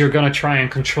 hands, you're going to try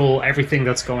and control everything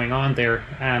that's going on there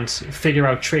and figure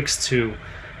out tricks to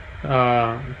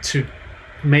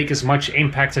make as much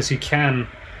impact as you can,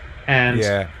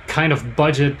 and kind of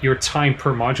budget your time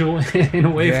per module in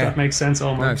a way, if that makes sense.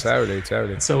 Almost. No,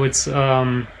 totally. So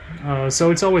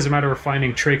it's always a matter of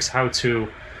finding tricks how to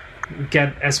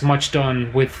get as much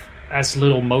done with as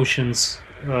little motions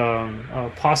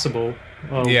possible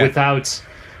without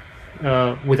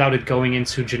it going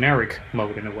into generic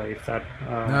mode in a way. If that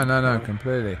no,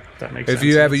 completely. That makes sense. Have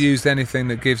you ever used anything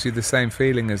that gives you the same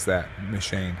feeling as that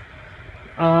machine?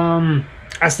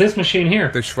 As this machine here,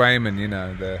 the Schweiman, you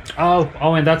know,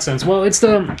 oh, in that sense. Well, it's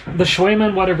the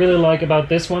Schweiman. What I really like about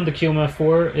this one, the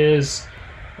QMF4, is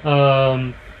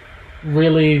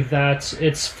really that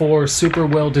it's for super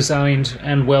well designed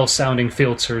and well sounding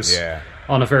filters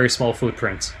on a very small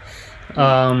footprint.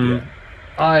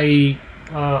 I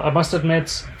must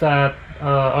admit that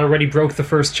I already broke the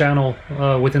first channel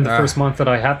within the first month that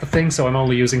I had the thing, so I'm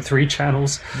only using 3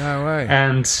 channels. No way.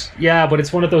 And but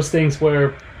it's one of those things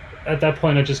where at that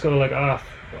point I just go like,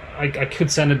 I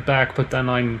could send it back, but then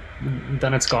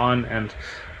it's gone, and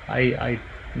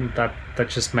that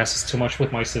just messes too much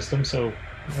with my system. So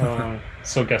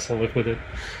so guess I'll live with it.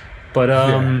 But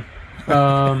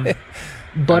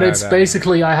but it's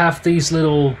basically I have these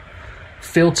little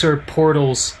filter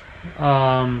portals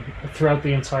throughout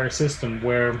the entire system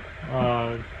where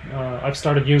I've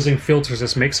started using filters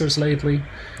as mixers lately.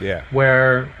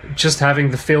 Where just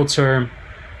having the filter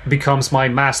becomes my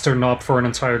master knob for an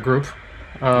entire group.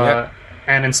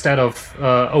 And instead of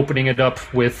opening it up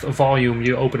with a volume,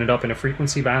 you open it up in a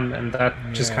frequency band, and that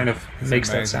just kind of makes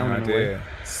that sound in a way.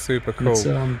 Super cool.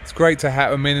 It's great to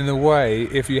have. I mean, in a way,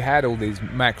 if you had all these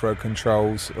macro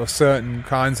controls or certain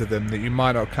kinds of them, that you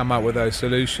might not come up with those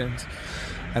solutions,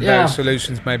 and those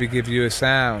solutions maybe give you a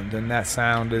sound, and that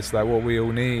sound is like what we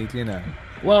all need, you know.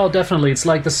 Well, definitely, it's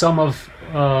like the sum of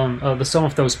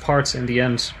those parts in the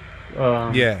end.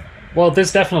 Well,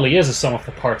 this definitely is a sum of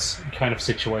the parts kind of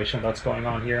situation that's going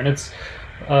on here, and it's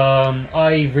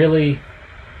I really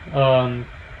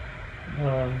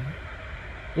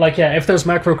if those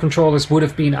macro controllers would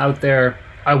have been out there,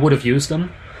 I would have used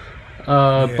them.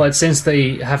 But since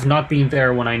they have not been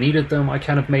there when I needed them, I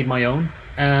kind of made my own.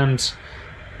 And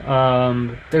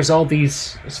there's all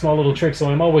these small little tricks, so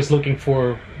I'm always looking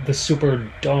for the super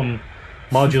dumb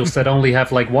modules that only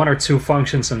have like 1 or 2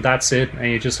 functions, and that's it,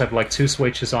 and you just have like 2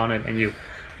 switches on it, and you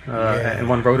and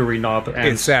 1 rotary knob. And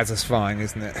it's satisfying,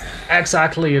 isn't it?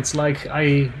 Exactly. It's like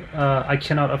I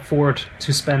cannot afford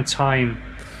to spend time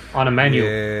on a menu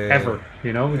ever,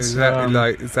 you know. It's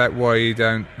exactly is that why you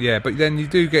don't? Yeah, but then you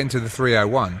do get into the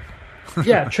 301.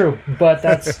 Yeah, true, but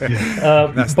that's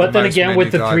but then again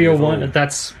with the 301,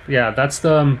 that's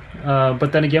the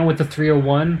but then again with the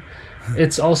 301,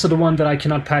 it's also the one that I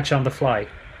cannot patch on the fly.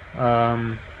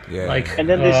 And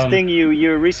then this thing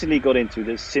you recently got into,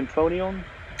 the Symphonion.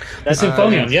 The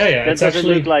Symfonion, yeah. That It's doesn't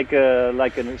actually look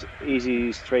like an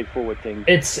easy, straightforward thing.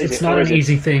 it's not an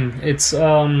easy thing. It's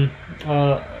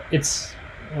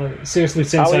seriously,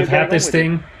 since How are you I've had getting this on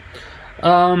thing,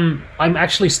 I'm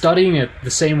actually studying it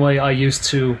the same way I used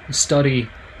to study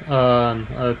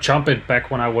trumpet back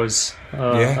when I was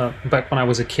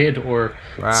a kid, or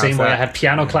same way I had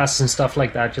piano classes and stuff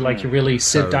like that. You really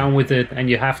sit down with it, and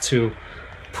you have to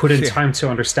put in time to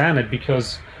understand it,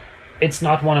 because it's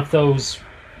not one of those.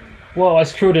 Well, I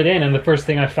screwed it in, and the first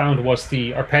thing I found was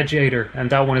the arpeggiator, and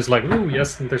that one is like, ooh,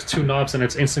 yes, and there's 2 knobs, and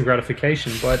it's instant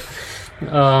gratification. But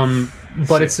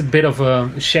it's a bit of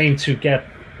a shame to get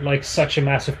like such a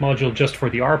massive module just for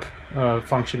the ARP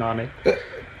function on it.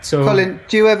 So, Colin,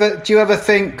 do you ever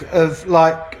think of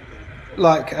like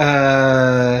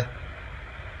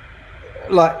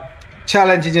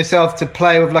challenging yourself to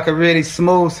play with like a really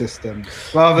small system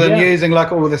rather than using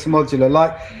like all this modular?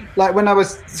 Like when I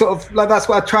was sort of like, that's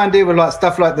what I try and do with like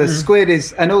stuff like the Squid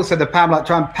is, and also the PAM, like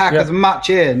try and pack as much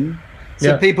in.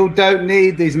 So people don't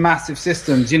need these massive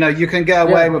systems. You know, you can get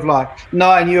away with like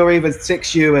 9U or even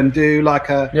 6U and do like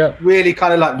a really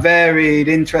kind of like varied,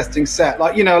 interesting set.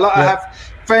 Like, you know, like I have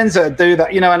friends that do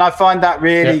that, you know, and I find that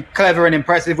really clever and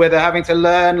impressive, where they're having to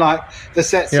learn like the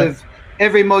sets of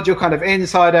every module kind of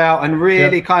inside out, and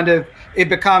really kind of, it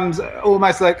becomes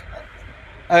almost like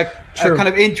a kind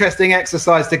of interesting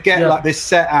exercise to get like this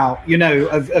set out, you know,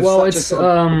 of such a sort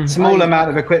of small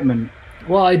amount of equipment.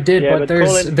 Well, I did, but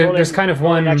there's kind of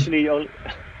one. Actually,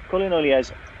 Colin only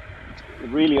has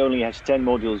 10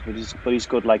 modules, but he's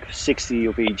got like 60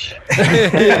 of each.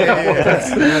 That's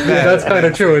kind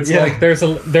of true. It's like there's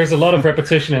a lot of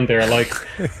repetition in there. Like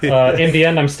in the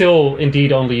end, I'm still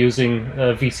indeed only using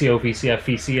VCO, VCF,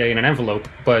 VCA in an envelope,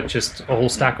 but just a whole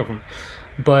stack of them.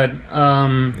 But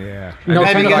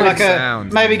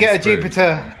maybe get a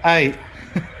Jupiter 8.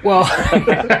 Well,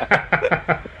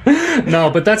 no,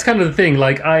 but that's kind of the thing.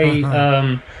 Like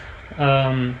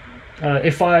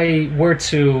if I were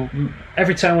to,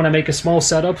 every time when I make a small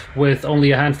setup with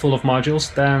only a handful of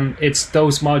modules, then it's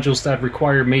those modules that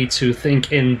require me to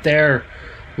think in their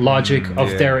logic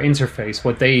of their interface,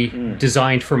 what they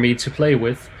designed for me to play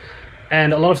with.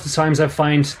 And a lot of the times I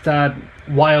find that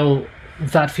while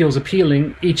that feels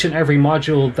appealing, each and every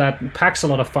module that packs a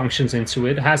lot of functions into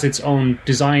it has its own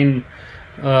design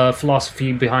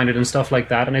philosophy behind it and stuff like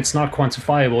that, and it's not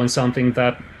quantifiable in something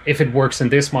that if it works in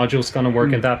this module, it's going to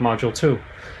work in that module too.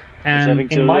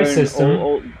 And in my system,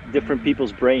 all different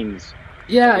people's brains.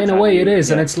 Yeah, in a way it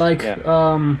is, and it's like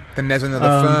then there's another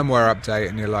firmware update,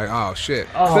 and you're like, oh shit.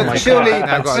 But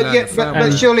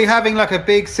surely having like a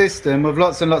big system with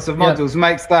lots and lots of modules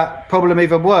makes that problem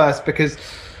even worse, because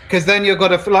then you've got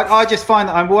to, like, I just find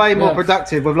that I'm way more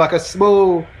productive with like a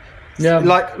small.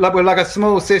 Like with like a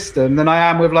small system than I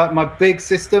am with like my big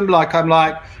system. Like I'm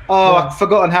like, I've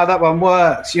forgotten how that one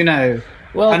works, you know.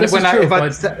 Well, and this is true,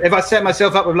 if I set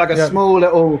myself up with like a small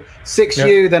little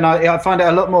 6U, then I find it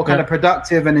a lot more kind of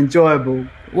productive and enjoyable.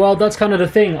 Well, that's kind of the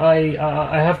thing.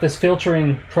 I have this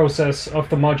filtering process of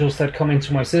the modules that come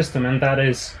into my system, and that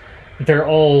is, they're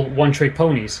all one-trick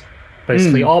ponies.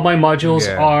 Basically, all my modules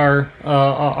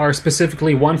are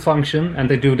specifically one function, and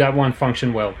they do that one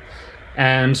function well.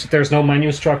 And there's no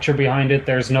menu structure behind it.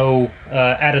 There's no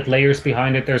added layers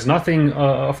behind it. There's nothing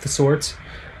of the sort,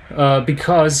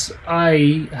 because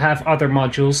I have other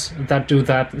modules that do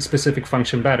that specific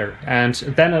function better. And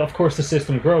then, of course, the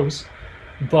system grows,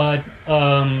 but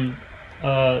the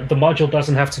module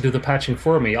doesn't have to do the patching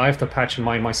for me. I have to patch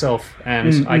mine myself,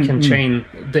 and I can chain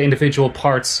the individual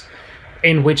parts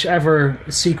in whichever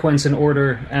sequence and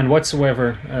order and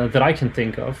whatsoever that I can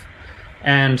think of.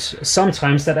 And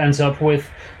sometimes that ends up with,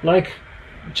 like,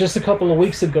 just a couple of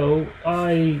weeks ago,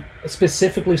 I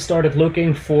specifically started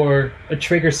looking for a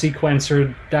trigger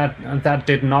sequencer that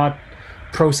did not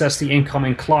process the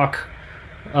incoming clock,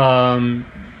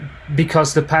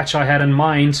 because the patch I had in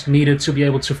mind needed to be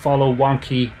able to follow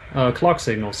wonky clock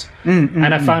signals.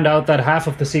 And I found out that half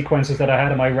of the sequences that I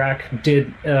had in my rack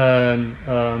did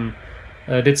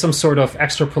some sort of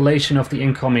extrapolation of the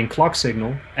incoming clock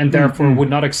signal, and therefore would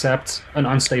not accept an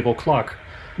unstable clock.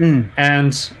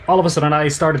 And all of a sudden I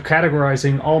started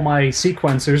categorizing all my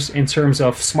sequencers in terms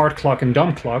of smart clock and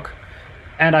dumb clock,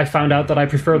 and I found out that I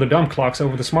prefer the dumb clocks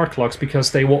over the smart clocks because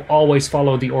they will always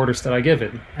follow the orders that I give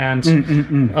it. And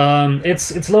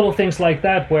it's little things like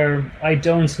that where I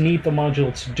don't need the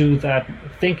module to do that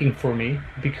thinking for me,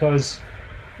 because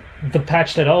the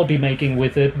patch that I'll be making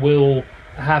with it will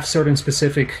have certain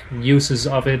specific uses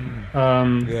of it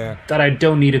that I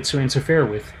don't need it to interfere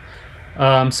with.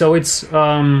 So it's,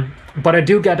 but I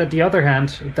do get at the other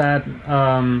hand that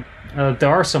there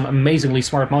are some amazingly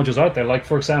smart modules out there. Like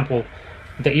for example,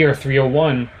 the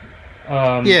ER301.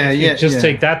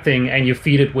 Take that thing and you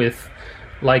feed it with,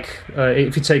 like,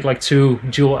 if you take like 2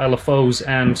 dual LFOs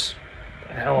and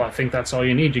hell, I think that's all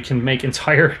you need. You can make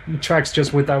entire tracks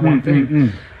just with that one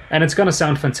thing, and it's gonna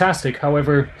sound fantastic.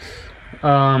 However,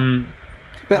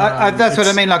 that's what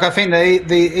I mean. Like, I think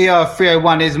the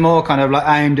ER301 is more kind of like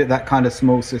aimed at that kind of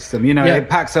small system. You know, it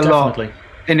packs a lot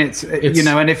in its, you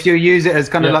know, and if you use it as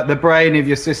kind of like the brain of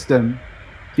your system,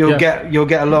 you'll get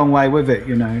a long way with it.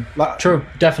 You know, like, true,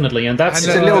 definitely, and that's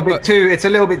it's a little bit too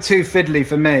fiddly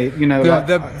for me. You know,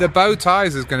 the bow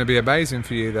ties is going to be amazing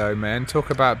for you though, man. Talk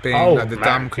about being like the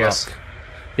dumb clock. Yes.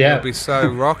 Yeah, it'll be so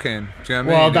rocking. Do you know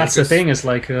what I mean? Well, that's the thing. Is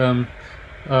like when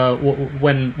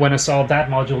I saw that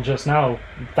module just now,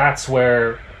 that's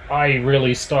where I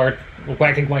really start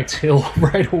wagging my tail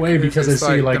right away, because I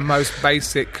see like the most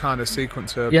basic kind of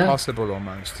sequencer possible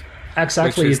almost.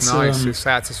 Exactly, which is nice. It's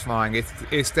satisfying.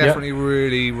 It's definitely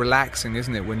really relaxing,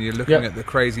 isn't it? When you're looking at the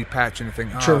crazy patch and you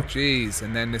think, oh, geez,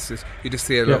 and then you just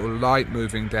see a little light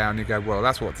moving down. You go, well,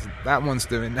 that's what that one's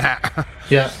doing. That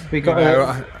we got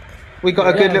a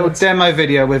good little demo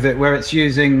video with it where it's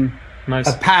using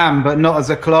a PAM, but not as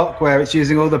a clock, where it's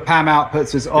using all the PAM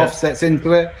outputs as offsets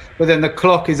into it, but then the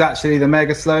clock is actually the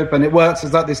mega slope, and it works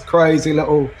as like this crazy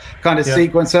little kind of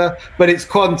sequencer, but it's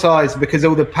quantized because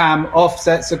all the PAM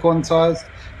offsets are quantized.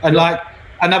 And like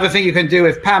another thing you can do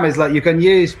with PAM is like you can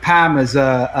use PAM as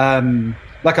a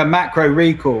like a macro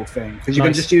recall thing, because you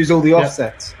can just use all the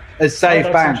offsets as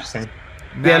save banks. Like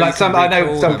I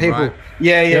know some people. Right?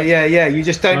 Yeah. You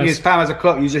just don't use PAM as a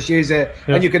clock. You just use it,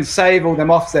 and you can save all them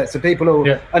offsets. So people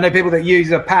I know people that use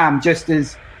a PAM just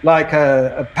as like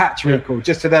a patch recall,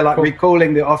 just so they're like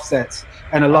recalling the offsets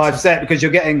and a live set, because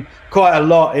you're getting quite a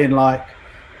lot in like,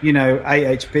 you know,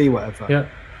 AHP whatever. Yeah,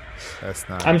 that's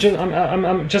nice.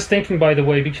 I'm just thinking, by the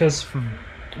way, because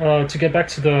to get back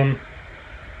to the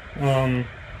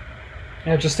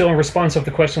just still in response of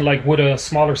the question, like, would a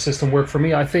smaller system work for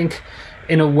me? I think,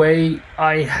 in a way,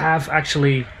 I have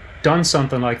actually done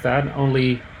something like that,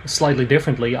 only slightly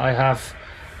differently. I have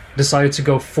decided to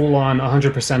go full on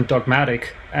 100%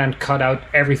 dogmatic and cut out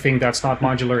everything that's not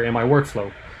modular in my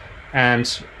workflow.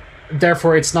 And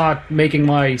therefore, it's not making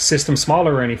my system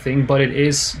smaller or anything, but it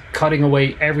is cutting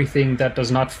away everything that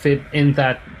does not fit in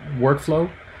that workflow,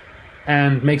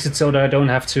 and makes it so that I don't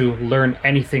have to learn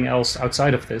anything else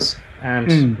outside of this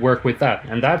and work with that.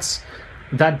 And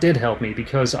that did help me,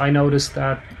 because I noticed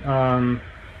that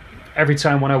every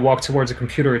time when I walk towards a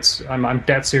computer, I'm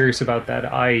dead serious about that.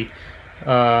 I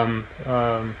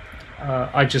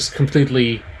just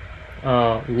completely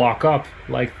lock up.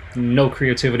 Like, no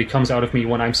creativity comes out of me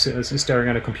when I'm staring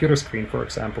at a computer screen, for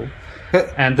example.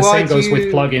 And the same goes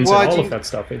with plugins and all of that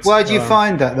stuff. Why do you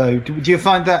find that, though? Do you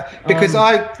find that? Because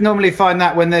I normally find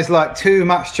that when there's like too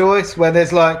much choice, where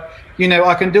there's like, you know,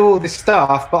 I can do all this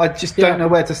stuff, but I just don't know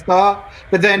where to start.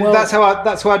 But then that's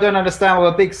why I don't understand why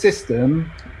a big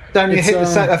system don't you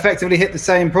effectively hit the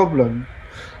same problem.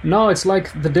 No, it's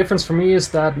like the difference for me is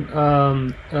that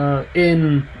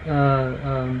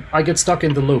I get stuck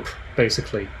in the loop.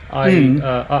 Basically,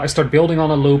 I start building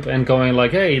on a loop and going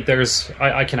like, hey,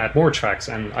 I can add more tracks,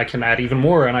 and I can add even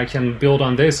more, and I can build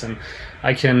on this, and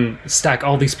I can stack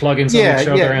all these plugins on each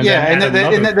other. And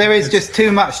there is just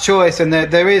too much choice, and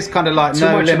there is kind of like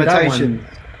no limitation.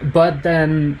 But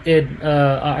then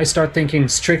I start thinking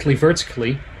strictly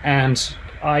vertically, and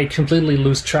I completely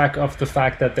lose track of the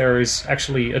fact that there is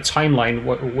actually a timeline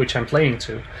which I'm playing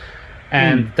to,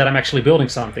 and that I'm actually building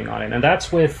something on it. And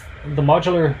that's with the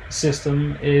modular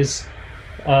system is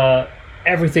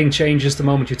everything changes the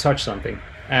moment you touch something,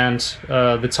 and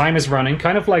the time is running,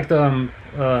 kind of like the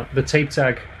tape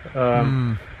tag.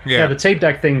 The tape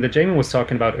deck thing that Jamie was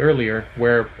talking about earlier,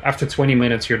 where after 20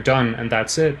 minutes you're done and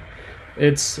that's it.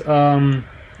 It's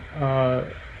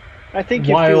I think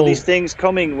you feel these things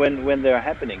coming when they're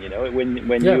happening. You know,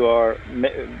 when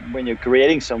you're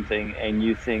creating something and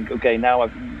you think, okay, now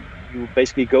you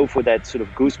basically go for that sort of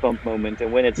goosebump moment,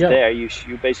 and when it's there, you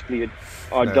basically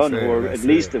are done, or at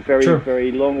least a very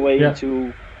very long way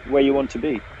into where you want to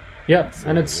be. Yeah,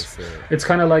 and it's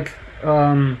kind of like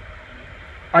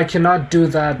I cannot do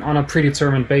that on a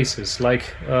predetermined basis.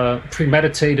 Like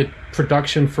premeditated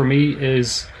production for me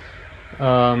is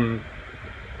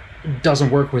doesn't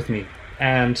work with me,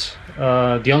 and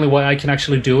the only way I can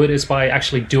actually do it is by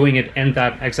actually doing it in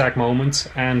that exact moment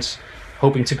and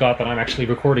hoping to God that I'm actually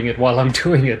recording it while I'm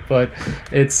doing it. But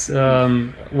it's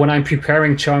when I'm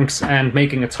preparing chunks and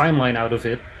making a timeline out of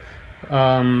it,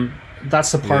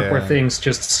 that's the part where Yeah. things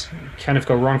just kind of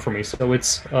go wrong for me. So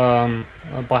it's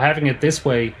by having it this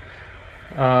way,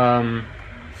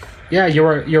 yeah,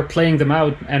 you're playing them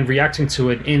out and reacting to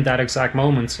it in that exact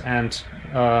moment, and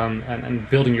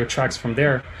building your tracks from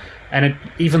there. And it,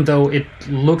 even though it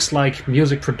looks like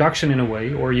music production in a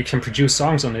way, or you can produce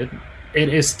songs on it, it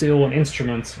is still an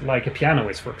instrument like a piano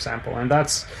is, for example. And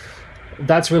that's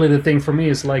really the thing for me,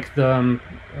 is like the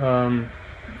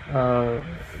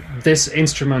this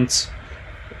instrument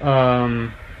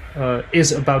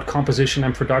is about composition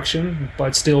and production,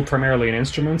 but still primarily an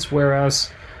instrument,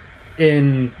 whereas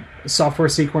in software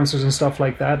sequencers and stuff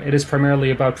like that, it is primarily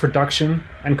about production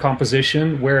and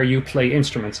composition, where you play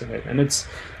instruments in it. And it's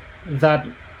that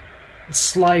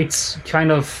slight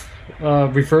kind of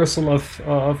reversal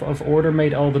of order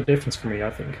made all the difference for me, I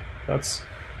think. That's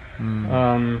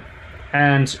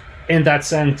and in that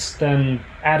sense, then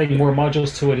adding more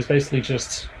modules to it is basically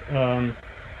just an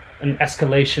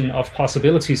escalation of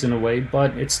possibilities in a way,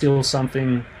 but it's still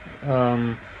something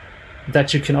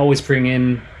that you can always bring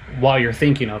in while you're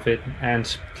thinking of it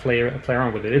and play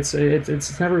around with it.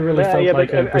 It's never really felt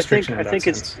like a restriction. I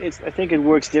think it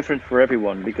works different for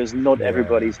everyone, because not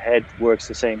everybody's head works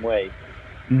the same way.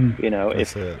 You know,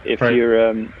 if Right.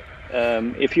 you're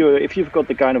if you've got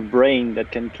the kind of brain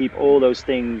that can keep all those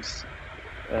things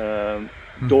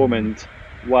dormant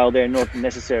while they're not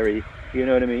necessary, you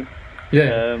know what I mean?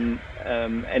 Yeah.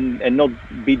 And not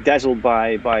be dazzled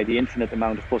by the infinite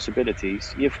amount of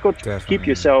possibilities. You've got to Definitely. keep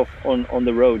yourself on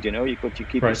the road. You know, you've got to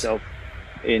keep Right. yourself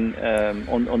in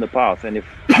on the path. And if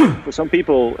for some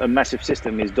people a massive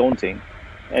system is daunting,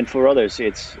 and for others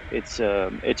it's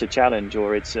a challenge,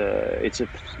 or it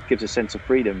gives a sense of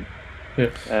freedom. Yeah.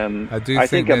 I do I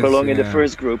think think I belong in the there's,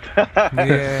 first group.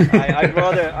 Yeah. I'd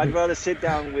rather sit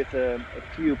down with a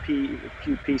few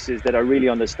pieces that I really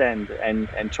understand and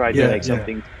try to Yeah, make yeah.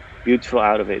 something beautiful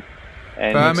out of it.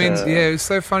 And But I mean, yeah, it's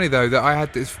so funny though that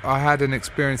I had an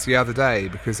experience the other day,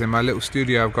 because in my little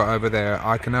studio I've got over there,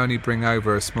 I can only bring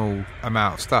over a small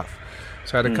amount of stuff.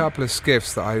 So I had a couple of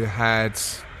skiffs that I had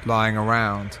lying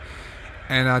around,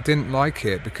 and I didn't like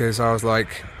it because I was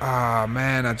like,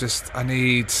 man, I just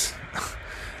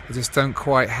don't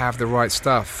quite have the right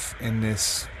stuff in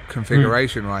this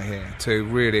configuration right here to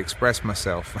really express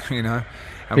myself, you know.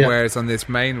 And Yeah. whereas on this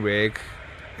main rig,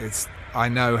 I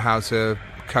know how to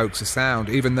coax a sound,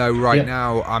 even though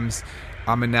now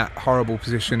I'm in that horrible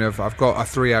position of I've got a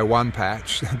 301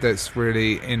 patch that's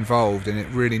really involved, and it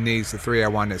really needs the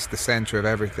 301. It's the center of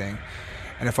everything,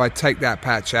 and if I take that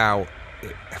patch out,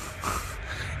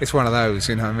 it's one of those,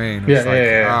 you know what I mean? Yeah, It's like,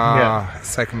 yeah.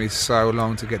 it's taken me so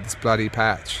long to get this bloody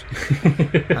patch,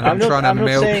 and I'm not- trying to I'm not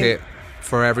milk saying- it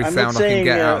for every I'm not sound I can saying,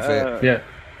 get out of it. Yeah.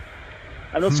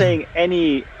 I'm not saying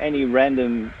any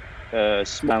random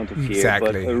amount of gear,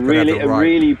 Exactly. but a Gotta have really the right-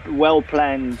 really well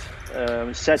planned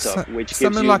setup, which gives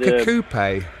Something you like the, a coupe.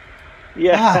 yeah.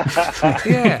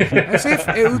 Yeah, as if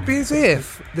it would be as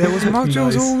if there was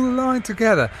modules Nice. all aligned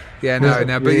together. Yeah, That's a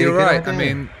no, but really you're good right. I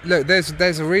idea. mean, look,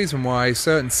 there's a reason why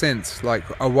certain synths like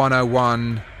a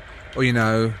 101,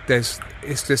 or they're so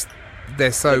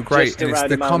Just great, the and it's right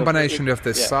the amount of- combination of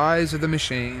the yeah. size of the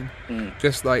machine, Mm.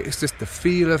 just like it's just the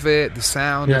feel of it, the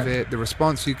sound of Yeah. it, the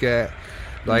response you get.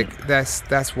 Like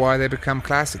that's why they become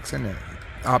classics, isn't it?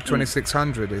 ARP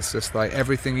 2600 is just like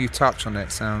everything you touch on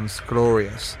it sounds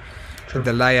glorious. True.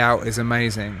 The layout is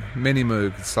amazing.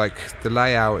 Minimoog, it's like the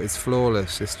layout is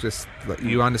flawless. It's just like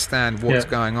you understand what's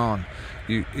Yeah. going on.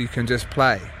 You can just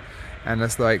play, and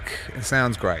it's like it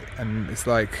sounds great, and it's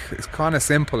like it's kind of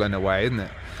simple in a way, isn't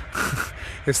it?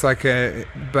 It's like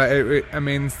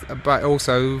but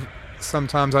also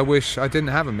sometimes I wish I didn't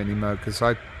have a Minimoog, because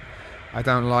I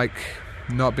don't like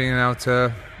not being able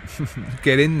to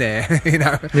get in there, you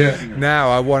know. Yeah. Now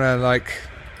I want to like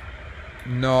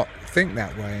not think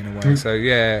that way in a way. So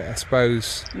yeah, I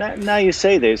suppose Now you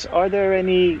say this, are there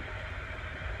any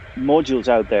modules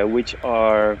out there which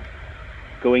are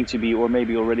going to be, or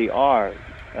maybe already are,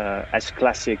 as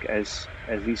classic as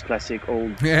these classic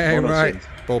old mono right.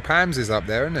 synths? Well, Pam's is up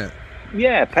there, isn't it?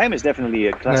 Yeah, PAM is definitely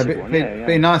a classic No, one.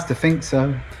 be nice to think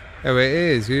so. Oh, it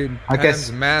is. I Pam's,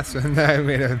 guess- maths. No, I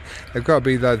mean they've got to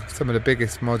be like some of the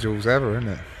biggest modules ever, isn't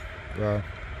it? Well,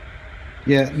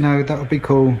 Yeah, no, that would be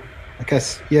cool. I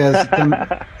guess,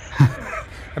 yeah.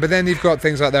 but then you've got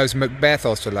things like those Macbeth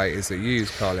oscillators that you use,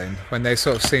 Colin, when they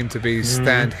sort of seem to be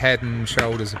stand head and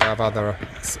shoulders above other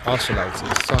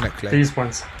oscillators sonically. These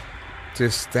ones.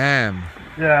 Just damn,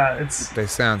 Yeah, it's they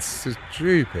sound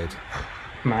stupid.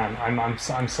 man.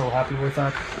 I'm so happy with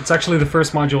that. It's actually the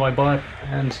first module I bought,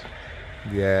 and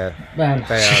Yeah, man,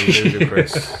 they are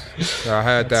ludicrous. So I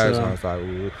heard That's, those and I was like,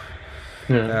 ooh.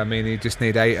 Yeah. I mean, you just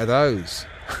need 8 of those.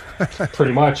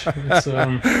 Pretty much. It's,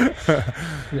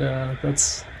 yeah,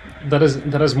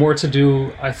 that has more to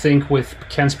do, I think, with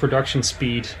Ken's production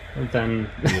speed than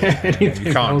anything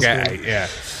You can't else get really. 8, yeah.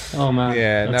 Oh man.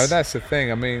 Yeah, no, that's the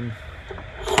thing. I mean,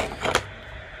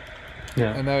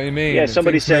 yeah. I know what you mean. Yeah,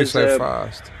 somebody Things move says, so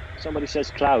fast. Somebody says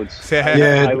clouds.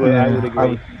 Yeah. I would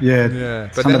agree. Yeah,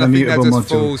 but Some then of I the think that mutable just modules.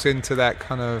 falls into that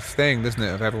kind of thing, doesn't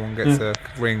it? Of everyone gets their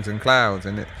rings and clouds,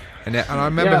 and I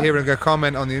remember Yeah. hearing a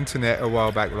comment on the internet a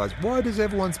while back, like, "Why does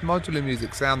everyone's modular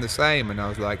music sound the same?" And I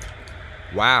was like,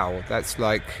 "Wow, that's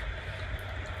like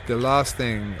the last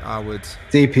thing I would."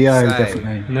 DPO say.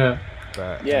 definitely. No.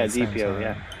 But Yeah, at the same DPO, time,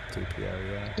 yeah. DPO,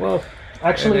 yeah. Well,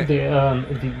 actually, Yeah.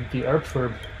 the herb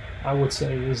verb, I would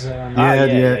say, is Yeah,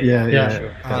 yeah, yeah.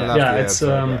 sure. I Yeah. love Yeah, the it's,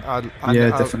 Herb, but yeah,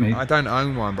 definitely. I don't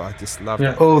own one, but I just love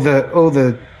Yeah. it. All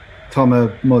the Toma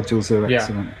modules are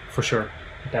excellent. for sure,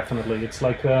 definitely. It's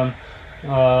like the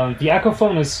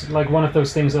Echophone is like one of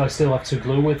those things that I still have to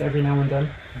glue with every now and then.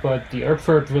 But the herb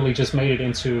verb really just made it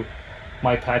into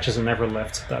my patches and never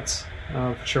left. That's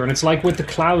for sure. And it's like with the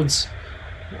clouds.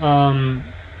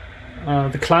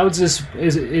 The clouds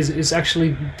is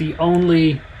actually the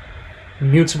only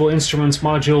mutable instruments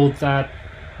module that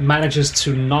manages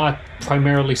to not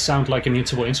primarily sound like a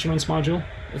mutable instruments module.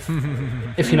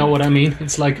 If you know what I mean.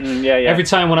 It's like Yeah. every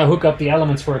time when I hook up the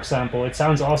elements, for example, it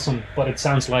sounds awesome, but it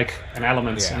sounds like an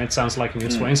elements Yeah. and it sounds like a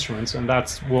mutable instruments, and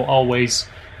that will always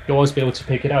you'll always be able to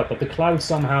pick it out. But the cloud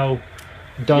somehow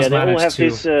does Yeah, they all manage have to.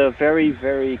 this very,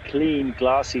 very clean,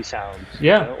 glassy sound.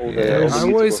 Yeah. All Yeah, all I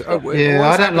mutable always, stuff. Yeah,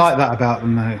 I don't like that about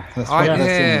them though. That's what that's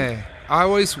yeah. I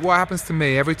always, what happens to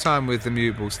me every time with the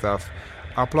mutable stuff,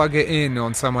 I'll plug it in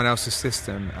on someone else's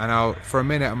system, and for a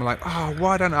minute I'm like, oh,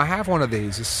 why don't I have one of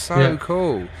these? It's so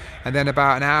cool. And then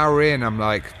about an hour in, I'm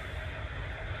like,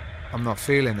 I'm not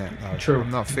feeling it. Though. True.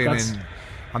 I'm not feeling.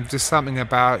 I'm just something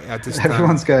about. I just.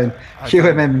 Everyone's going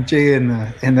QMMG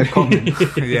in the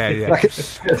comments. Yeah. Like,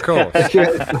 Of course.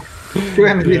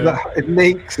 QMMG like, it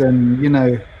leaks and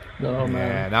Oh man.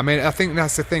 Yeah, and I mean, I think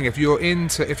that's the thing. If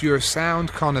you're a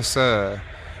sound connoisseur,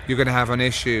 you're going to have an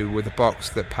issue with a box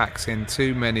that packs in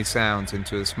too many sounds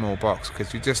into a small box,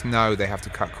 because you just know they have to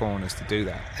cut corners to do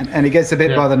that. and it gets a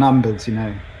bit by the numbers, a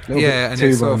little Yeah, bit and too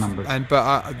it's by the sort numbers. of,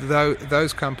 but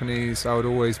those companies, I would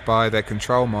always buy their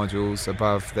control modules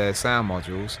above their sound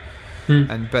modules.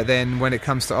 But then when it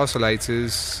comes to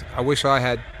oscillators, I wish I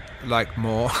had like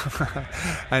more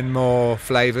and more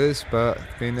flavors, but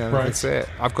that's it.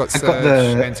 I've got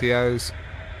Surge, NTOs.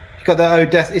 You got the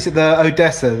Odessa. Is it the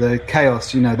Odessa, the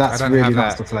Chaos? That's I don't really have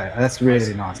nice that. to play. That's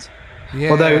really nice.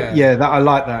 Yeah. Although, that I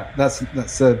like that. That's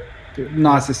the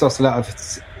nicest oscillator.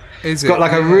 It's got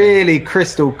like a really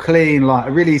crystal clean, like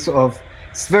a really sort of.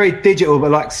 It's very digital,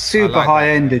 but like super like high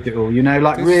that. end digital.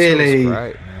 Like This really. feels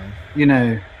great,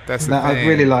 man. That's the I thing.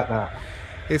 really like that.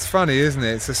 It's funny, isn't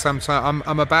it? So sometimes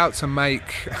I'm about to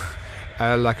make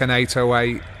like an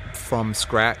 808 from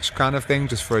scratch kind of thing,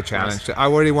 just for a challenge. I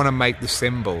already want to make the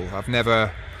cymbal. I've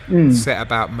never set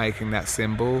about making that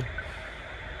cymbal,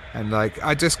 and like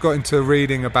I just got into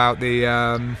reading about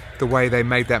the way they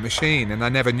made that machine, and I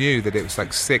never knew that it was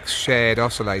like 6 shared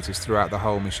oscillators throughout the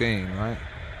whole machine, right?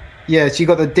 Yeah, so you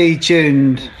got the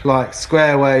detuned like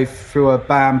square wave through a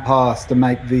band pass to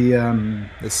make the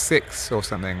There's 6 or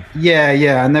something.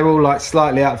 yeah, and they're all like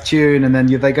slightly out of tune, and then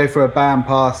they go through a band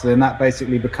pass, and that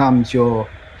basically becomes your.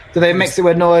 Do they mix it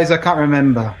with noise? I can't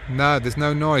remember. No, there's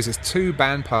no noise. There's 2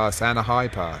 band pass and a high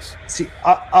pass. See,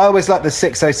 I always like the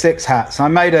 606 hats. I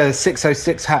made a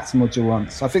 606 hats module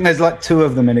once. I think there's like 2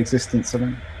 of them in existence. I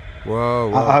think.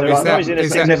 Whoa. There's Is that- noise in a is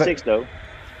that- 606 though.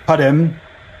 Pardon?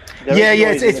 There Yeah, is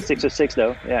yeah, noise in it's- a 606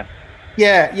 though. Yeah.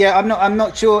 Yeah. I'm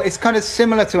not sure. It's kind of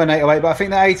similar to an 808, but I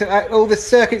think all the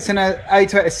circuits in an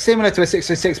 808 are similar to a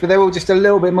 606, but they're all just a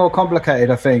little bit more complicated.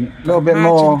 I think a little bit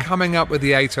more. Imagine coming up with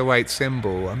the 808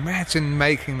 symbol. Imagine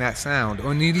making that sound.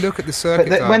 When you look at the circuit,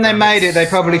 But when they diagram, made it, it's they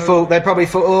probably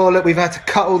thought, oh look, we've had to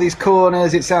cut all these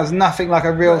corners. It sounds nothing like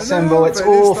a real No, cymbal. It's but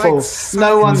it's, awful. like, so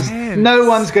no intense.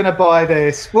 one's going to buy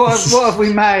this. What have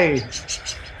we made?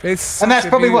 It's And that's such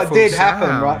a probably what beautiful did happen,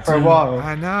 sound. right, for a while.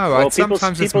 I know. Well, I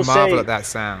sometimes just people marvel say- at that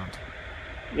sound.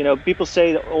 People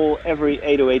say that every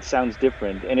 808 sounds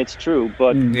different, and it's true.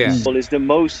 But Yeah. cymbal is the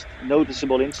most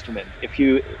noticeable instrument.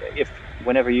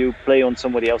 Whenever you play on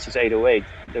somebody else's 808,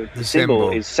 the cymbal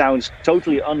cymbal. sounds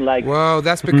totally unlike. Well,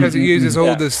 that's because it uses all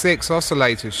Yeah. the 6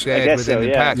 oscillators shared guess within so, the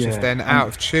yeah. patch. If Yeah. they're out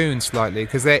of tune slightly,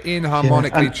 because they're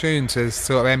inharmonically and- tuned to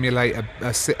sort of emulate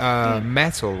a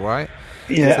metal, right?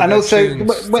 Yeah, So and they're also tuned to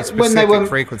when they specific were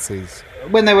frequencies.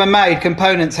 when they were made,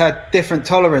 components had different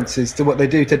tolerances to what they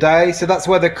do today. So that's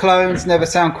why the clones never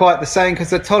sound quite the same, because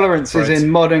the tolerances in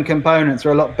modern components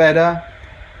are a lot better.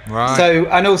 Right. So,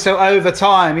 and also over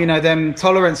time, you know, them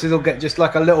tolerances will get just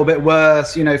like a little bit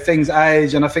worse, you know, things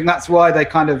age. And I think that's why they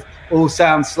kind of all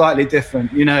sound slightly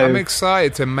different, you know. I'm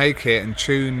excited to make it and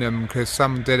tune them, because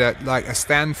some did it, like a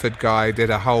Stanford guy did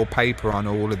a whole paper on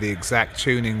all of the exact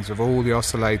tunings of all the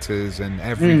oscillators and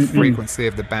every frequency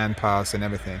of the bandpass and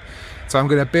everything. So I'm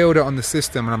going to build it on the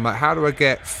system, and I'm like, how do I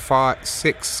get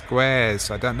 6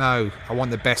 squares? I don't know. I want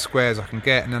the best squares I can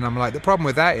get. And then I'm like, the problem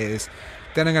with that is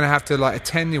then I'm going to have to like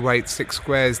attenuate 6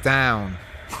 squares down.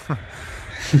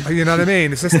 You know what I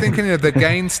mean? It's just thinking of the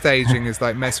gain staging is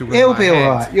like messing with It'll my be head.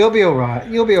 all right. You'll be all right.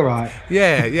 You'll be all right.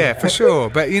 Yeah, for sure.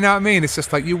 But you know what I mean? It's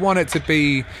just like you want it to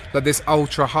be like this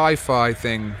ultra hi-fi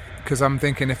thing, because I'm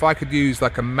thinking if I could use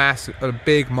like a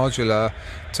big modular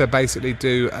to basically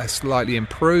do a slightly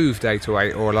improved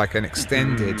 808 or like an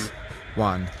extended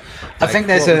one. I think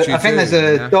there's a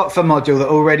Dotfa module that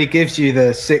already gives you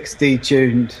the 6D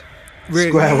tuned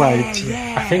square wave.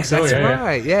 Yeah, I think so. That's Yeah.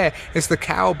 right. Yeah, it's the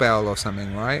cowbell or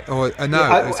something, right? Or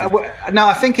no? No,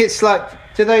 I think it's like.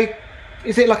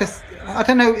 Is it like a? I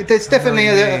don't know. There's definitely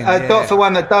a Dotfa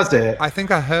one that does it. I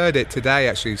think I heard it today.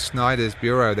 Actually, Snyder's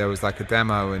Bureau. There was like a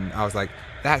demo, and I was like,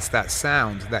 "That's that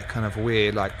sound. That kind of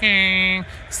weird, like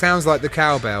sounds like the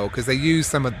cowbell." Because they use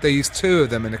 2 of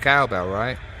them in the cowbell,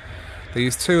 right? They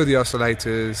use 2 of the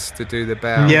oscillators to do the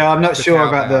bell. Yeah, I'm not sure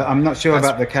cowbell.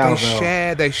 about the cowbell.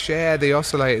 They share the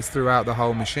oscillators throughout the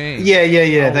whole machine.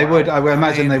 Yeah. They would. I would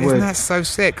imagine they would. Isn't that so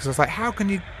sick? Because I was like, how can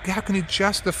you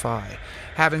justify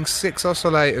having 6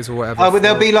 oscillators or whatever? Oh, but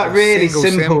they'll be like really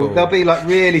simple. Symbol? They'll be like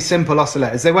really simple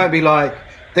oscillators. They won't be like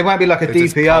a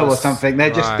DPO or something.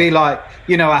 They'll just be like,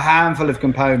 you know, a handful of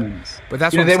components. But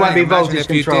that's what they won't be Imagine voltage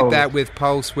if you controlled. did that with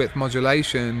pulse width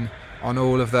modulation on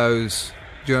all of those.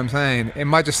 Do you know what I'm saying? It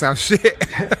might just sound shit.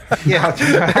 Yeah,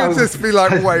 it would just be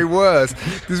like way worse.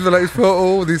 Just be like put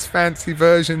all these fancy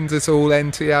versions. It's all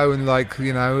NTO and like,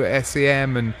 you know,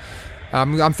 SEM, and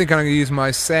I'm thinking I'm going to use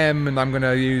my SEM, and I'm going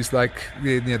to use like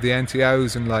the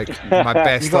NTOs and like my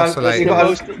best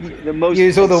oscillator. The most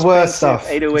use all the worst stuff.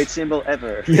 808 symbol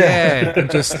ever. Yeah, and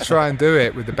just try and do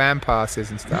it with the band passes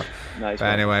and stuff. Nice. But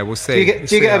anyway, we'll see.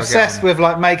 Do you get obsessed with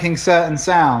like making certain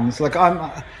sounds? Like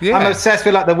I'm obsessed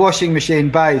with like the washing machine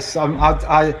bass.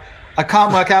 I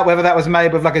can't work out whether that was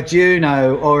made with like a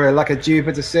Juno or like a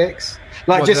Jupiter 6.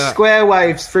 Like square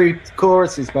waves through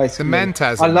choruses, basically. The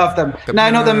Mentasm. I love them.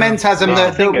 Not the Mentasm.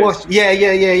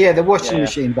 The washing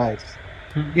machine bass.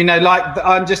 You know, like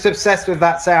I'm just obsessed with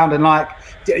that sound, and like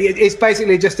it's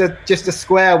basically just a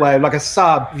square wave, like a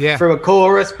sub through a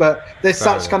chorus, but there's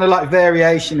such kind of like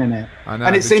variation in it. I know.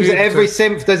 And it seems that every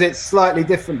synth does it slightly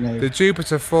differently. The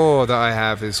Jupiter 4 that I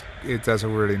have it does a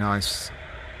really nice.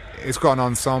 It's got an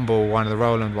ensemble, one of the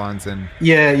Roland ones, and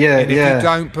if you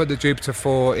don't put the Jupiter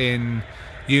 4 in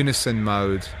unison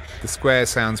mode, the square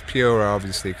sounds purer,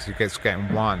 obviously, because it's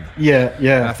getting 1. Yeah.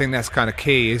 And I think that's kind of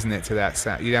key, isn't it, to that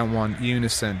sound? You don't want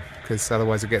unison, because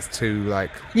otherwise it gets too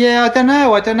like. Yeah, I don't know.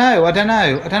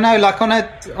 Like on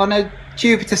a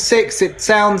Jupiter 6, it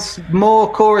sounds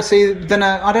more chorusy than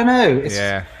I don't know.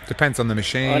 Depends on the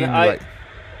machine.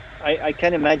 I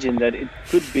can imagine that it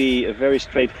could be a very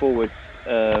straightforward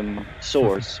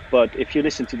source, but if you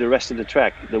listen to the rest of the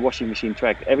track, the washing machine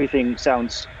track, everything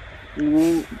sounds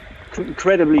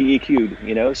incredibly EQ'd,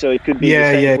 you know, so it could be the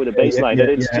same with a bass line, that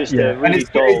it's just a really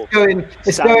dull,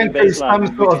 it's going through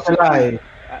some sort of delay.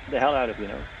 The hell out of, you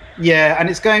know. Yeah, and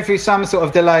it's going through some sort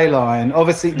of delay line,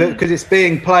 obviously, because it's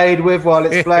being played with while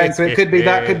it's playing, so it could be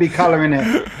that could be colouring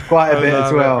it quite a bit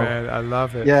as well. I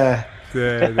love it. Yeah.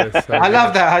 I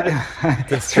love that.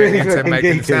 It's really fucking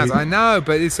geeky. Sounds. I know,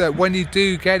 but it's when you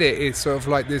do get it, it's sort of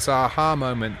like this aha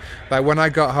moment. Like when I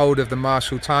got hold of the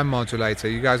Marshall time modulator,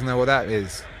 you guys know what that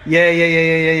is?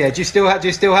 Yeah. Do you still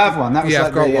have one? That was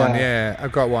I've got one. Yeah,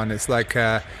 I've got one. It's like,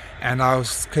 and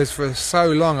because for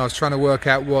so long I was trying to work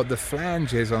out what the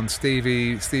flange is on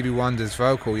Stevie Wonder's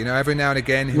vocal. You know, every now and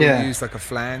again he'll use like a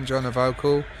flange on a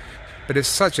vocal, but it's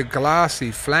such a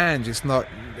glassy flange. It's not.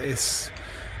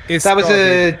 That was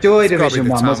a Joy Division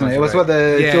one, wasn't it? It was what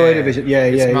the Joy Division.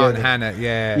 Yeah. Martin Hannett.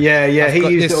 Yeah. He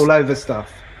used it all over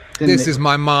stuff. This is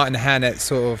my Martin Hannett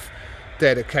sort of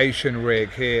dedication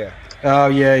rig here. Oh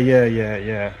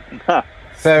yeah.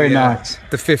 Very nice.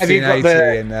 The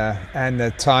 1580 and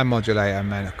the time modulator,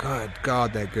 man. Good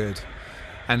God, they're good.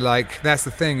 And like that's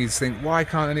the thing. You just think, why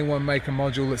can't anyone make a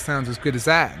module that sounds as good as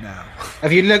that now?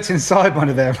 Have you looked inside one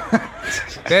of them?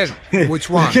 Then which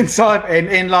one? Look inside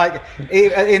inside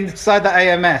the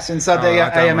AMS, inside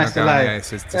the AMS delay,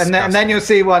 and then you'll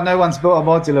see why no one's built a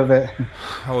module of it.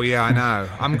 Oh yeah, I know.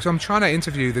 I'm trying to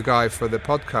interview the guy for the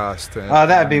podcast. Oh,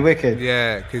 that'd be wicked.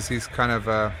 Yeah, because he's kind of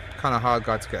hard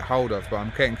guy to get hold of, but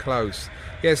I'm getting close.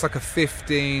 Yeah, it's like a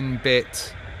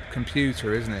 15-bit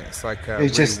computer, isn't it? It's like it's really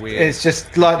just weird. It's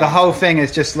just like the whole thing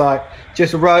is just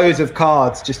rows of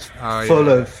cards just full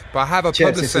of. But I have a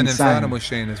chips. Publison Infernal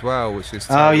machine as well, which is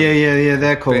yeah,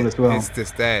 they're cool as well. It's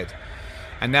just dead,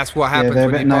 and that's what happens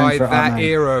when you buy that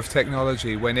era of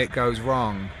technology. When it goes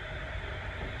wrong,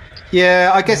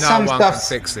 yeah, I guess no some one stuff can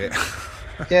fix it.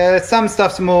 Yeah, some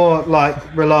stuff's more like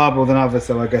reliable than others,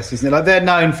 though, I guess, isn't it? Like they're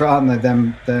known for, aren't they,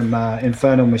 them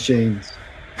infernal machines.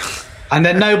 And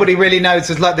then nobody really knows.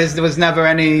 It's like there was never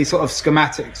any sort of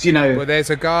schematics, you know. Well, there's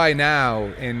a guy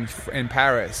now in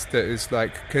Paris that is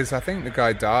like, because I think the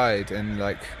guy died and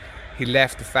like he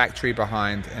left the factory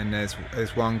behind. And there's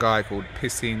one guy called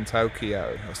Piscine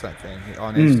Tokyo or something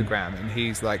on Instagram, and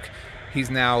he's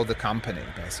now the company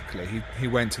basically. He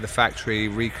went to the factory,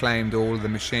 reclaimed all of the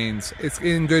machines. It's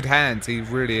in good hands. He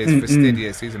really is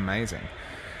fastidious. He's amazing,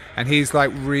 and he's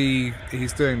like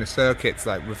he's doing the circuits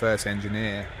like reverse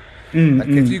engineer. Like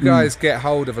if you guys get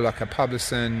hold of like a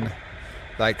Publison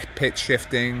like pitch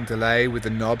shifting delay with the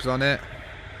knobs on it,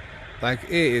 like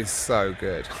it is so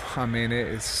good. I mean, it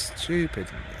is stupid.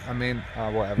 I mean,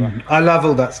 whatever. I love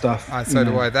all that stuff. So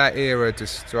do I. That era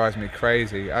just drives me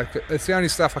crazy. It's the only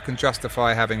stuff I can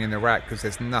justify having in the rack because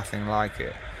there's nothing like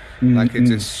it. Like it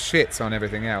just shits on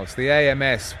everything else. The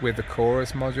AMS with the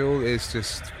chorus module is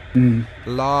just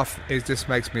it just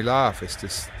makes me laugh. It's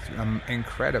just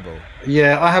incredible.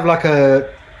 Yeah, I have like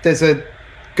there's a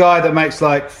guy that makes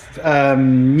like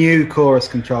new chorus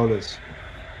controllers.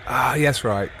 Ah, yes,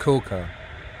 right. Coolco.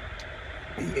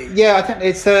 Yeah, I think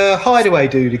it's a Hideaway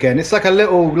dude again. It's like a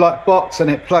little like box and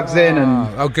it plugs in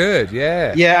and good,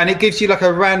 yeah. Yeah, and it gives you like a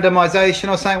randomization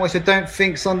or something, which I don't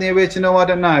think's on the original. I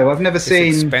don't know. I've never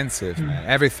seen. It's expensive, man.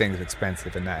 Everything's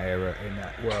expensive in that era, in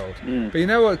that world. But you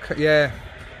know what? Yeah,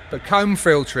 but comb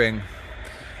filtering.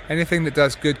 Anything that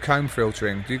does good comb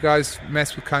filtering. Do you guys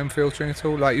mess with comb filtering at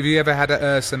all? Like, have you ever had an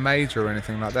Ursa Major or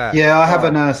anything like that? Yeah, I have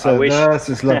an Ursa. The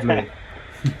Ursa's lovely.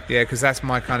 Yeah, because that's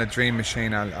my kind of dream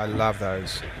machine. I love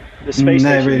those. The space station,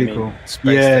 they're really cool.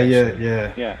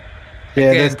 Yeah.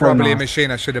 It's probably a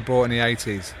machine I should have bought in the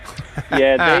 80s.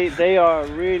 Yeah, they are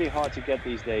really hard to get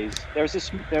these days. There's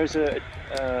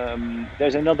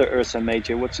another Ursa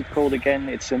Major. What's it called again?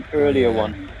 It's an earlier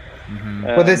one.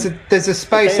 Well, there's a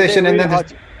space station and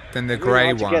then the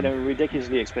grey one. Get them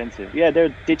ridiculously expensive. Yeah,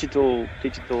 they're digital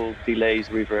delays,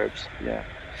 reverbs. Yeah.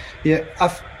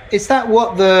 Is that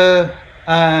what the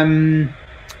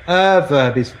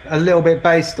Verb is a little bit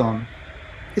based on?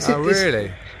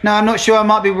 Really? No, I'm not sure. I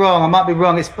might be wrong.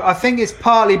 I think it's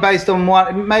partly based on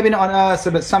one, maybe not on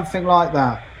Ursa, but something like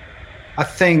that. I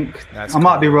think I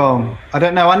might be wrong. I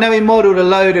don't know. I know he modelled a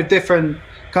load of different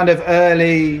kind of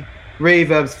early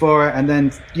reverbs for it, and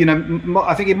then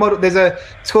I think he modelled. There's a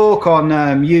talk on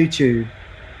YouTube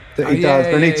that he does,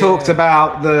 and he talks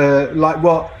about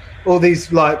all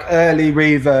these like early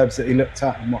reverbs that he looked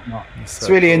at and whatnot. It's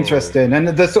really interesting, and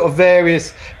the sort of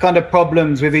various kind of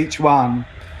problems with each one,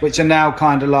 which are now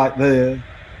kind of like the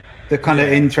kind of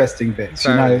interesting bits,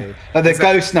 like the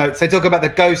ghost notes. They talk about the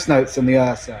ghost notes on the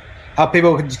Ursa, how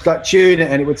people could just like tune it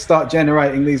and it would start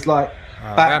generating these like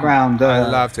background. I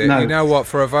loved it. Notes. You know what?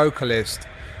 For a vocalist,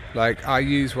 like I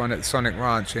used one at Sonic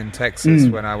Ranch in Texas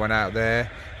when I went out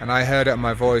there, and I heard it on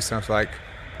my voice, and I was like,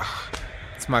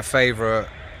 it's my favorite.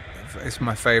 It's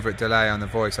my favorite delay on the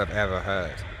voice I've ever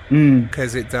heard,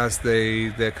 because it does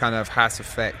the kind of Hass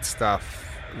effect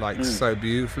stuff like so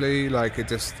beautifully. Like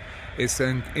it's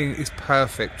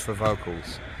perfect for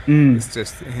vocals. It's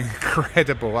just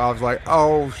incredible. I was like,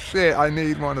 oh shit, I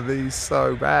need one of these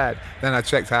so bad. Then I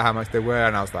checked out how much they were,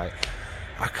 and I was like,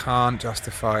 I can't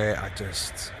justify it. I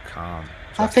just can't.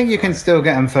 I think you can still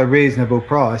get them for a reasonable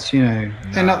price. They're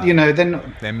not.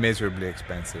 They're miserably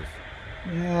expensive.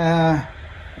 Yeah.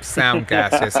 Sound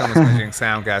gas, someone's mentioning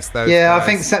sound gas. Those I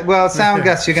think sound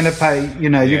gas you're going to pay.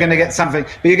 You're going to get something,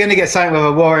 but you're going to get something with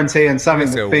a warranty and something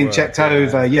that's been checked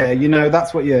over.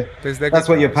 That's what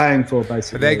you're paying for,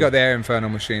 basically. But they got their infernal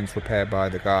machines repaired by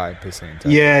the guy pissing.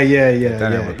 Yeah.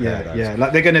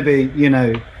 Like they're going to be,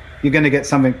 you're going to get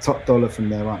something top dollar from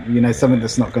there, aren't you? Something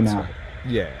that's not going to,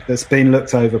 that's been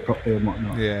looked over properly and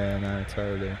whatnot. Yeah, no,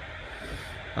 totally.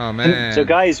 Oh man! So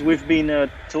guys, we've been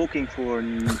talking for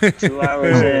 2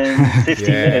 hours and 15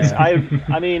 minutes.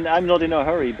 I mean, I'm not in a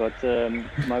hurry, but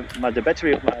the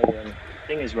battery of my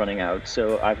thing is running out.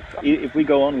 So if we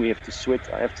go on, we have to switch.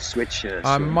 I have to switch.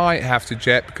 I might have to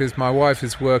jet because my wife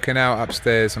is working out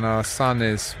upstairs and our son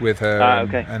is with her.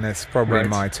 Okay. And it's probably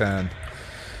my turn.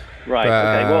 Right. But,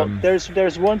 okay. Well,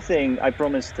 there's one thing I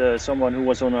promised someone who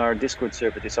was on our Discord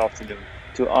server this afternoon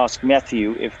to ask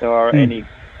Matthew if there are any.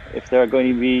 If there are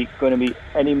going to be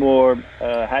any more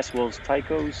Haswell's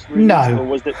Tychos? No. Or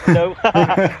was that no?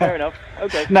 Fair enough.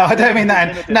 Okay. No, I don't mean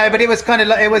that. No, but it was kind of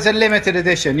like it was a limited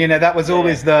edition. You know, that was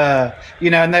always the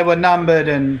and they were numbered,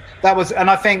 and that was. And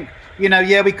I think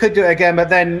we could do it again, but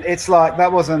then it's like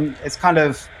that wasn't. It's kind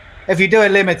of if you do a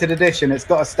limited edition, it's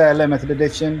got to stay a limited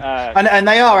edition, and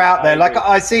they are out there. Like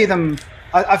I see them.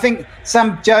 I think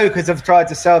some jokers have tried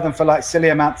to sell them for like silly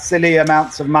amounts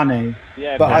of money.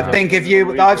 Yeah, but I think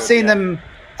I've seen them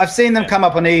come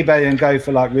up on eBay and go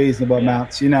for like reasonable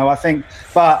amounts. I think,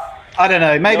 but I don't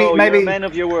know. Maybe you're a man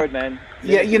of your word, man.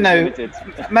 Limited.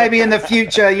 Maybe in the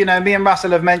future, me and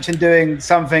Russell have mentioned doing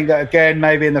something that again,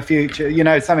 maybe in the future,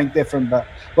 something different. But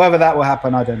whether that will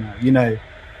happen, I don't know.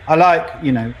 I like,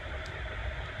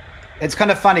 it's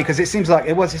kind of funny because it seems like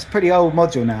it's pretty old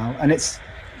module now, and it's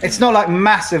not like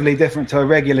massively different to a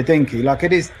regular Dinky. Like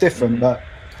it is different, but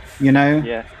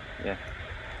Yeah.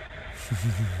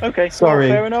 Okay. Sorry.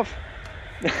 Well, fair enough.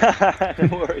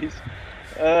 No worries.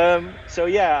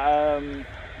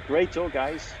 Great talk,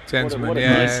 guys. Gentlemen, what a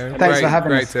nice. Thanks for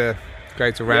having us.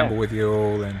 Great to ramble with you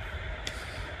all, and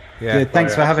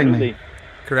thanks for having me.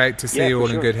 Great to see you all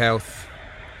in good health.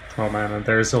 Oh man, and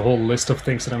there's a whole list of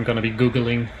things that I'm going to be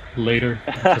googling later.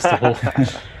 Just the whole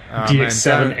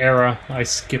DX7 era. I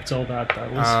skipped all that.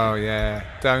 That was. Oh yeah,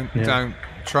 don't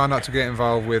try not to get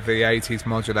involved with the 80s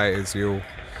modulators.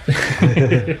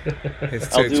 It's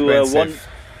too expensive.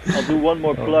 I'll do one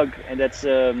more plug, and that's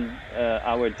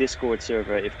our Discord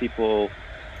server. If people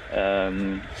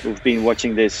who've been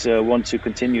watching this want to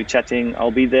continue chatting,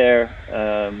 I'll be there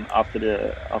after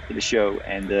the show,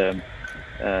 and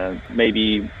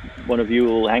maybe one of you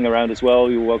will hang around as well.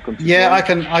 You're welcome to. Yeah,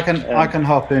 join. I can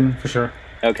hop in for sure.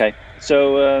 Okay,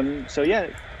 so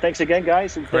thanks again,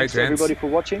 guys, and thanks to everybody for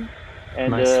watching.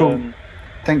 And Cool.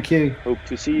 Thank you. Hope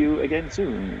to see you again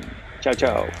soon. Ciao,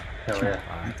 ciao. Hell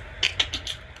yeah.